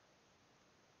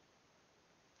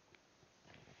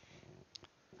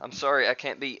 I'm sorry, I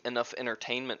can't be enough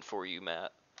entertainment for you,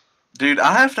 Matt. Dude,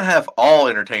 I have to have all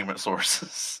entertainment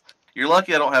sources. You're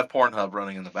lucky I don't have Pornhub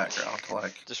running in the background.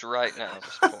 Like just right now,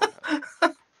 just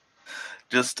Pornhub.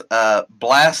 Just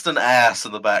blasting ass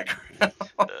in the background.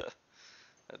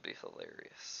 That'd be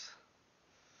hilarious.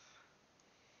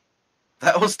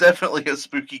 That was definitely a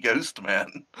spooky ghost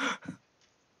man.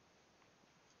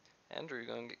 Andrew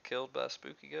gonna get killed by a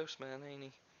spooky ghost man, ain't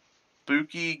he?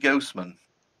 Spooky ghostman.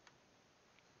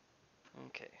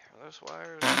 Okay, are those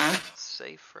wires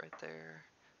safe right there?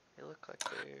 They look like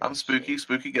they're I'm Spooky, safe.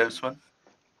 Spooky Ghostman.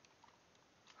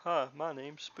 Hi, my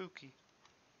name's Spooky.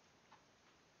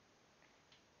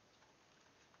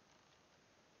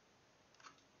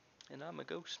 And I'm a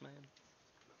ghost man.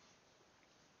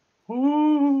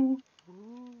 Ooh.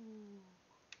 Ooh.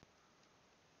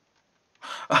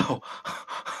 Oh,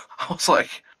 I was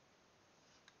like,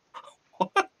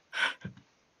 what?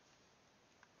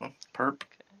 Perp.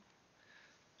 Okay.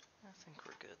 I think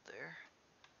we're good there.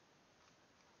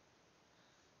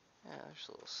 Yeah, there's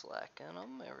a little slack in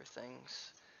them.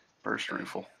 Everything's First okay.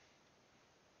 rifle.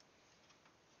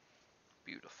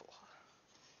 Beautiful.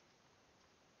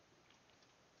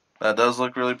 That does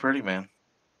look really pretty, man.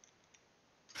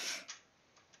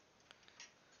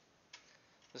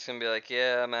 It's gonna be like,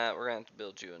 yeah, Matt, we're gonna have to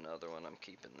build you another one. I'm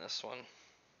keeping this one.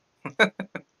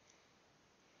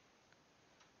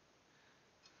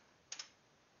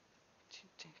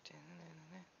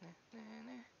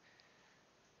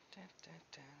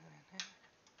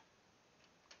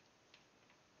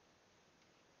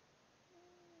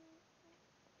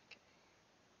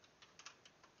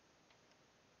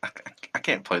 I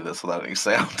can't play this without any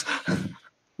sound.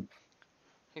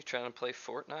 You trying to play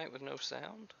Fortnite with no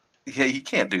sound? Yeah, you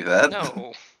can't do that.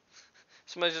 No.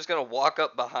 Somebody's just gonna walk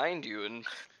up behind you and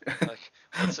like,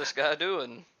 what's this guy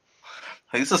doing?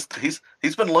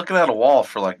 He's been looking at a wall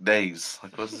for like days.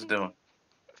 Like, what's he doing?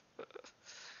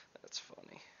 That's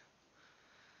funny.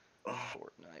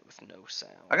 Fortnite with no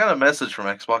sound. I got a message from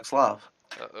Xbox Live.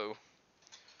 Uh-oh.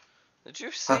 Did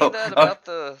you see that about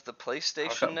the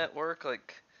PlayStation Network?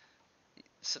 Like,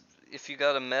 if you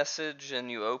got a message and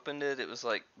you opened it, it was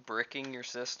like bricking your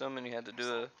system and you had to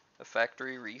do a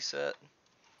factory reset.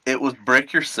 It was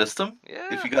brick your system?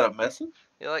 Yeah. If you got a message?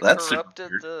 It like That's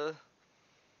corrupted the...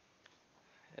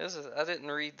 I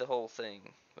didn't read the whole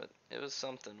thing, but it was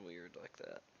something weird like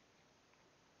that.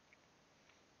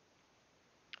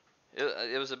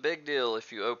 It was a big deal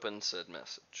if you opened said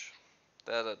message.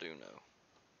 That I do know.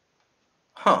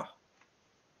 Huh.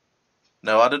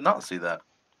 No, I did not see that.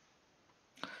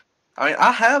 I mean,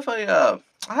 I have a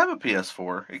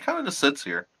PS4. It kind of just sits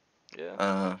here.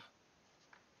 Yeah.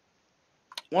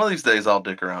 One of these days I'll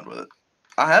dick around with it.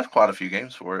 I have quite a few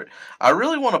games for it. I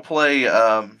really want to play.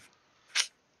 I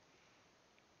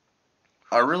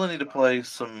really need to play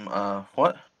some.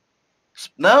 What?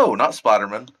 No, not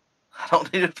Spider-Man. I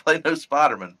don't need to play no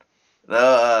Spider-Man.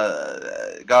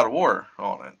 God of War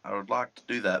on it. I would like to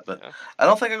do that, but Yeah. I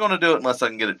don't think I'm going to do it unless I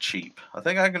can get it cheap. I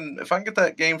think I can. If I can get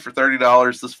that game for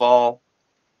 $30 this fall,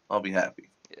 I'll be happy.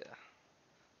 Yeah.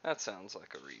 That sounds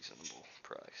like a reasonable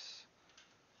price.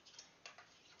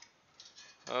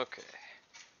 Okay.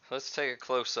 Let's take a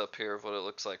close-up here of what it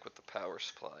looks like with the power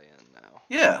supply in now.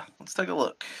 Yeah, let's take a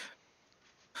look.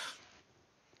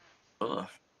 Ugh.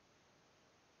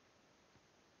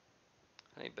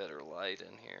 I need better light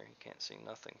in here. You can't see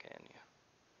nothing, can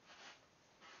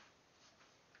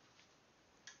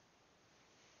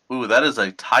you? Ooh, that is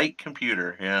a tight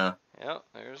computer. Yeah. Yep,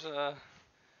 there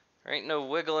ain't no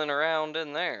wiggling around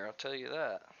in there, I'll tell you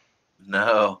that.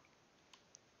 No.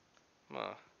 I'm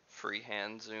gonna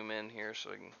freehand zoom in here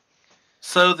so I can...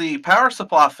 So the power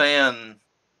supply fan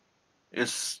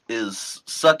is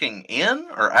sucking in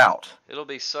or out? It'll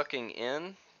be sucking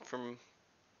in from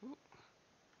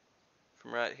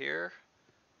right here,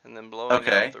 and then blowing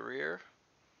out the rear.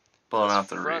 Blowing This out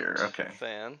the rear. front Okay.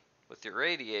 fan with your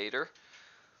radiator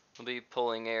We'll be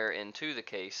pulling air into the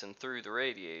case and through the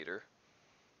radiator.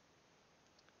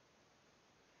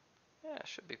 Yeah, it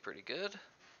should be pretty good.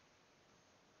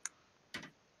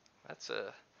 That's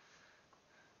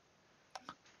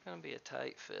gonna be a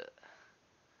tight fit.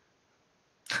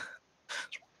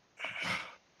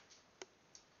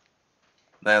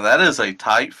 Man, that is a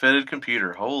tight-fitted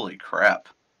computer. Holy crap.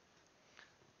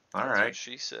 All That's what right.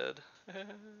 she said.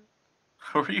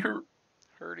 Were you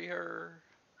Hurdy her.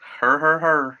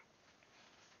 her?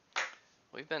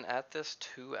 We've been at this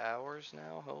 2 hours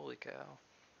now. Holy cow.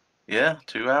 Yeah,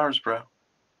 2 hours, bro.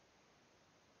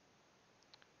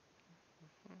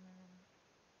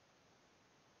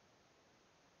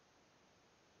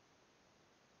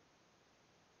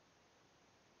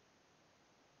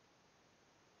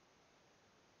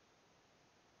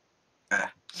 Eh.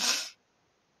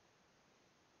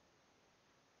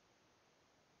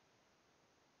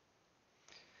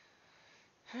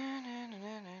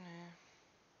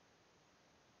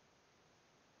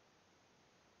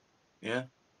 Yeah.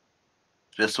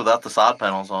 Just without the side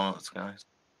panels on it, it's nice.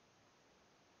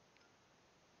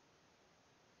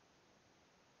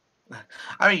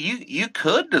 I mean, you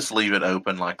could just leave it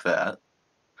open like that.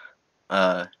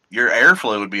 Your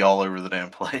airflow would be all over the damn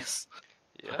place.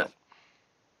 Yep.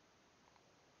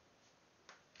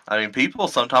 I mean, people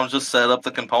sometimes just set up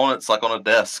the components like on a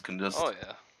desk and just. Oh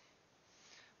yeah.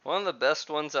 One of the best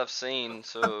ones I've seen.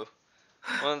 So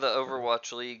one of the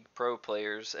Overwatch League pro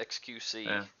players, XQC.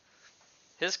 Yeah.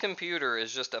 His computer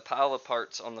is just a pile of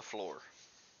parts on the floor.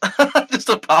 Just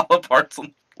a pile of parts on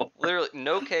the floor. Literally,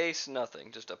 no case,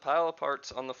 nothing. Just a pile of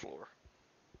parts on the floor.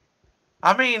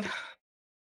 I mean,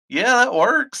 yeah, that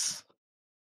works.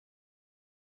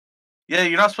 Yeah,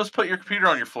 you're not supposed to put your computer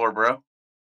on your floor, bro.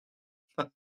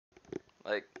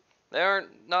 Like, they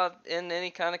aren't not in any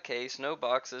kind of case, no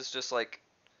boxes, just like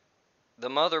the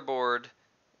motherboard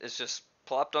is just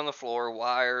plopped on the floor,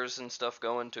 wires and stuff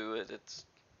going to it. It's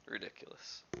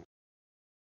ridiculous.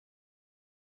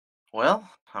 Well,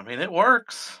 I mean, it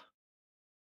works.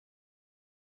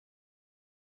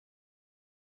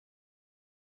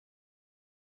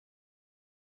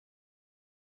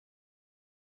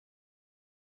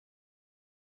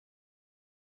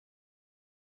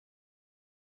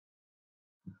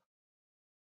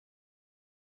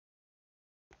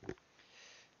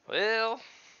 Well,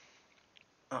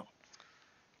 Oh.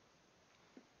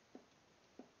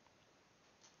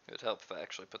 it would help if I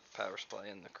actually put the power supply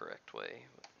in the correct way.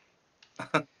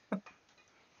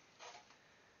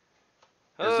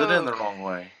 Is it in the Okay, wrong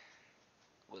way?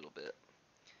 a little bit.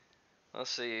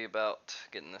 Let's see about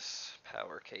getting this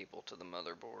power cable to the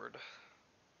motherboard.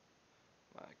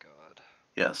 My God.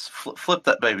 Yes. Flip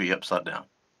that baby upside down.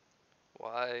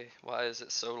 Why is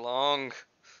it so long?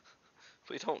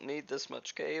 We don't need this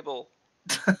much cable.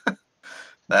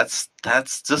 That's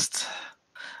just.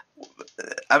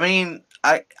 I mean,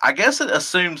 I guess it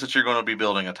assumes that you're going to be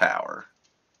building a tower.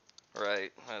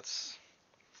 Right,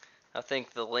 I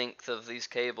think the length of these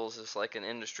cables is like an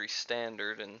industry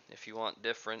standard, and if you want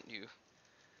different, you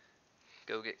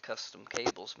go get custom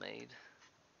cables made.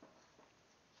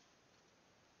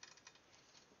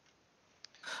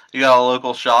 You got a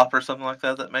local shop or something like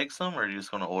that that makes them, or are you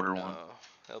just going to order one? No,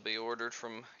 they'll be ordered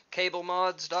from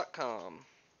cablemods.com.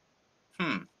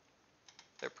 Hmm.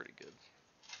 They're pretty good.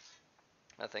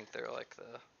 I think they're like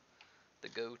the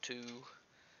go-to.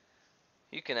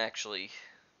 You can actually,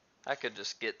 I could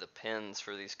just get the pins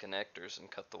for these connectors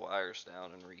and cut the wires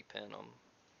down and repin them,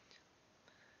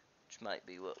 which might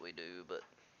be what we do, but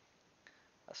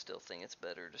I still think it's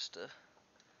better just to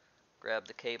grab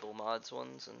the cable mods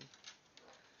ones, and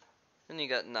then you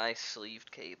got nice sleeved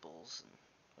cables, and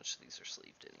which these are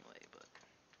sleeved anyway, but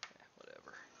yeah,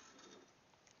 whatever.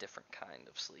 Different kind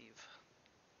of sleeve.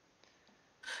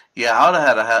 Yeah, I would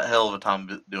have had a hell of a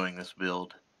time doing this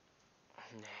build.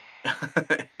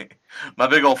 My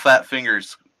big old fat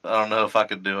fingers. I don't know if I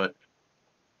could do it.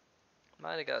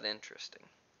 Might have got interesting.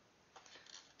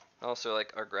 Also,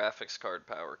 like our graphics card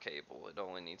power cable, it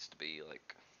only needs to be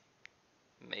like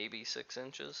maybe 6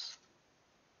 inches.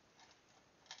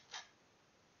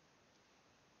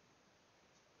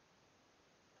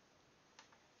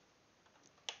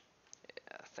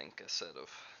 Yeah, I think a set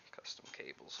of custom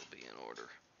cables will be in order.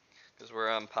 Because where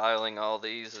I'm piling all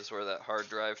these is where that hard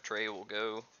drive tray will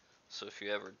go. So if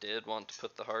you ever did want to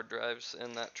put the hard drives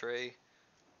in that tray,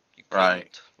 you Right.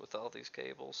 couldn't with all these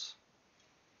cables.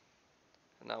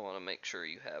 And I want to make sure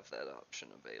you have that option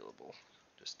available,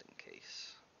 just in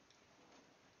case.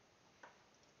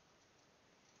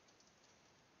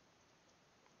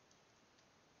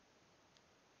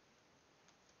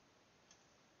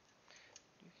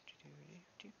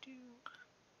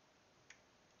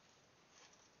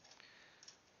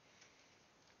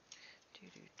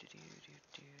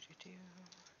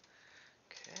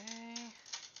 Okay.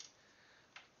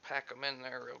 Pack them in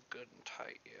there real good and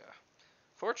tight, yeah.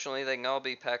 Fortunately, they can all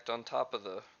be packed on top of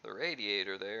the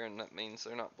radiator there, and that means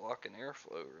they're not blocking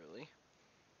airflow, really.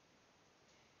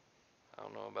 I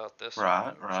don't know about this one,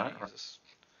 Right, though. right. Jesus.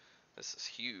 This is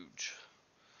huge.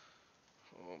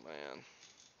 Oh, man.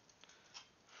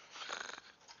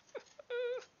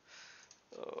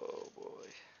 Oh, boy.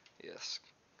 Yes.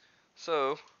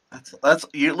 So, That's.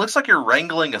 It looks like you're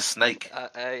wrangling a snake.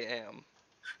 I am.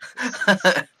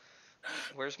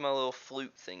 Where's my little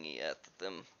flute thingy at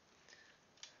them?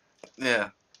 Yeah.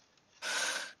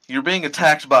 You're being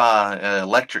attacked by an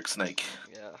electric snake.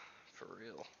 Yeah, for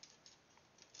real.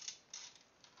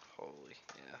 Holy,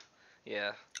 yeah.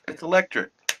 Yeah, It's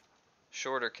electric.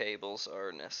 shorter cables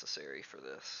are necessary for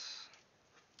this.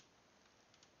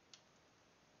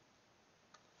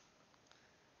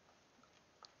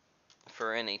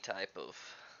 For any type of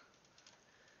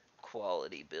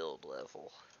quality build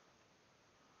level.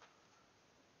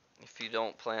 If you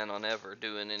don't plan on ever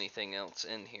doing anything else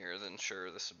in here, then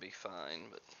sure, this would be fine,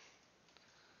 but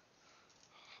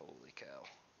holy cow.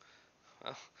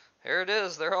 Well, here it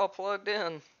is, they're all plugged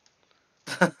in.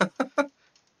 Just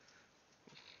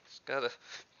gotta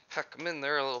pack them in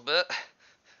there a little bit.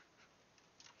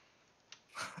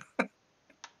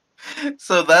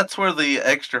 So that's where the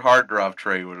extra hard drive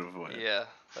tray would have went. Yeah,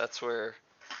 that's where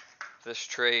this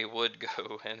tray would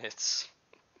go, and it's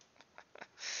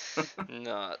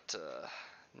not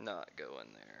going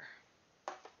there.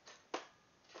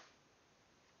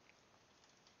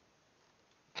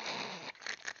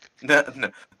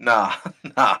 Nah,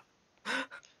 nah.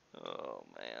 Oh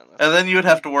man. And then you would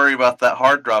have to worry about that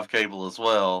hard drive cable as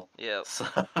well. Yep. So,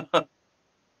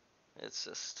 It's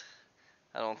just,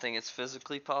 I don't think it's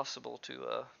physically possible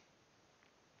to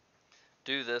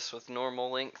do this with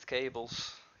normal length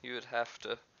cables. You would have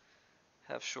to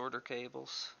have shorter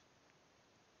cables.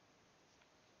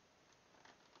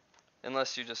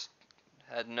 Unless you just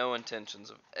had no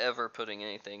intentions of ever putting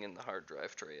anything in the hard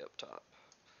drive tray up top.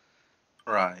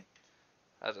 right.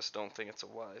 I just don't think it's a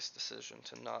wise decision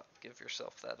to not give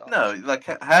yourself that option. No, like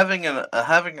having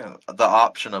the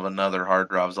option of another hard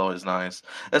drive is always nice,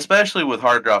 especially with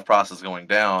hard drive prices going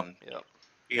down. Yep.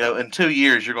 You know, in 2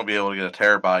 years you're going to be able to get a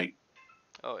terabyte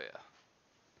Oh yeah.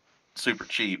 super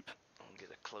cheap. I'll get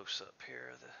a close up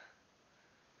here of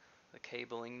the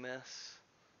cabling mess.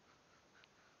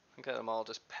 I got them all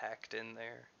just packed in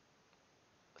there.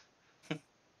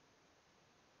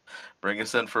 Bring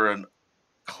us in for a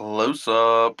close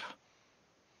up.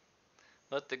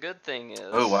 But the good thing is,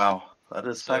 Oh wow, that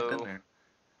is packed in there.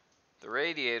 The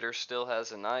radiator still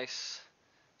has a nice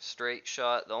straight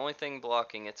shot. The only thing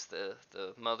blocking it's the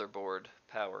motherboard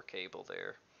power cable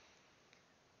there.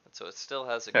 And so it still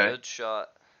has a good shot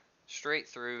straight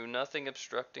through, nothing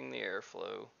obstructing the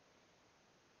airflow.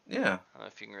 Yeah. I don't know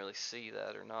if you can really see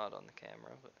that or not on the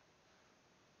camera, but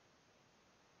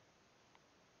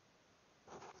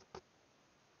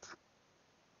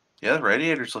yeah, the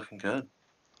radiator's looking good.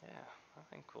 yeah, I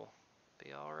think we'll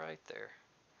be all right there.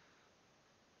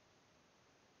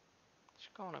 It's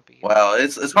gonna be Wow,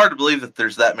 it's hard to believe that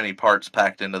there's that many parts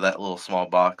packed into that little small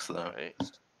box, though. right.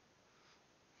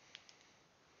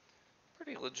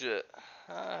 Pretty legit.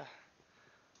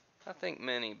 I think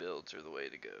mini builds are the way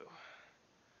to go.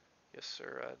 Yes,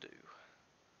 sir, I do.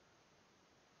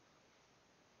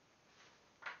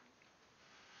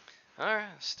 Alright,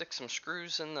 stick some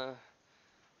screws in the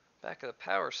back of the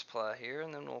power supply here,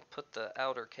 and then we'll put the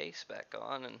outer case back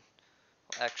on, and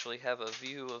we'll actually have a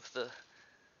view of the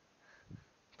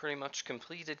pretty much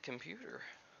completed computer.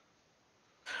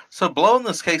 So blowing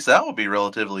this case out would be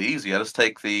relatively easy. I just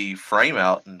take the frame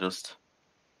out and just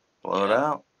blow it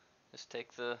out. Just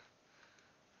take the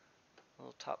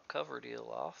little top cover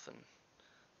deal off and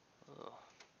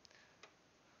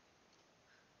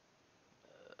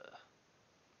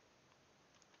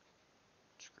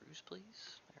screws,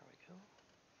 please. There we go.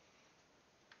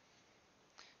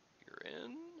 You're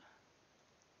in.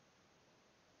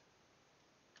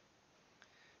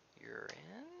 You're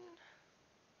in.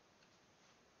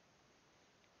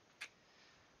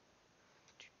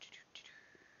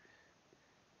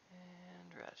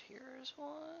 And right here is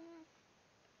one.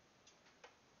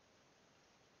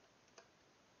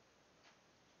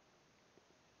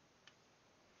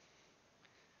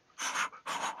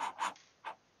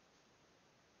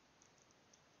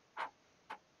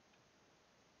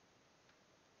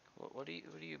 What are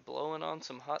you blowing on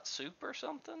some hot soup or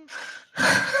something?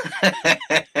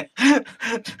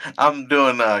 I'm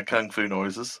doing kung fu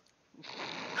noises.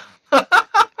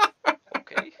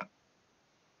 Okay.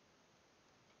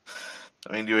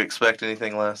 I mean, do you expect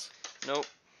anything less? Nope.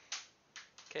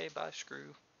 Okay, bye,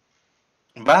 screw.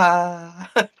 Bye.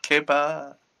 Okay,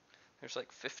 bye. There's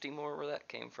like 50 more where that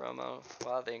came from. I don't know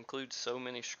why they include so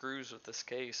many screws with this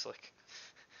case. Like,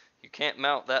 you can't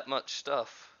mount that much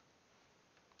stuff.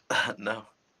 No.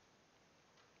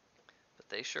 But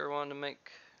they sure wanted to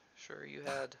make sure you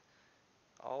had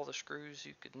all the screws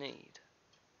you could need.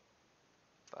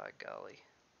 By golly.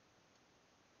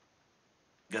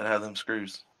 Gotta have them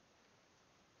screws.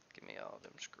 Give me all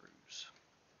them screws.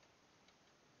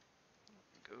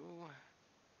 There we go.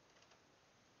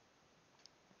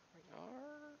 There we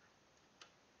are.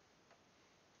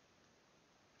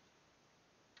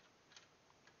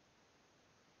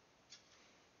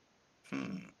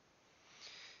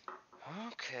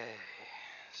 Okay,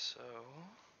 so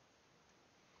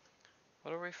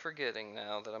what are we forgetting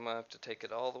now that I'm gonna have to take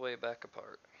it all the way back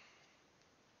apart?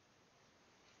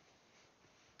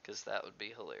 Because that would be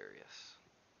hilarious.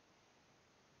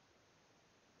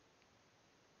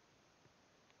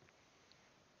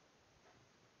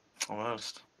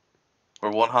 Almost.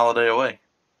 We're one holiday away.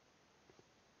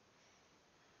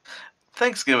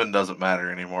 Thanksgiving doesn't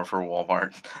matter anymore for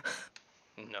Walmart.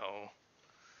 No,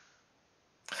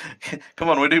 Come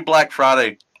on, we do Black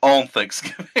Friday on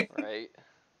Thanksgiving. right?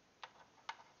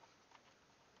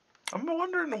 I'm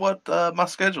wondering what my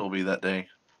schedule will be that day.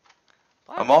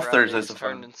 Black I'm off Friday Thursdays has and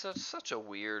turned Fridays. into such a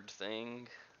weird thing.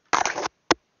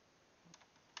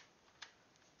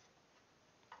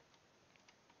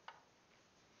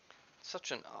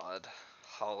 Such an odd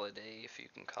holiday, if you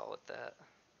can call it that.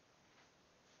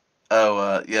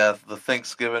 Oh, yeah, the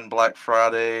Thanksgiving Black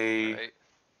Friday. Right?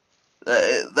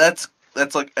 That's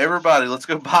like everybody. Let's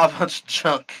go buy a bunch of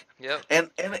junk, Yep. and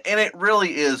it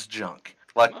really is junk.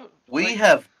 Like we Like,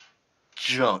 have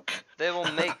junk. they will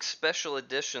make special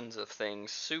editions of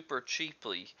things super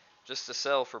cheaply just to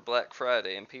sell for Black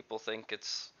Friday, and people think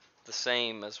it's the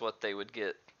same as what they would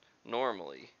get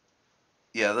normally.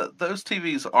 Yeah, those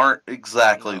TVs aren't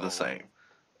exactly the No. same.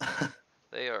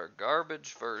 They are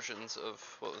garbage versions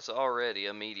of what was already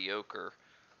a mediocre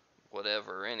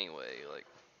whatever anyway. Like,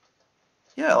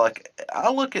 Yeah, like I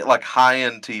look at like high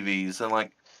end TVs, and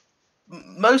like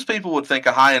most people would think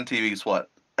a high end TV is what,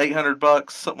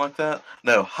 $800, something like that.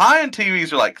 No, high end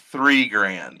TVs are like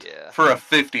 $3,000 yeah. for a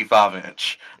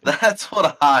 55-inch. That's what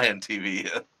a high end TV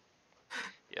is.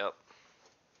 Yep.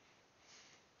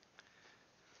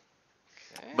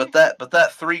 Okay. But that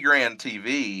 $3,000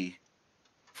 TV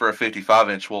for a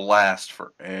 55-inch will last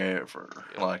forever.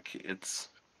 Yep. Like it's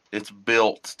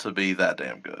built to be that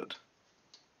damn good.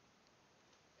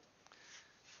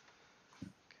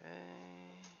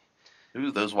 Okay.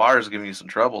 Ooh, those wires are giving you some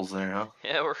troubles there, huh?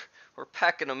 Yeah, we're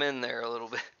packing them in there a little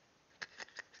bit.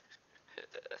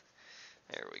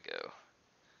 There we go.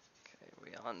 Okay,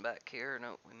 we on back here?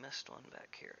 Nope, we missed one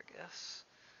back here, I guess.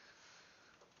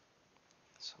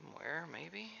 Somewhere,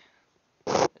 maybe?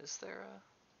 Is there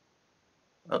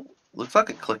a... Oh, looks like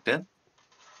it clicked in.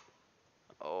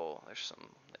 Oh, there's some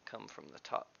that come from the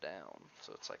top down.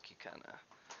 So it's like you kind of,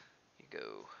 you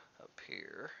go up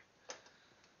here,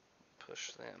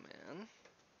 push them in,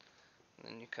 and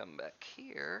then you come back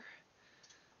here,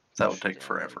 That push would it take in and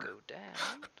forever. go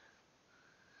down.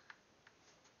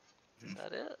 Is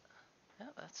that it? Yeah,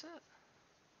 that's it.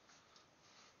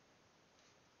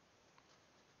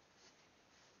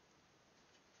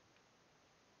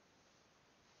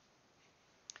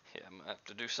 Yeah, I'm gonna have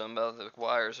to do something about the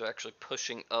wires are actually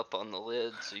pushing up on the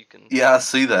lid so you can... Yeah, I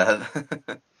see that.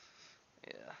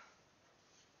 Yeah.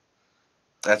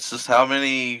 That's just how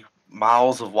many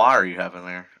miles of wire you have in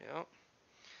there. Yep.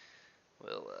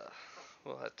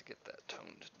 We'll have to get that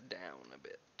toned down a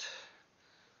bit.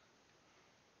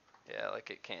 Yeah, like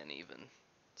it can't even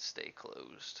stay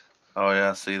closed. Oh yeah,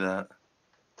 I see that.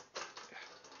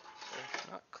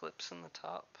 There's not clips in the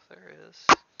top. There is.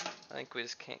 I think we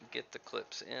just can't get the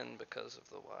clips in because of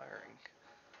the wiring.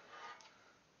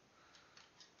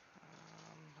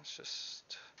 Let's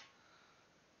just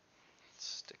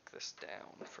stick this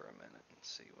down for a minute and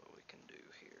see what we can do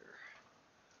here.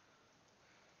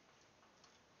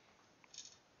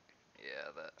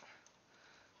 Yeah, that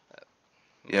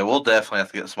Yeah, we'll definitely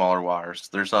have to get smaller wires.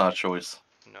 There's not a choice.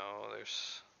 no,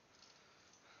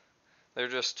 they're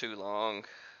just too long.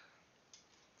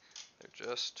 They're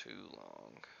just too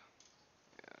long.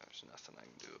 Yeah, there's nothing I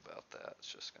can do about that.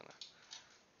 It's just gonna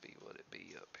be what it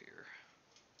be up here.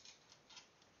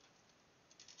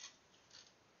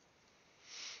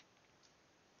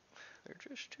 They're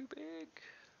just too big.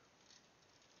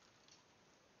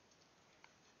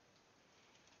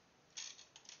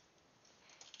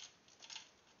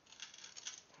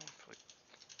 If we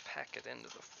pack it into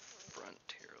the front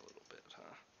here a little bit,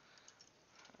 huh?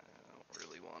 I don't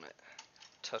really want it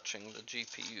touching the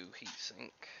GPU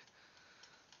heatsink.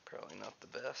 Probably not the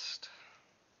best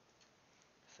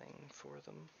thing for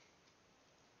them.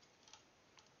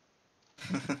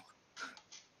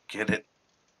 Get it?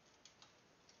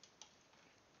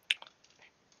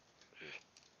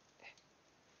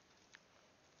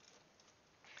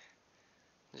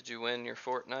 Did you win your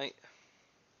Fortnite?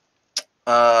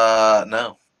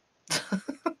 No.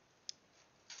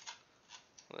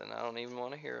 Then I don't even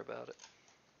want to hear about it.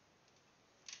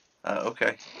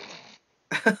 Okay.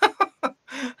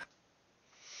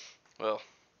 Well,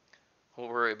 we'll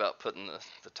worry about putting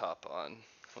the top on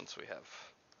once we have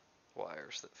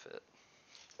wires that fit.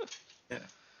 Yeah.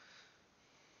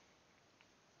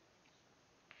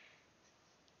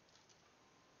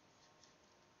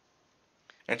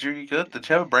 Andrew, you good? Did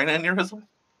you have a brain aneurysm?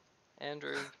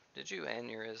 Andrew, did you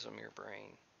aneurysm your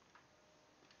brain?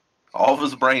 All of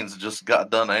his brains just got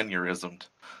done aneurysmed.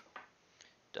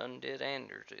 Done did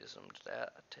aneurysmed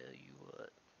that, I tell you what.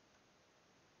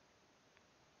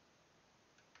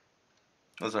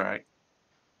 That's alright.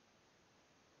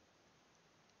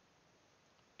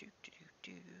 Do do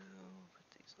do do. Put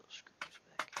these little screws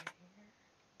back in here.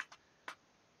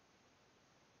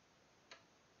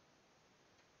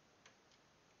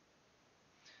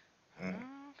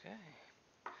 Okay.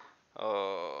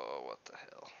 Oh, what the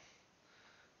hell.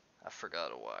 I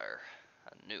forgot a wire.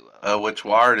 I knew I would. Which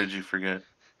wire did you forget?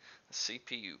 The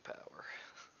CPU power.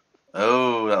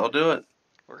 Oh, that'll do it.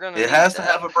 We're gonna It need has to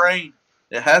that. have a brain.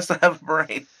 It has to have a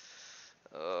brain.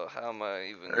 How am I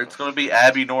even Or it's going to be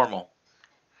Abby normal.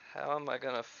 How am I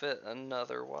gonna fit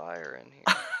another wire in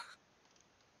here?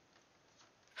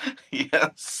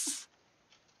 Yes.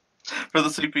 For the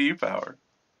CPU power.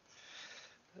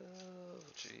 Oh,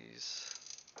 jeez.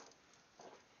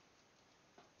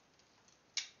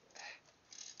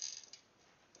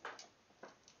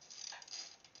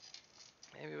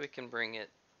 Maybe we can bring it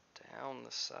down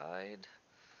the side.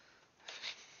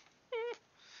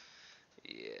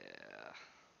 Yeah.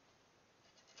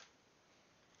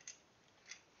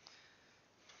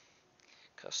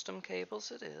 Custom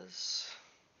cables it is.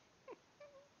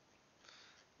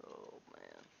 Oh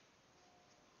man.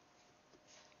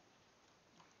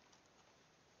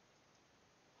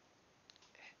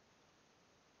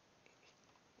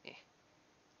 Eh, eh,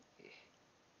 eh.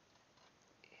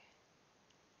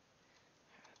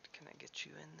 Can I get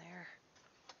you in there?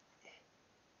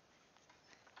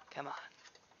 Come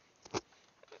on.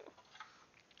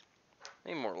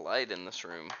 Need more light in this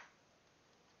room.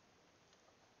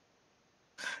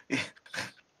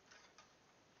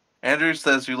 Andrew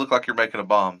says you look like you're making a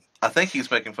bomb. I think he's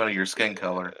making fun of your skin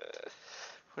color.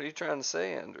 What are you trying to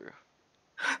say, Andrew?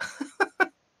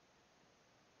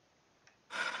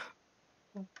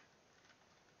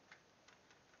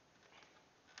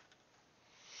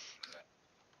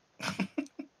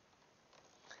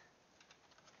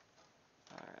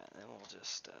 Alright, then we'll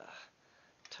just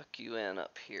tuck you in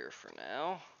up here for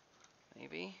now.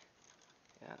 Maybe.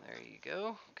 Yeah, there you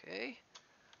go. Okay.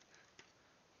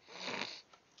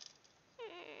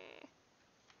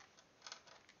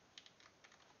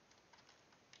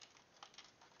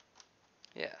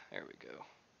 Yeah, there we go.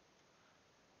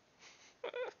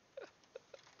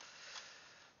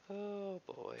 Oh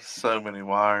boy. So many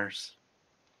wires.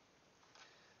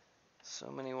 So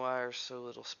many wires, so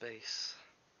little space.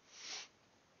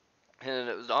 And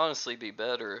it would honestly be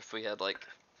better if we had like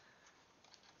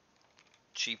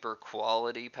cheaper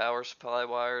quality power supply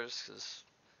wires, because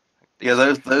Yeah,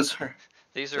 these are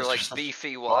those are like such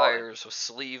beefy quality. wires with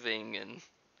sleeving, and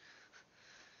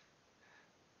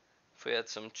if we had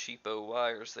some cheapo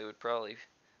wires, they would probably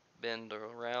bend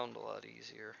around a lot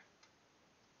easier.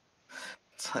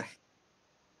 It's like,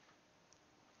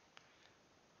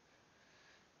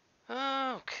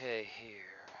 Okay, here.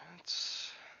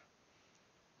 Let's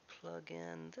plug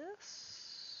in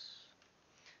this.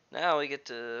 Now we get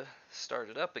to start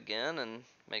it up again and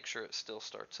make sure it still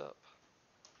starts up.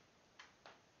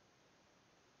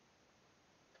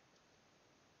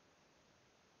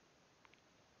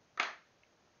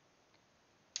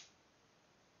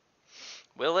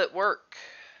 Will it work?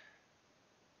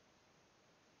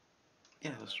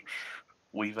 yeah, it's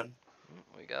weaving.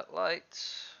 We got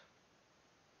lights.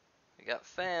 We got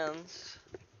fans.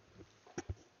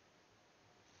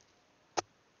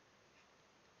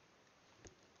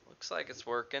 Looks like it's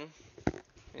working.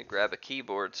 Let me grab a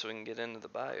keyboard so we can get into the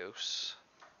BIOS.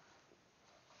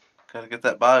 Gotta get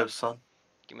that BIOS, son.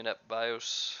 Give me that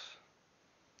BIOS.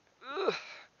 Ugh.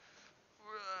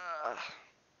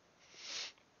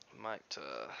 Might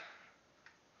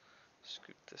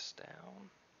scoot this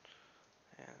down.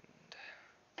 And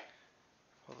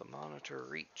will the monitor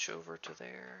reach over to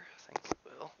there? I think it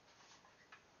will.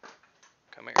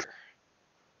 Come here.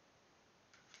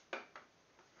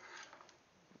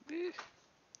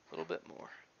 A little bit more.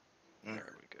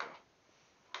 There we go.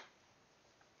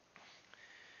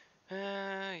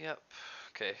 Yep.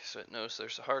 Okay, so it knows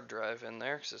there's a hard drive in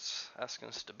there because it's asking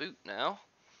us to boot now.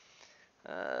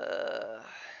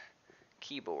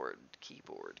 Keyboard. I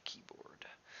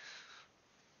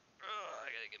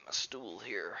gotta get my stool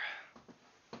here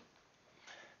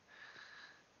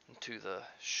into the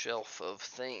shelf of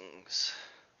things.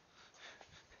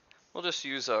 We'll just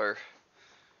use our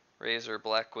Razer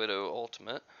Black Widow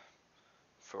Ultimate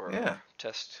for our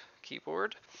test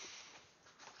keyboard.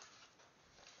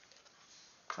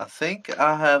 I think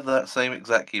I have that same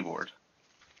exact keyboard.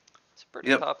 It's a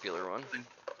pretty popular one.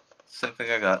 Same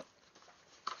thing I got.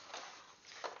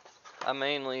 I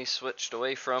mainly switched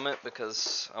away from it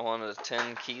because I wanted a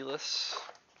 10 keyless.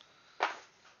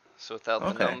 So without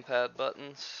the numpad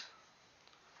buttons.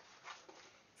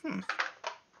 It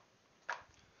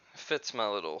fits my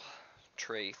little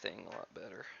tray thing a lot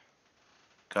better.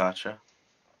 Gotcha.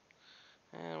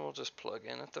 And we'll just plug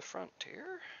in at the front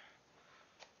here.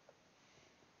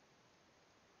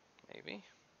 Maybe.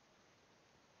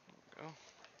 There we go.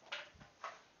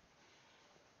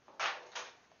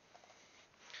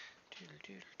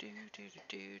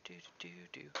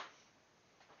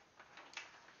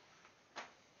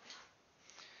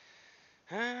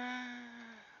 I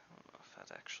don't know if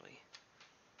that actually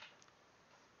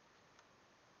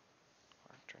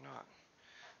worked or not.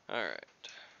 Alright.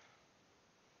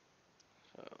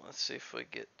 So let's see if we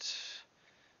get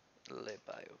Le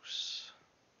BIOS.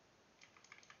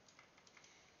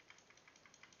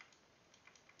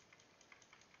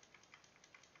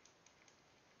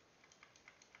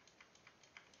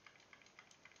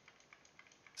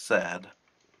 Sad.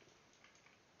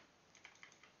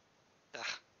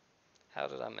 How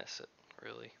did I miss it?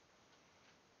 Really?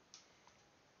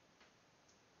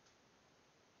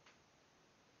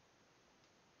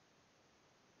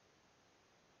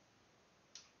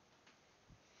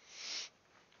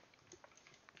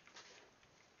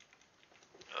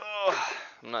 Oh,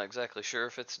 I'm not exactly sure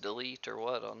if it's delete or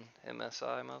what on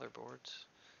MSI motherboards.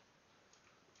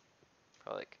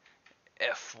 Probably like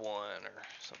F1 or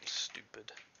something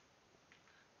stupid.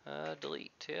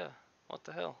 Delete, yeah. What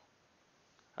the hell?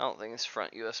 I don't think this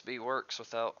front USB works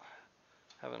without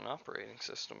having an operating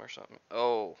system or something.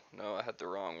 Oh, no, I had the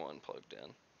wrong one plugged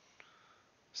in.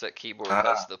 So that keyboard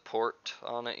has the port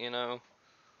on it, you know?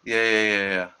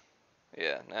 Yeah.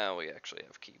 Yeah, now we actually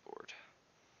have keyboard.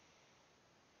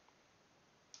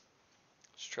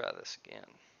 Let's try this again.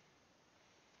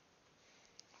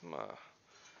 I'm gonna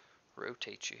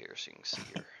rotate you here so you can see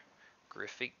your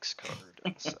graphics card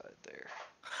inside there.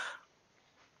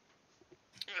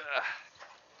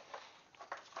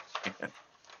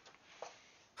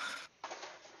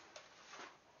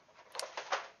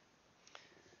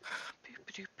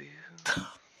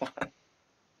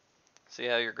 See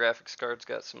how your graphics card's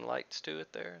got some lights to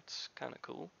it there? It's kind of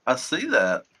cool. I see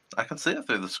that. I can see it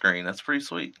through the screen. That's pretty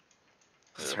sweet.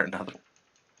 Is there another one?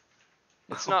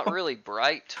 It's not really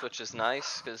bright, which is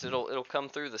nice because it'll come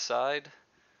through the side,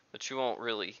 but you won't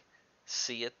really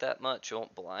see it that much. It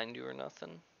won't blind you or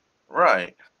nothing.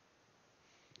 Right.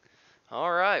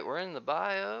 All right, we're in the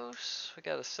BIOS. We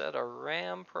got to set our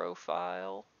RAM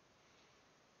profile.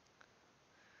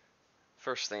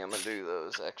 First thing I'm gonna do though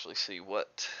is actually see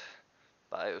what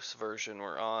BIOS version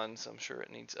we're on, so I'm sure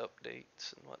it needs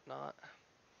updates and whatnot.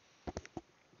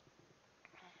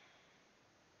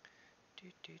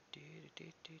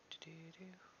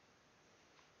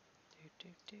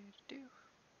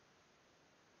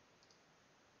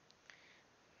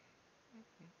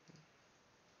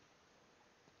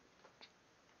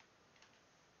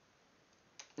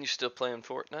 You still playing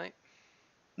Fortnite?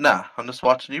 Nah, I'm just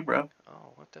watching you, bro.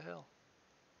 Oh, what the hell?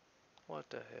 What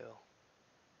the hell?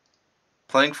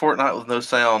 Playing Fortnite with no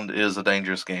sound is a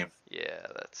dangerous game. Yeah,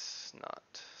 that's not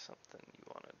something you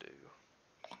want to do.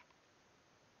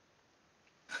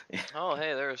 Oh,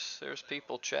 hey, there's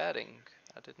people chatting.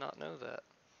 I did not know that.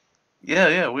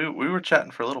 Yeah, we were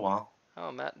chatting for a little while.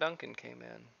 Oh, Matt Duncan came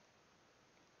in.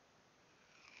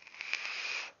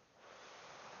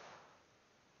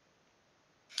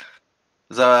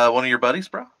 Is that one of your buddies,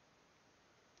 bro?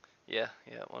 Yeah,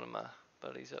 one of my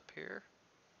buddies up here.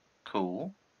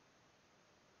 Cool.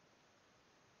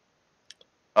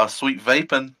 Sweet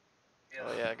vaping.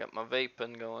 Oh yeah, I got my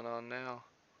vaping going on now.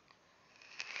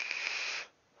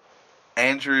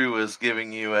 Andrew is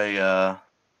giving you a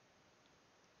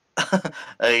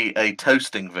a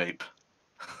toasting vape.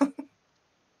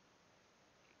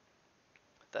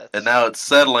 and now it's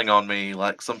settling on me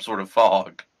like some sort of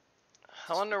fog.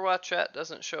 I wonder why chat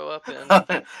doesn't show up in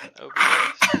OBS.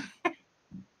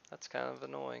 That's kind of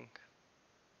annoying.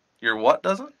 Your what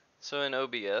doesn't? So in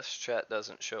OBS, chat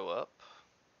doesn't show up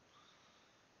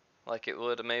like it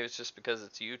would. Maybe it's just because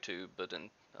it's YouTube, but on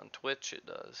Twitch it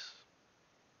does.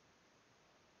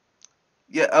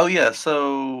 Yeah. Oh yeah.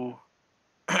 So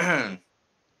that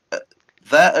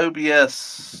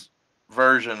OBS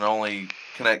version only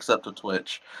connects up to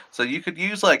Twitch. So you could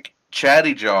use like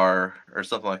Chatty Jar or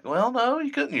something like. Well, no,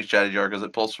 you couldn't use Chatty Jar because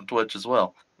it pulls from Twitch as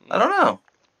well. I don't know.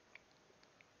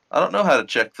 I don't know how to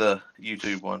check the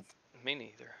YouTube one. Me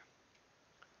neither.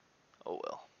 Oh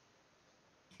well.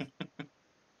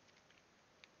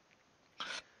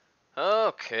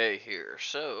 Okay, here.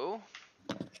 So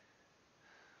our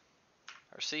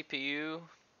CPU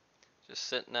just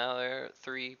sitting out there at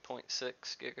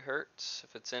 3.6 gigahertz.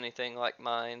 If it's anything like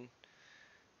mine,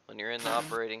 when you're in the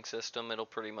operating system, it'll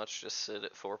pretty much just sit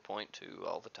at 4.2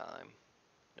 all the time.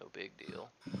 No big deal.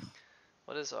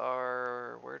 What is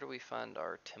our, where do we find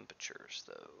our temperatures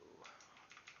though?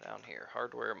 Down here,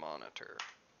 hardware monitor.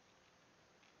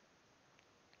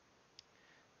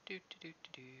 Do do do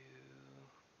do do.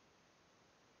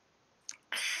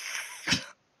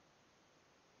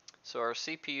 So our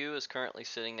CPU is currently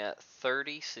sitting at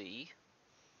 30C,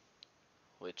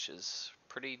 which is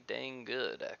pretty dang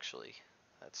good actually.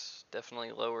 That's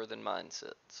definitely lower than mine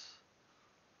sits.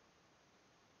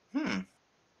 Hmm.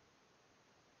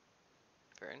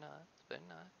 Very nice, very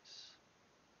nice.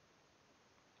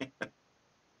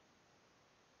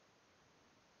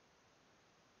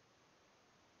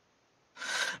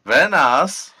 Very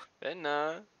nice. Very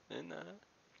nice, very nice.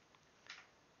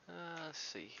 Let's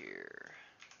see here.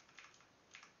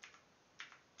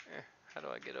 How do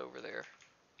I get over there?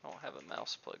 I don't have a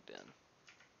mouse plugged in.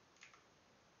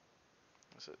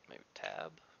 Is it maybe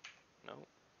tab? No.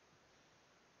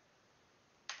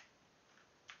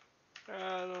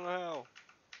 I don't know how.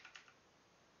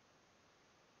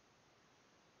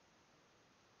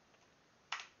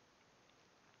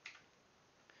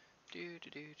 Do do do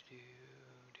do do do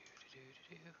do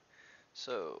do.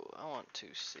 So I want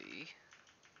to see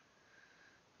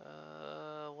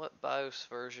what BIOS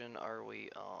version are we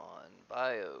on?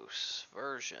 BIOS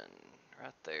version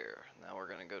right there. Now we're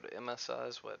gonna go to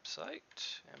MSI's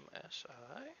website.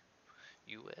 MSI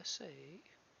USA.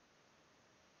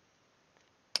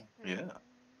 Yeah.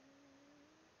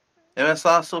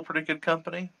 MSI still a pretty good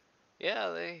company. Yeah,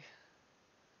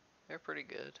 they're pretty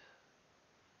good.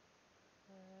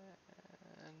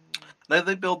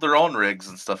 They build their own rigs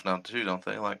and stuff now too, don't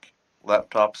they? Like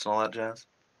laptops and all that jazz.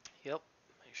 Yep,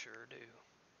 they sure do.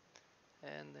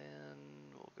 And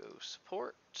then we'll go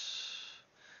support,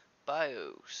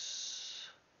 BIOS.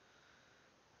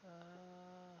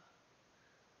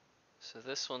 So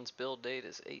this one's build date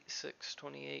is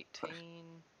 8/6/2018.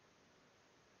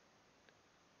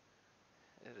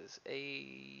 It is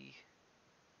a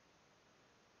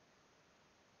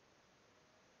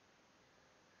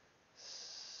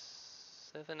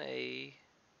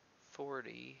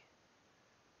 7A40.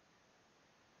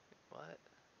 What?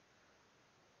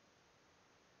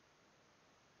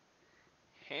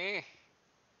 Hey.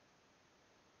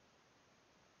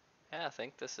 Yeah, I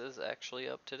think this is actually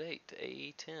up to date.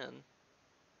 A10.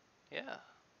 Yeah.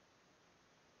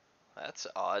 That's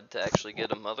odd to actually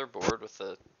get a motherboard with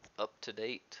a up to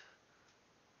date.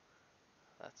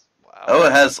 That's wow. Oh,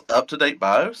 it has up to date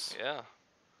BIOS? Yeah.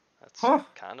 That's Huh.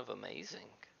 kind of amazing.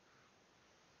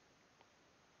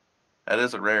 That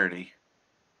is a rarity.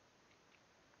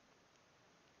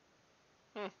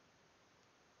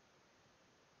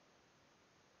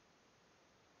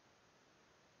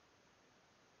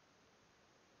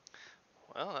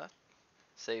 Well, that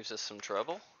saves us some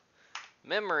trouble.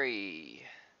 Memory.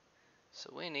 So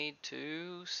we need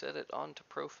to set it onto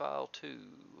profile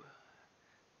 2.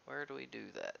 Where do we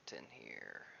do that in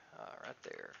here? Right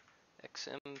there.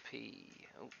 XMP.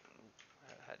 Oh,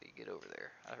 how do you get over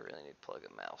there? I really need to plug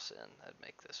a mouse in. That'd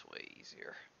make this way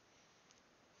easier.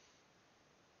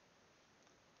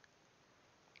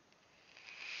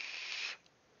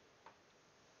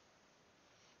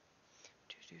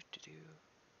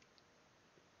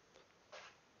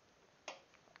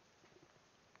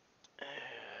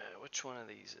 Which one of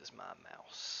these is my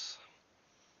mouse?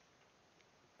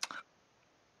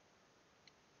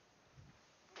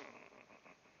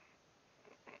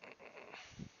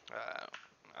 I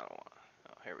don't want.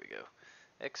 Oh, here we go.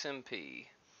 XMP.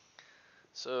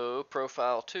 So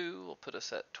profile 2 will put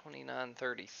us at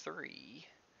 2933.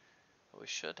 We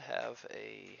should have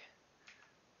a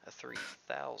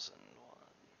 3000 one.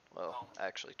 Well,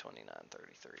 actually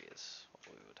 2933 is what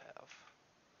we would have.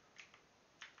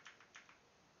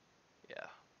 Yeah.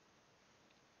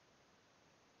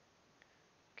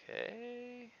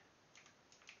 Okay.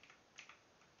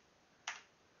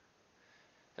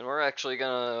 And we're actually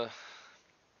gonna,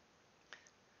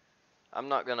 I'm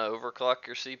not gonna overclock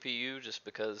your CPU just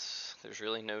because there's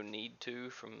really no need to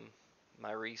from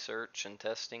my research and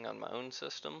testing on my own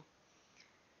system.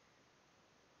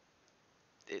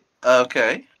 It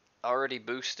Okay. already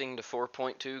boosting to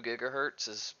 4.2 gigahertz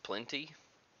is plenty.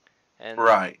 And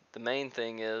Right. the main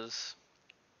thing is,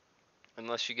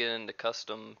 unless you get into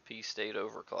custom P-state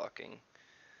overclocking,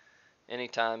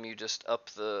 anytime you just up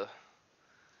the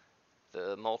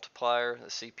multiplier, the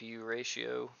CPU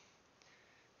ratio,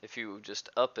 if you just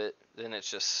up it, then it's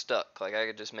just stuck. Like I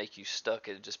could just make you stuck.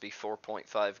 It'd just be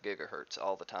 4.5 gigahertz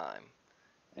all the time.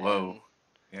 Whoa.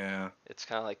 And Yeah. it's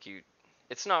kind of like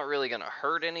it's not really going to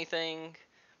hurt anything,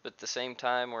 but at the same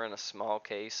time, we're in a small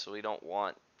case, so we don't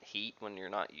want heat when you're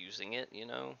not using it, you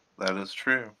know? That is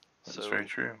true. That is very So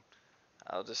true.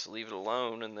 I'll just leave it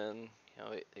alone, and then, you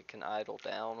know, it can idle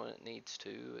down when it needs to.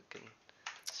 It can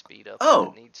speed up when it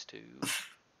Oh, needs to.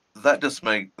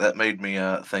 that made me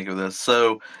think of this.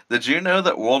 So, did you know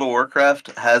that World of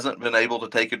Warcraft hasn't been able to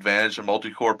take advantage of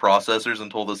multi-core processors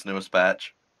until this newest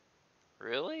patch?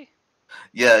 Really?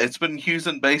 Yeah, it's been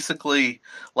using basically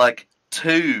like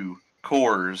two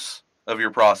cores of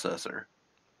your processor.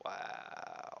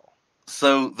 Wow.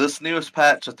 So this newest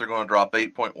patch that they're going to drop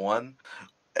 8.1,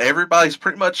 everybody's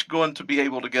pretty much going to be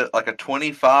able to get like a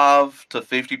 25 to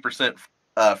 50%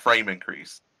 frame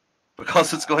increase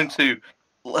because it's going Wow. to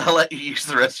let you use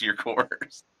the rest of your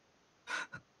cores.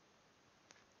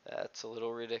 That's a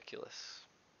little ridiculous.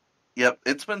 Yep,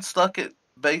 it's been stuck at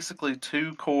basically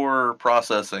two core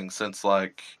processing since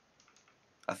like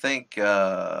I think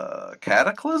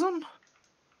Cataclysm.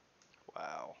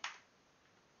 Wow.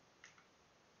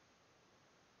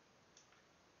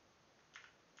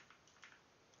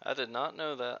 I did not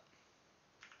know that.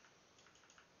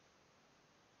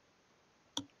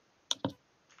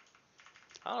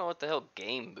 I don't know what the hell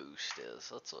game boost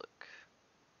is. Let's look.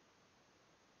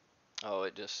 Oh,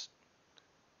 it just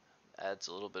adds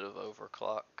a little bit of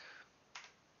overclock.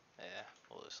 Yeah,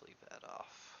 we'll just leave that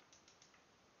off.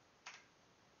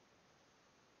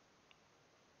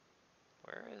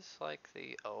 Where is like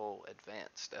the, oh,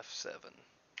 advanced F7?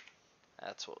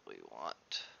 That's what we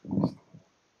want.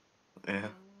 Yeah.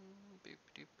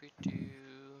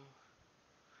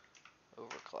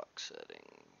 Overclock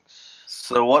settings.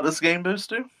 So what does Game Boost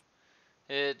do?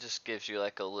 It just gives you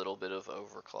like a little bit of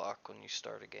overclock when you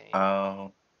start a game.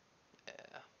 Oh,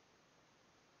 Yeah.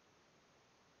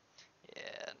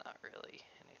 Yeah, not really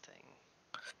anything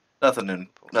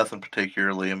important. nothing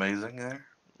particularly amazing there.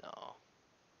 No.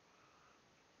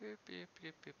 Boop, boop,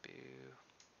 boop, boop, boop.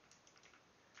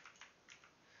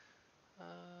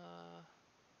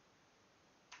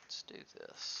 Let's do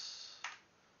this.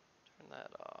 Turn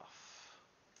that off.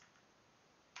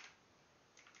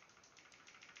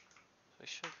 We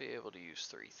should be able to use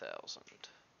 3000.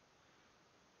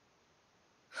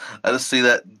 I just see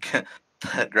that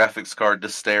that graphics card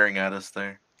just staring at us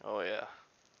there. Oh yeah.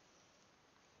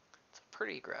 It's a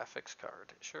pretty graphics card.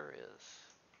 It sure is.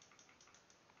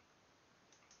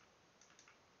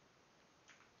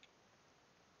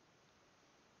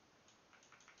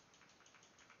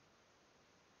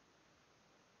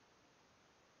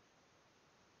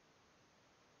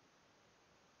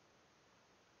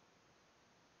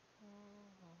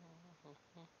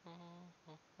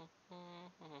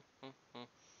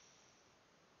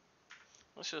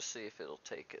 Let's just see if it'll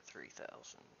take it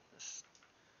 3000.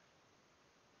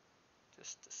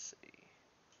 Just to see.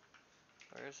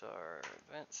 Where's our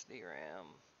advanced DRAM?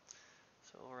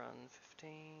 So we'll run 15.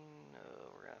 No,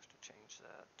 we're gonna have to change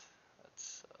that.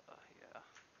 That's yeah.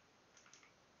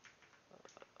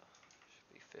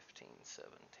 Should be 15,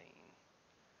 17.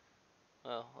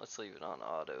 Well, let's leave it on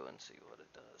auto and see what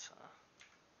it does, huh?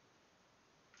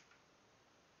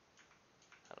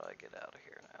 How do I get out of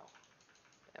here now?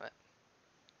 Damn it.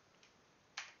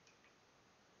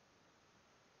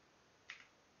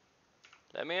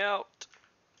 Let me out.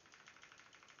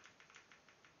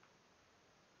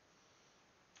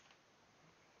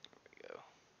 There we go.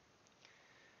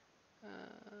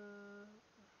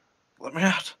 Let me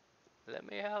out. Let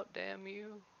me out, damn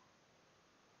you.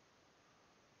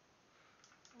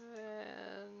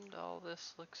 And all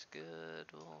this looks good.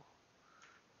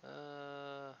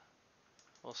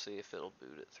 We'll see if it'll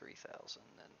boot at 3000,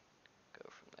 then go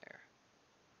from there.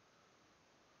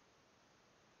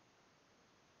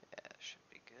 Yeah, it should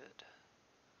be good.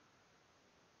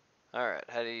 Alright,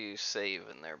 how do you save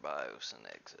in their BIOS and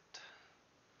exit?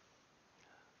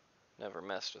 Never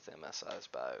messed with MSI's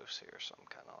BIOS here, so I'm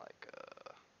kind of like,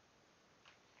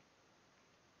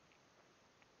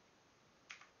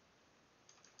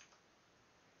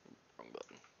 wrong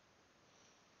button.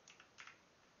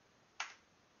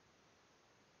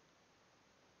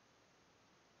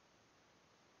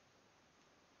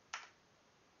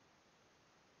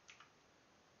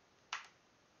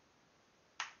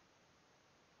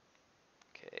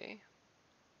 Okay.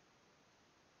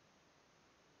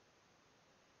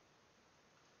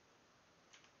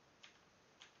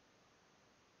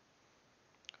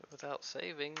 Without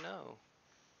saving, no.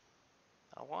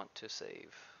 I want to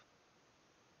save.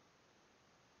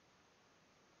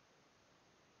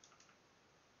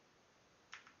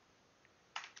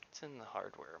 It's in the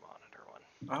hardware monitor one.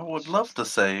 I would It's love just, to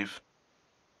save.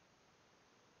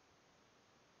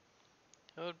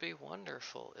 it would be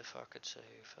wonderful if I could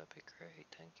save. That'd be great,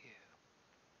 thank you.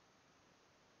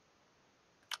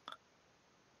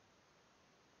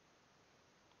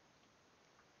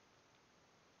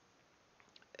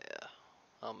 Yeah,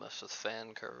 I'll mess with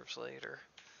fan curves later.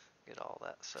 Get all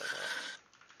that set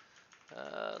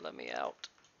up. Let me out.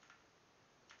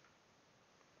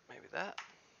 Maybe that.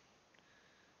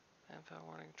 Fanfare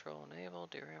warning control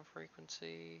enabled. DRAM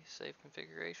frequency. Save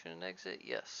configuration and exit.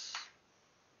 Yes.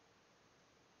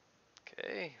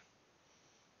 Okay.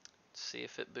 Let's see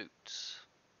if it boots.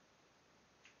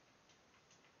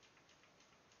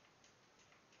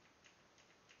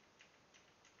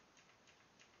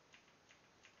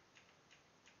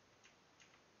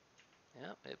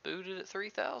 Yep, it booted at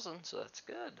 3000, so that's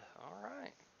good.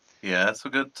 Alright. Yeah, that's a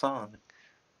good sign.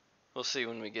 We'll see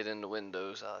when we get into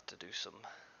Windows. I'll have to do some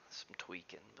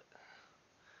tweaking, but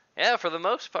yeah, for the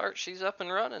most part, she's up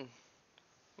and running.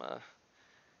 A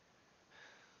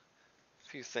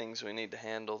few things we need to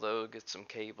handle though. Get some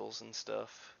cables and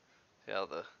stuff. See how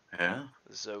the Yeah.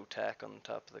 Zotac on the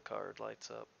top of the card lights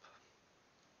up.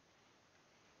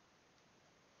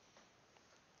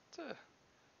 It's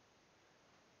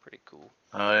pretty cool.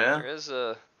 Oh yeah. There is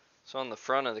a so on the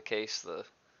front of the case, the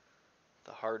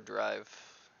hard drive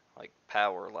like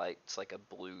power light. It's like a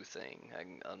blue thing. I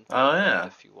can Oh unplug that yeah.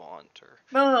 if you want, or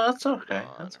No, that's leave it okay.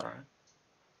 on. That's alright.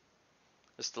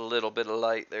 Just a little bit of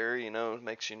light there, you know,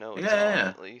 makes you know it's on Yeah,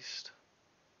 at least.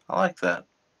 I like that.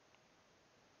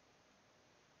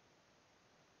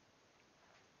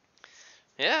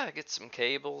 Yeah, get some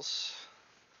cables.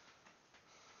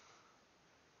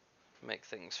 Make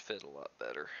things fit a lot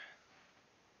better.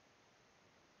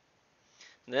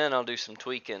 Then I'll do some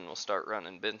tweaking. We'll start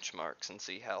running benchmarks and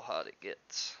see how hot it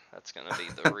gets. That's gonna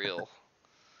be the real,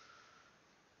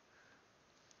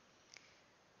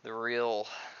 the real.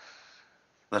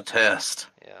 The test.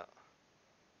 Yeah.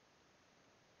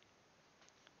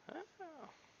 Oh,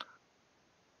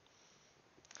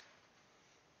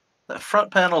 The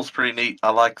front panel's pretty neat. I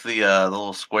like the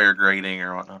little square grating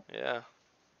or whatnot. yeah.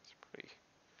 It's pretty.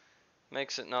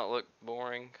 Makes it not look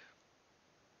boring.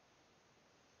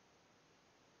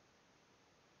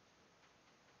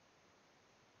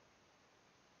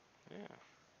 Yeah.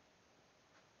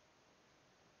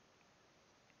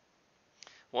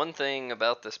 One thing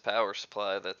about this power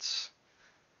supply that's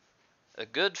a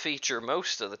good feature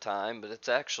most of the time, but it's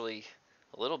actually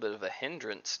a little bit of a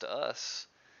hindrance to us,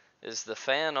 is the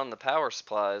fan on the power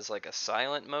supply is like a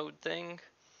silent mode thing,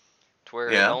 to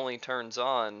where it Yeah. only turns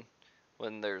on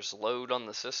when there's load on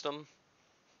the system,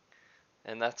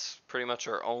 and that's pretty much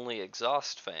our only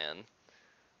exhaust fan.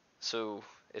 So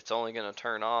it's only going to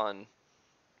turn on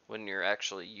when you're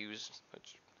actually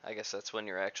which I guess that's when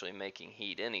you're actually making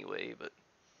heat anyway, but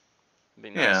it'd be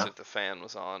nice Yeah, if the fan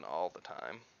was on all the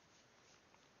time.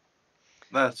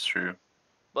 that's true.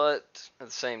 But at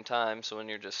the same time, so when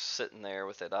you're just sitting there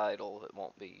with it idle,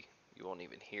 you won't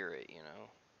even hear it, you know.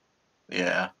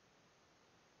 Yeah,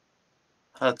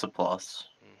 that's a plus.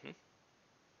 Mhm.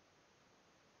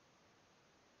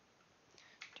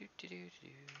 Do do do do.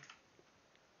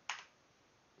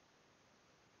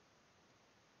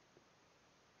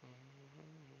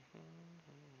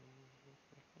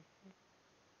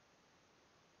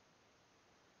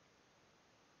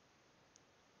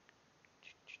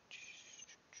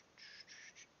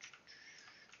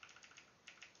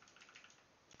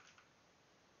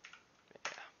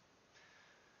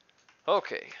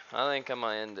 Okay, I think I'm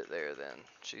gonna end it there then.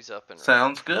 She's up and running.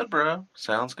 Sounds good, bro.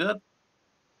 Sounds good.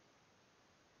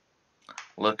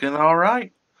 Looking all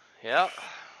right. Yeah,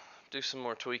 do some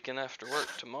more tweaking after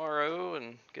work tomorrow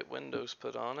and get Windows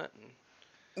put on it and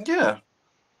Yeah.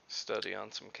 study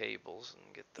on some cables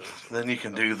and get those Then you hooked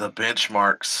can up. do the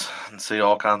benchmarks and see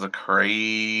all kinds of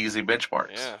crazy benchmarks.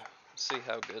 Yeah, see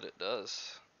how good it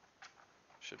does.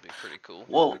 Should be pretty cool.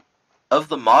 Well, of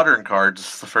the modern cards,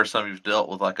 it's the first time you've dealt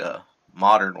with like a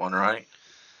modern one, right?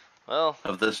 Well,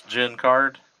 Of this gen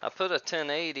card. I put a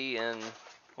 1080 in.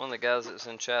 One of the guys that was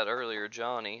in chat earlier,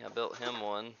 Johnny, I built him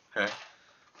one. Okay.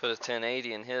 Put a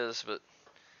 1080 in his, but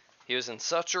he was in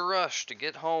such a rush to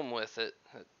get home with it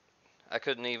that I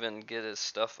couldn't even get his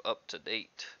stuff up to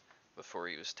date before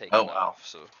he was taking Oh wow. off.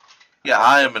 So Yeah,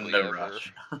 I am in no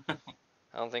rush.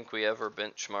 I don't think we ever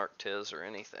benchmarked his or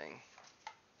anything.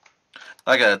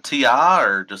 Like a TI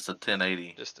or just a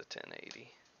 1080? Just a 1080.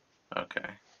 Okay.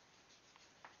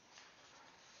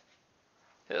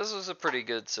 His was a pretty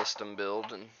good system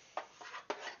build, and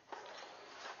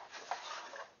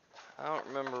I don't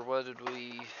remember what did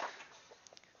we.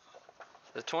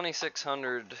 The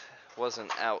 2600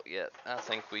 wasn't out yet. I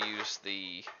think we used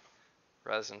the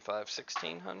Ryzen 5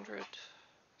 1600.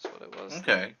 That's what it was.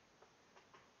 Okay. Then.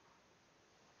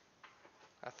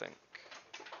 I think.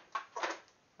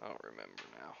 I don't remember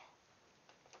now.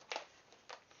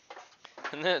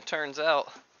 And then it turns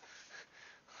out,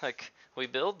 like, we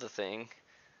build the thing,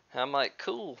 and I'm like,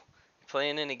 cool, you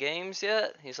playing any games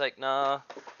yet? He's like, nah,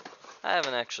 I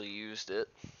haven't actually used it.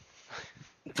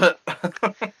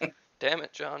 Damn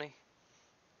it, Johnny.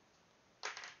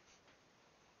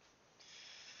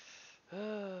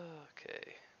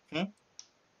 Okay.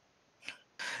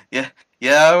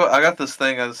 Yeah, I got this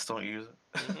thing, I just don't use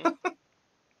it.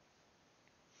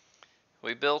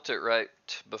 We built it right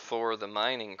before the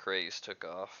mining craze took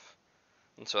off.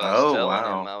 And so I was Oh, telling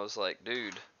wow. him, I was like,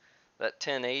 dude, that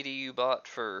 1080 you bought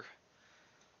for,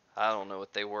 I don't know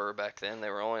what they were back then. They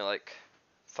were only like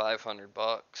 $500.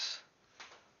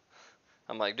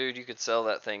 I'm like, dude, you could sell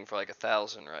that thing for like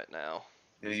 1,000 right now.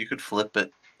 Yeah, you could flip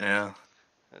it. Yeah.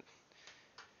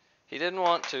 He didn't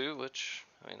want to, which,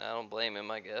 I mean, I don't blame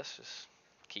him, I guess. Just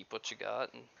keep what you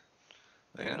got, and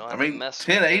you don't I have to mean, mess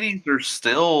with it. 1080s are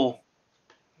still,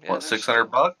 Yeah, what, they're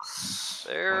 $600?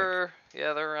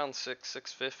 they're around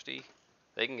 650.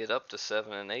 They can get up to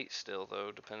 7 and 8 still,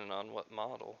 though, depending on what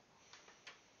model.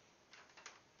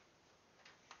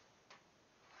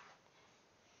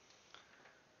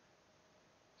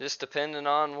 Just depending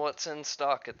on what's in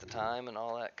stock at the time and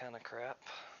all that kind of crap.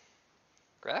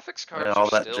 Graphics cards are All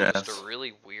that still just a jazz.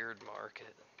 really weird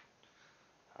market.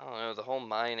 I don't know, the whole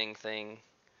mining thing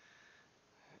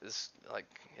is like,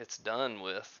 it's done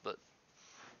with, but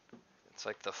it's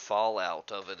like the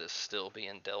fallout of it is still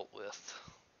being dealt with.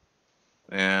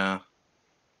 Yeah.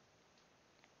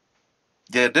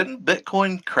 Yeah, didn't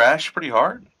Bitcoin crash pretty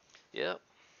hard? Yep.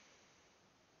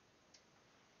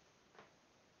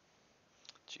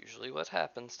 It's usually what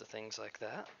happens to things like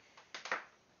that.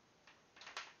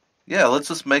 Yeah, let's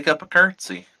just make up a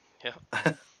currency. Yep.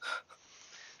 I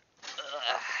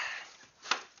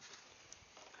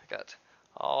got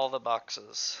all the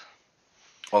boxes.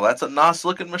 Well, that's a nice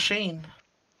looking machine.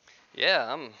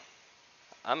 Yeah,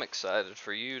 I'm excited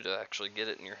for you to actually get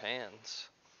it in your hands.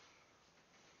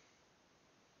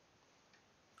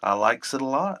 I likes it a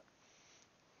lot.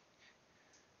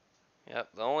 Yep,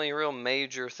 the only real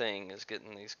major thing is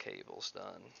getting these cables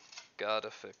done. Gotta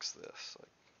fix this.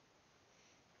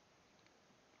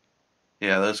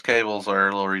 Yeah, those cables are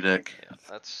a little ridiculous.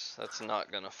 Yeah, that's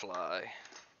not gonna fly.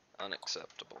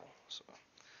 Unacceptable. So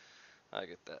I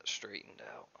get that straightened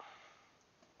out.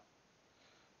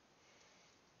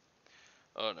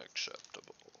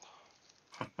 Unacceptable.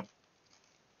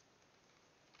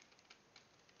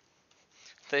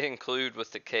 They include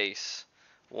with the case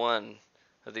one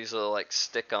of these little like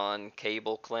stick-on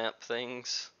cable clamp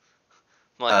things.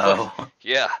 I'm like, Oh,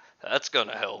 yeah, that's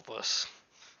gonna help us.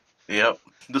 yep,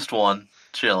 just one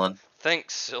chilling.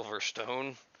 Thanks,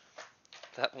 Silverstone.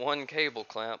 That one cable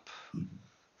clamp.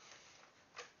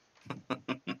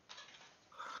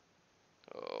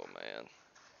 Oh man.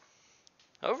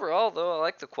 Overall, though, I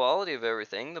like the quality of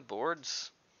everything. The board's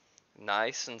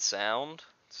nice and sound.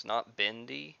 It's not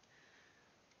bendy.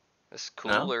 This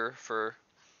No, cooler for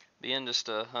being just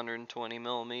a 120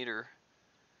 millimeter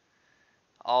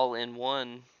all in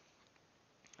one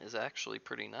is actually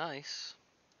pretty nice.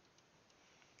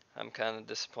 I'm kind of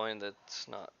disappointed that it's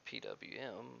not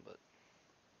PWM, but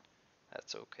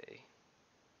that's okay.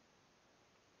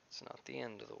 It's not the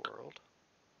end of the world.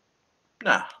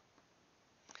 nah.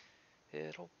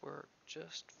 It'll work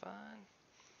just fine.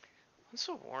 What's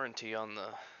the warranty on the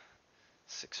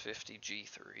 650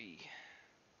 G3?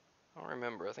 I don't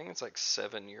remember. I think it's like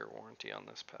 7-year warranty on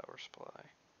this power supply.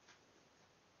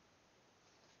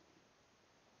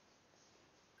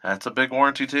 That's a big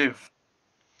warranty too.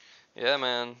 Yeah,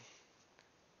 man.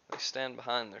 They stand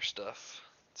behind their stuff.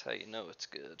 That's how you know it's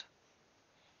good.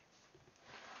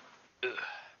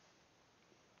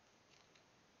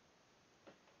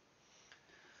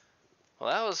 Well,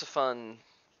 that was a fun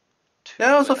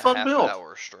Yeah, it was two a and a fun half build.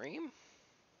 hour stream.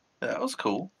 Yeah, it was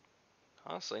cool.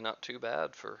 Honestly, not too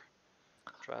bad for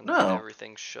trying to get No.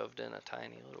 everything shoved in a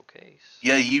tiny little case.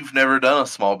 Yeah, you've never done a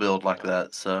small build like No.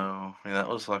 that, so I mean, that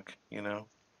was like,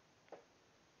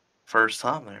 first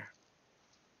time there.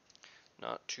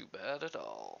 Not too bad at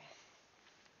all.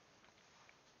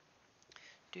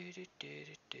 Do do do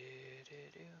do do do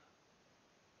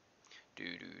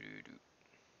do do do do.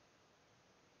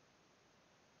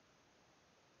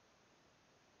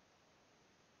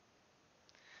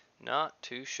 Not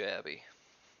too shabby.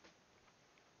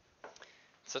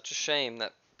 Such a shame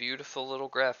that beautiful little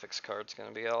graphics card's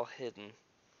gonna be all hidden.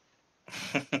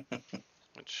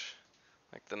 Which,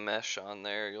 like the mesh on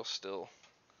there, you'll still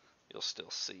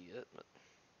see it, but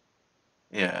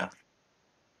Yeah.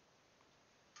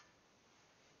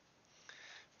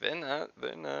 very nice,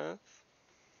 very nice.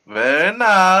 Very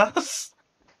nice.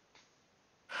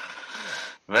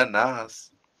 Very nice.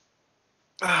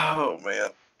 Oh man.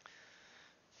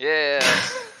 Yeah,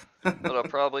 what I'll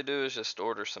probably do is just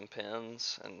order some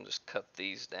pins and just cut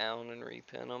these down and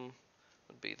repin them.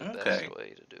 Would be the best Okay.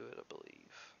 way to do it, I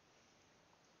believe.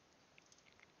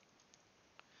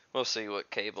 We'll see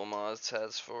what Cable Mods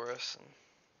has for us.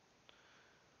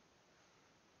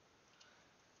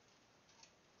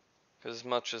 Because as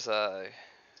much as I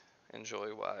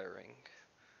enjoy wiring,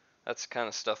 that's the kind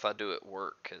of stuff I do at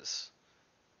work, is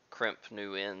crimp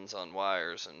new ends on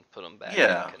wires and put them back in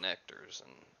Yeah. connectors,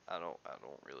 and I don't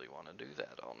really want to do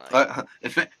that all night.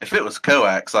 If it was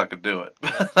coax, I could do it.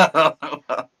 Yep. I don't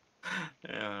know.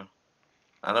 Yeah.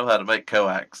 I know how to make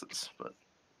coaxes, but.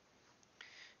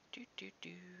 Do, do,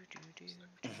 do, do, do,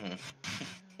 do, Mhm.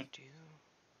 do, do.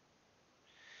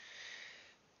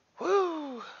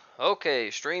 Woo! Okay,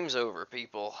 stream's over,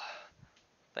 people.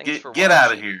 Thanks for Get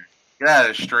out of watching. here. Get out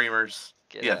of here, streamers.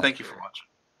 Get Yeah, out of thank you for here. watching.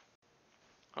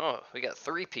 Oh, we got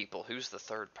 3 people. Who's the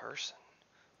third person?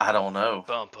 I don't know.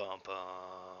 Bum bum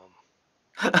bum.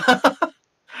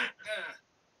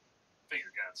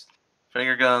 Finger guns.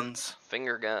 Finger guns.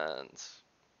 Finger guns.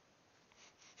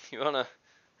 You wanna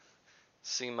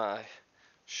see my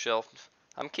shelf?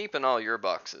 I'm keeping all your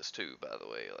boxes too, by the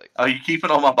way. Like, Are you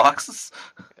keeping all my boxes?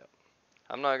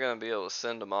 I'm not gonna be able to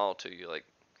send them all to you. Like,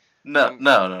 No, I'm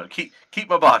no, no. Keep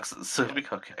my boxes. So Yeah. it'll be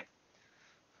okay.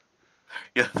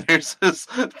 Yeah, there's this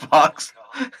box,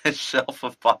 a shelf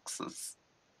of boxes.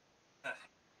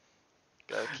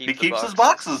 gotta keep He the keeps his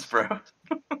boxes. boxes, bro.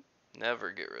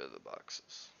 Never get rid of the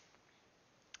boxes.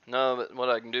 No, but what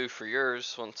I can do for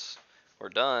yours, once we're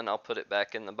done, I'll put it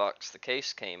back in the box the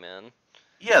case came in,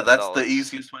 Yeah, with that's all the its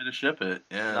easiest way to ship it.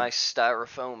 Yeah. nice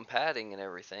styrofoam padding and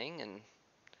everything, and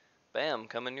bam,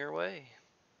 coming your way.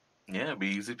 Yeah, it'd be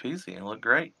easy peasy and look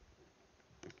great.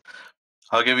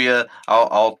 I'll give you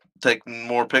I'll take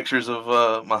more pictures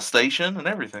of my station and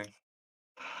everything.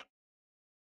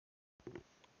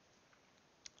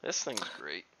 This thing's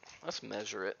great. Let's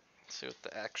measure it. See what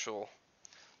the actual.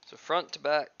 So front to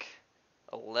back,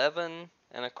 11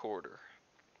 1/4.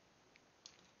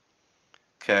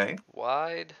 Okay.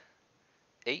 Wide,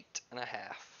 8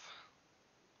 1/2.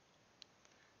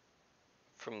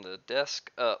 From the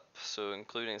desk up, so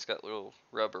including it's got little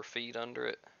rubber feet under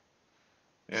it,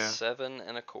 Yeah. 7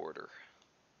 1/4.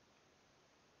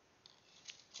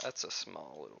 That's a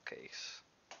small little case.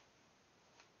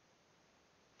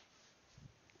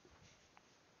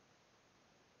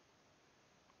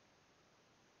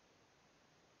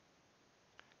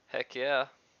 Heck yeah.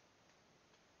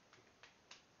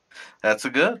 That's a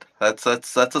good. That's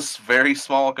a very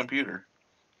small computer.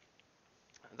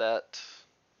 That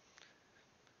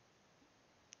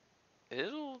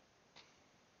it'll.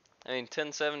 I mean,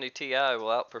 1070 Ti will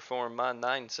outperform my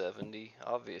 970,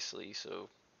 obviously. So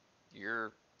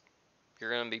you're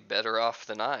gonna be better off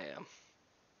than I am.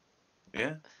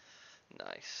 Yeah.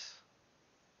 Nice.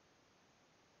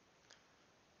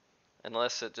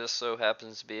 Unless it just so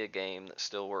happens to be a game that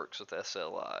still works with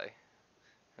SLI,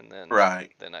 and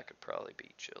Right. then I could probably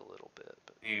beat you a little bit.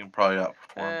 But You can probably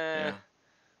outperform. Yeah.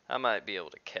 I might be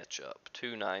able to catch up.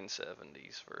 2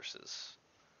 970s versus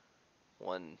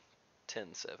one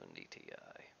 1070 Ti.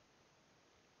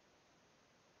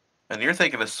 And you're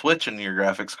thinking of switching your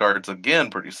graphics cards again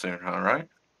pretty soon, huh? Right?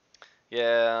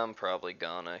 Yeah, I'm probably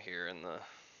gonna here in the.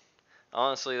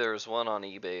 Honestly, there was one on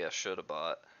eBay I should have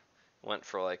bought. Went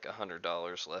for like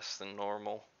 $100 less than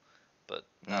normal, but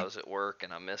I was at work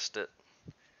and I missed it.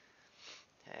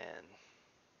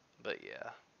 But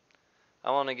yeah, I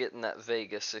want to get in that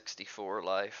Vega 64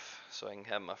 life so I can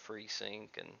have my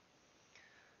FreeSync, and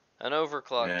an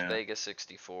overclocked Yeah. Vega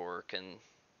 64 can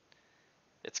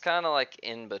It's kind of like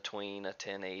in between a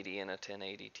 1080 and a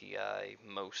 1080 Ti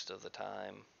most of the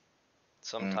time.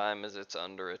 Sometimes it's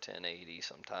under a 1080,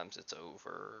 sometimes it's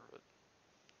over.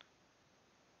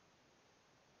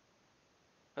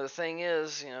 But the thing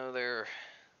is, they're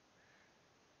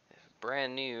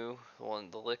brand new.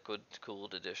 The liquid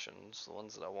cooled editions, the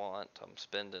ones that I want. I'm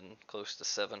spending close to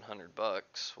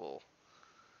 $700. Well,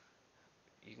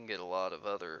 you can get a lot of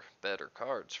other better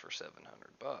cards for $700.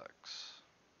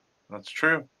 That's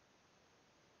true.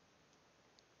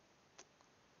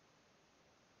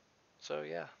 So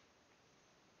yeah.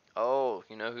 Oh,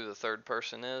 you know who the third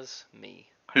person is? Me.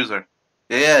 Who's there?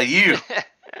 Yeah, you.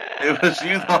 It was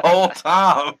you the whole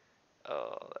time.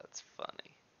 Oh, that's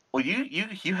funny. Well,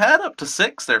 you had up to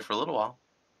 6 there for a little while.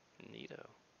 Neato.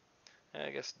 I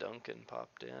guess Duncan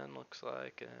popped in, looks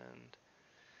like, and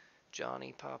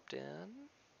Johnny popped in.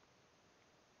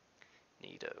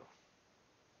 Neato.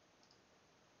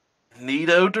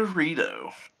 Nito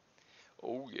Dorito.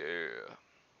 Oh, yeah.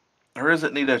 Or is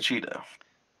it Nito Cheeto?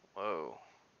 Whoa.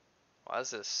 Why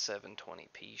is this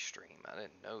 720p stream? I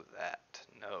didn't know that.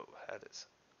 No, that is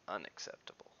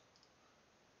unacceptable.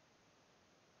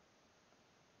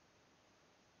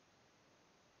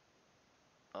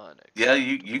 Unacceptable. Yeah,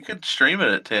 you could stream it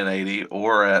at 1080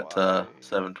 or at Why?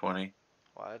 720.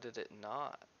 Why did it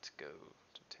not go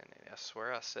to 1080? I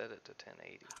swear I set it to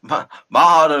 1080. My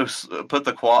auto put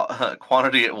the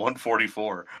quantity at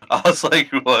 144. I was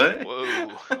like, what?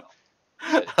 Whoa.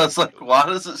 I was like,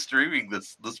 why is it streaming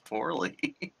this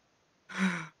poorly?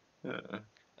 I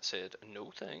said, no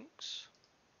thanks.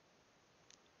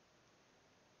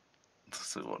 Let's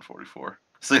see, 144.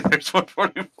 See, there's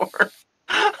 144.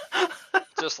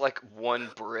 Just like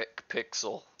one brick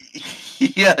pixel.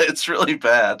 Yeah, it's really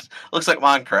bad. Looks like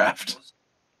Minecraft.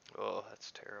 Oh,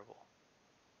 that's terrible.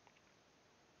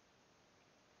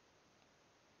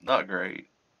 Not great.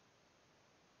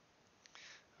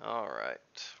 Alright,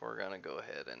 we're gonna go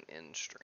ahead and end stream.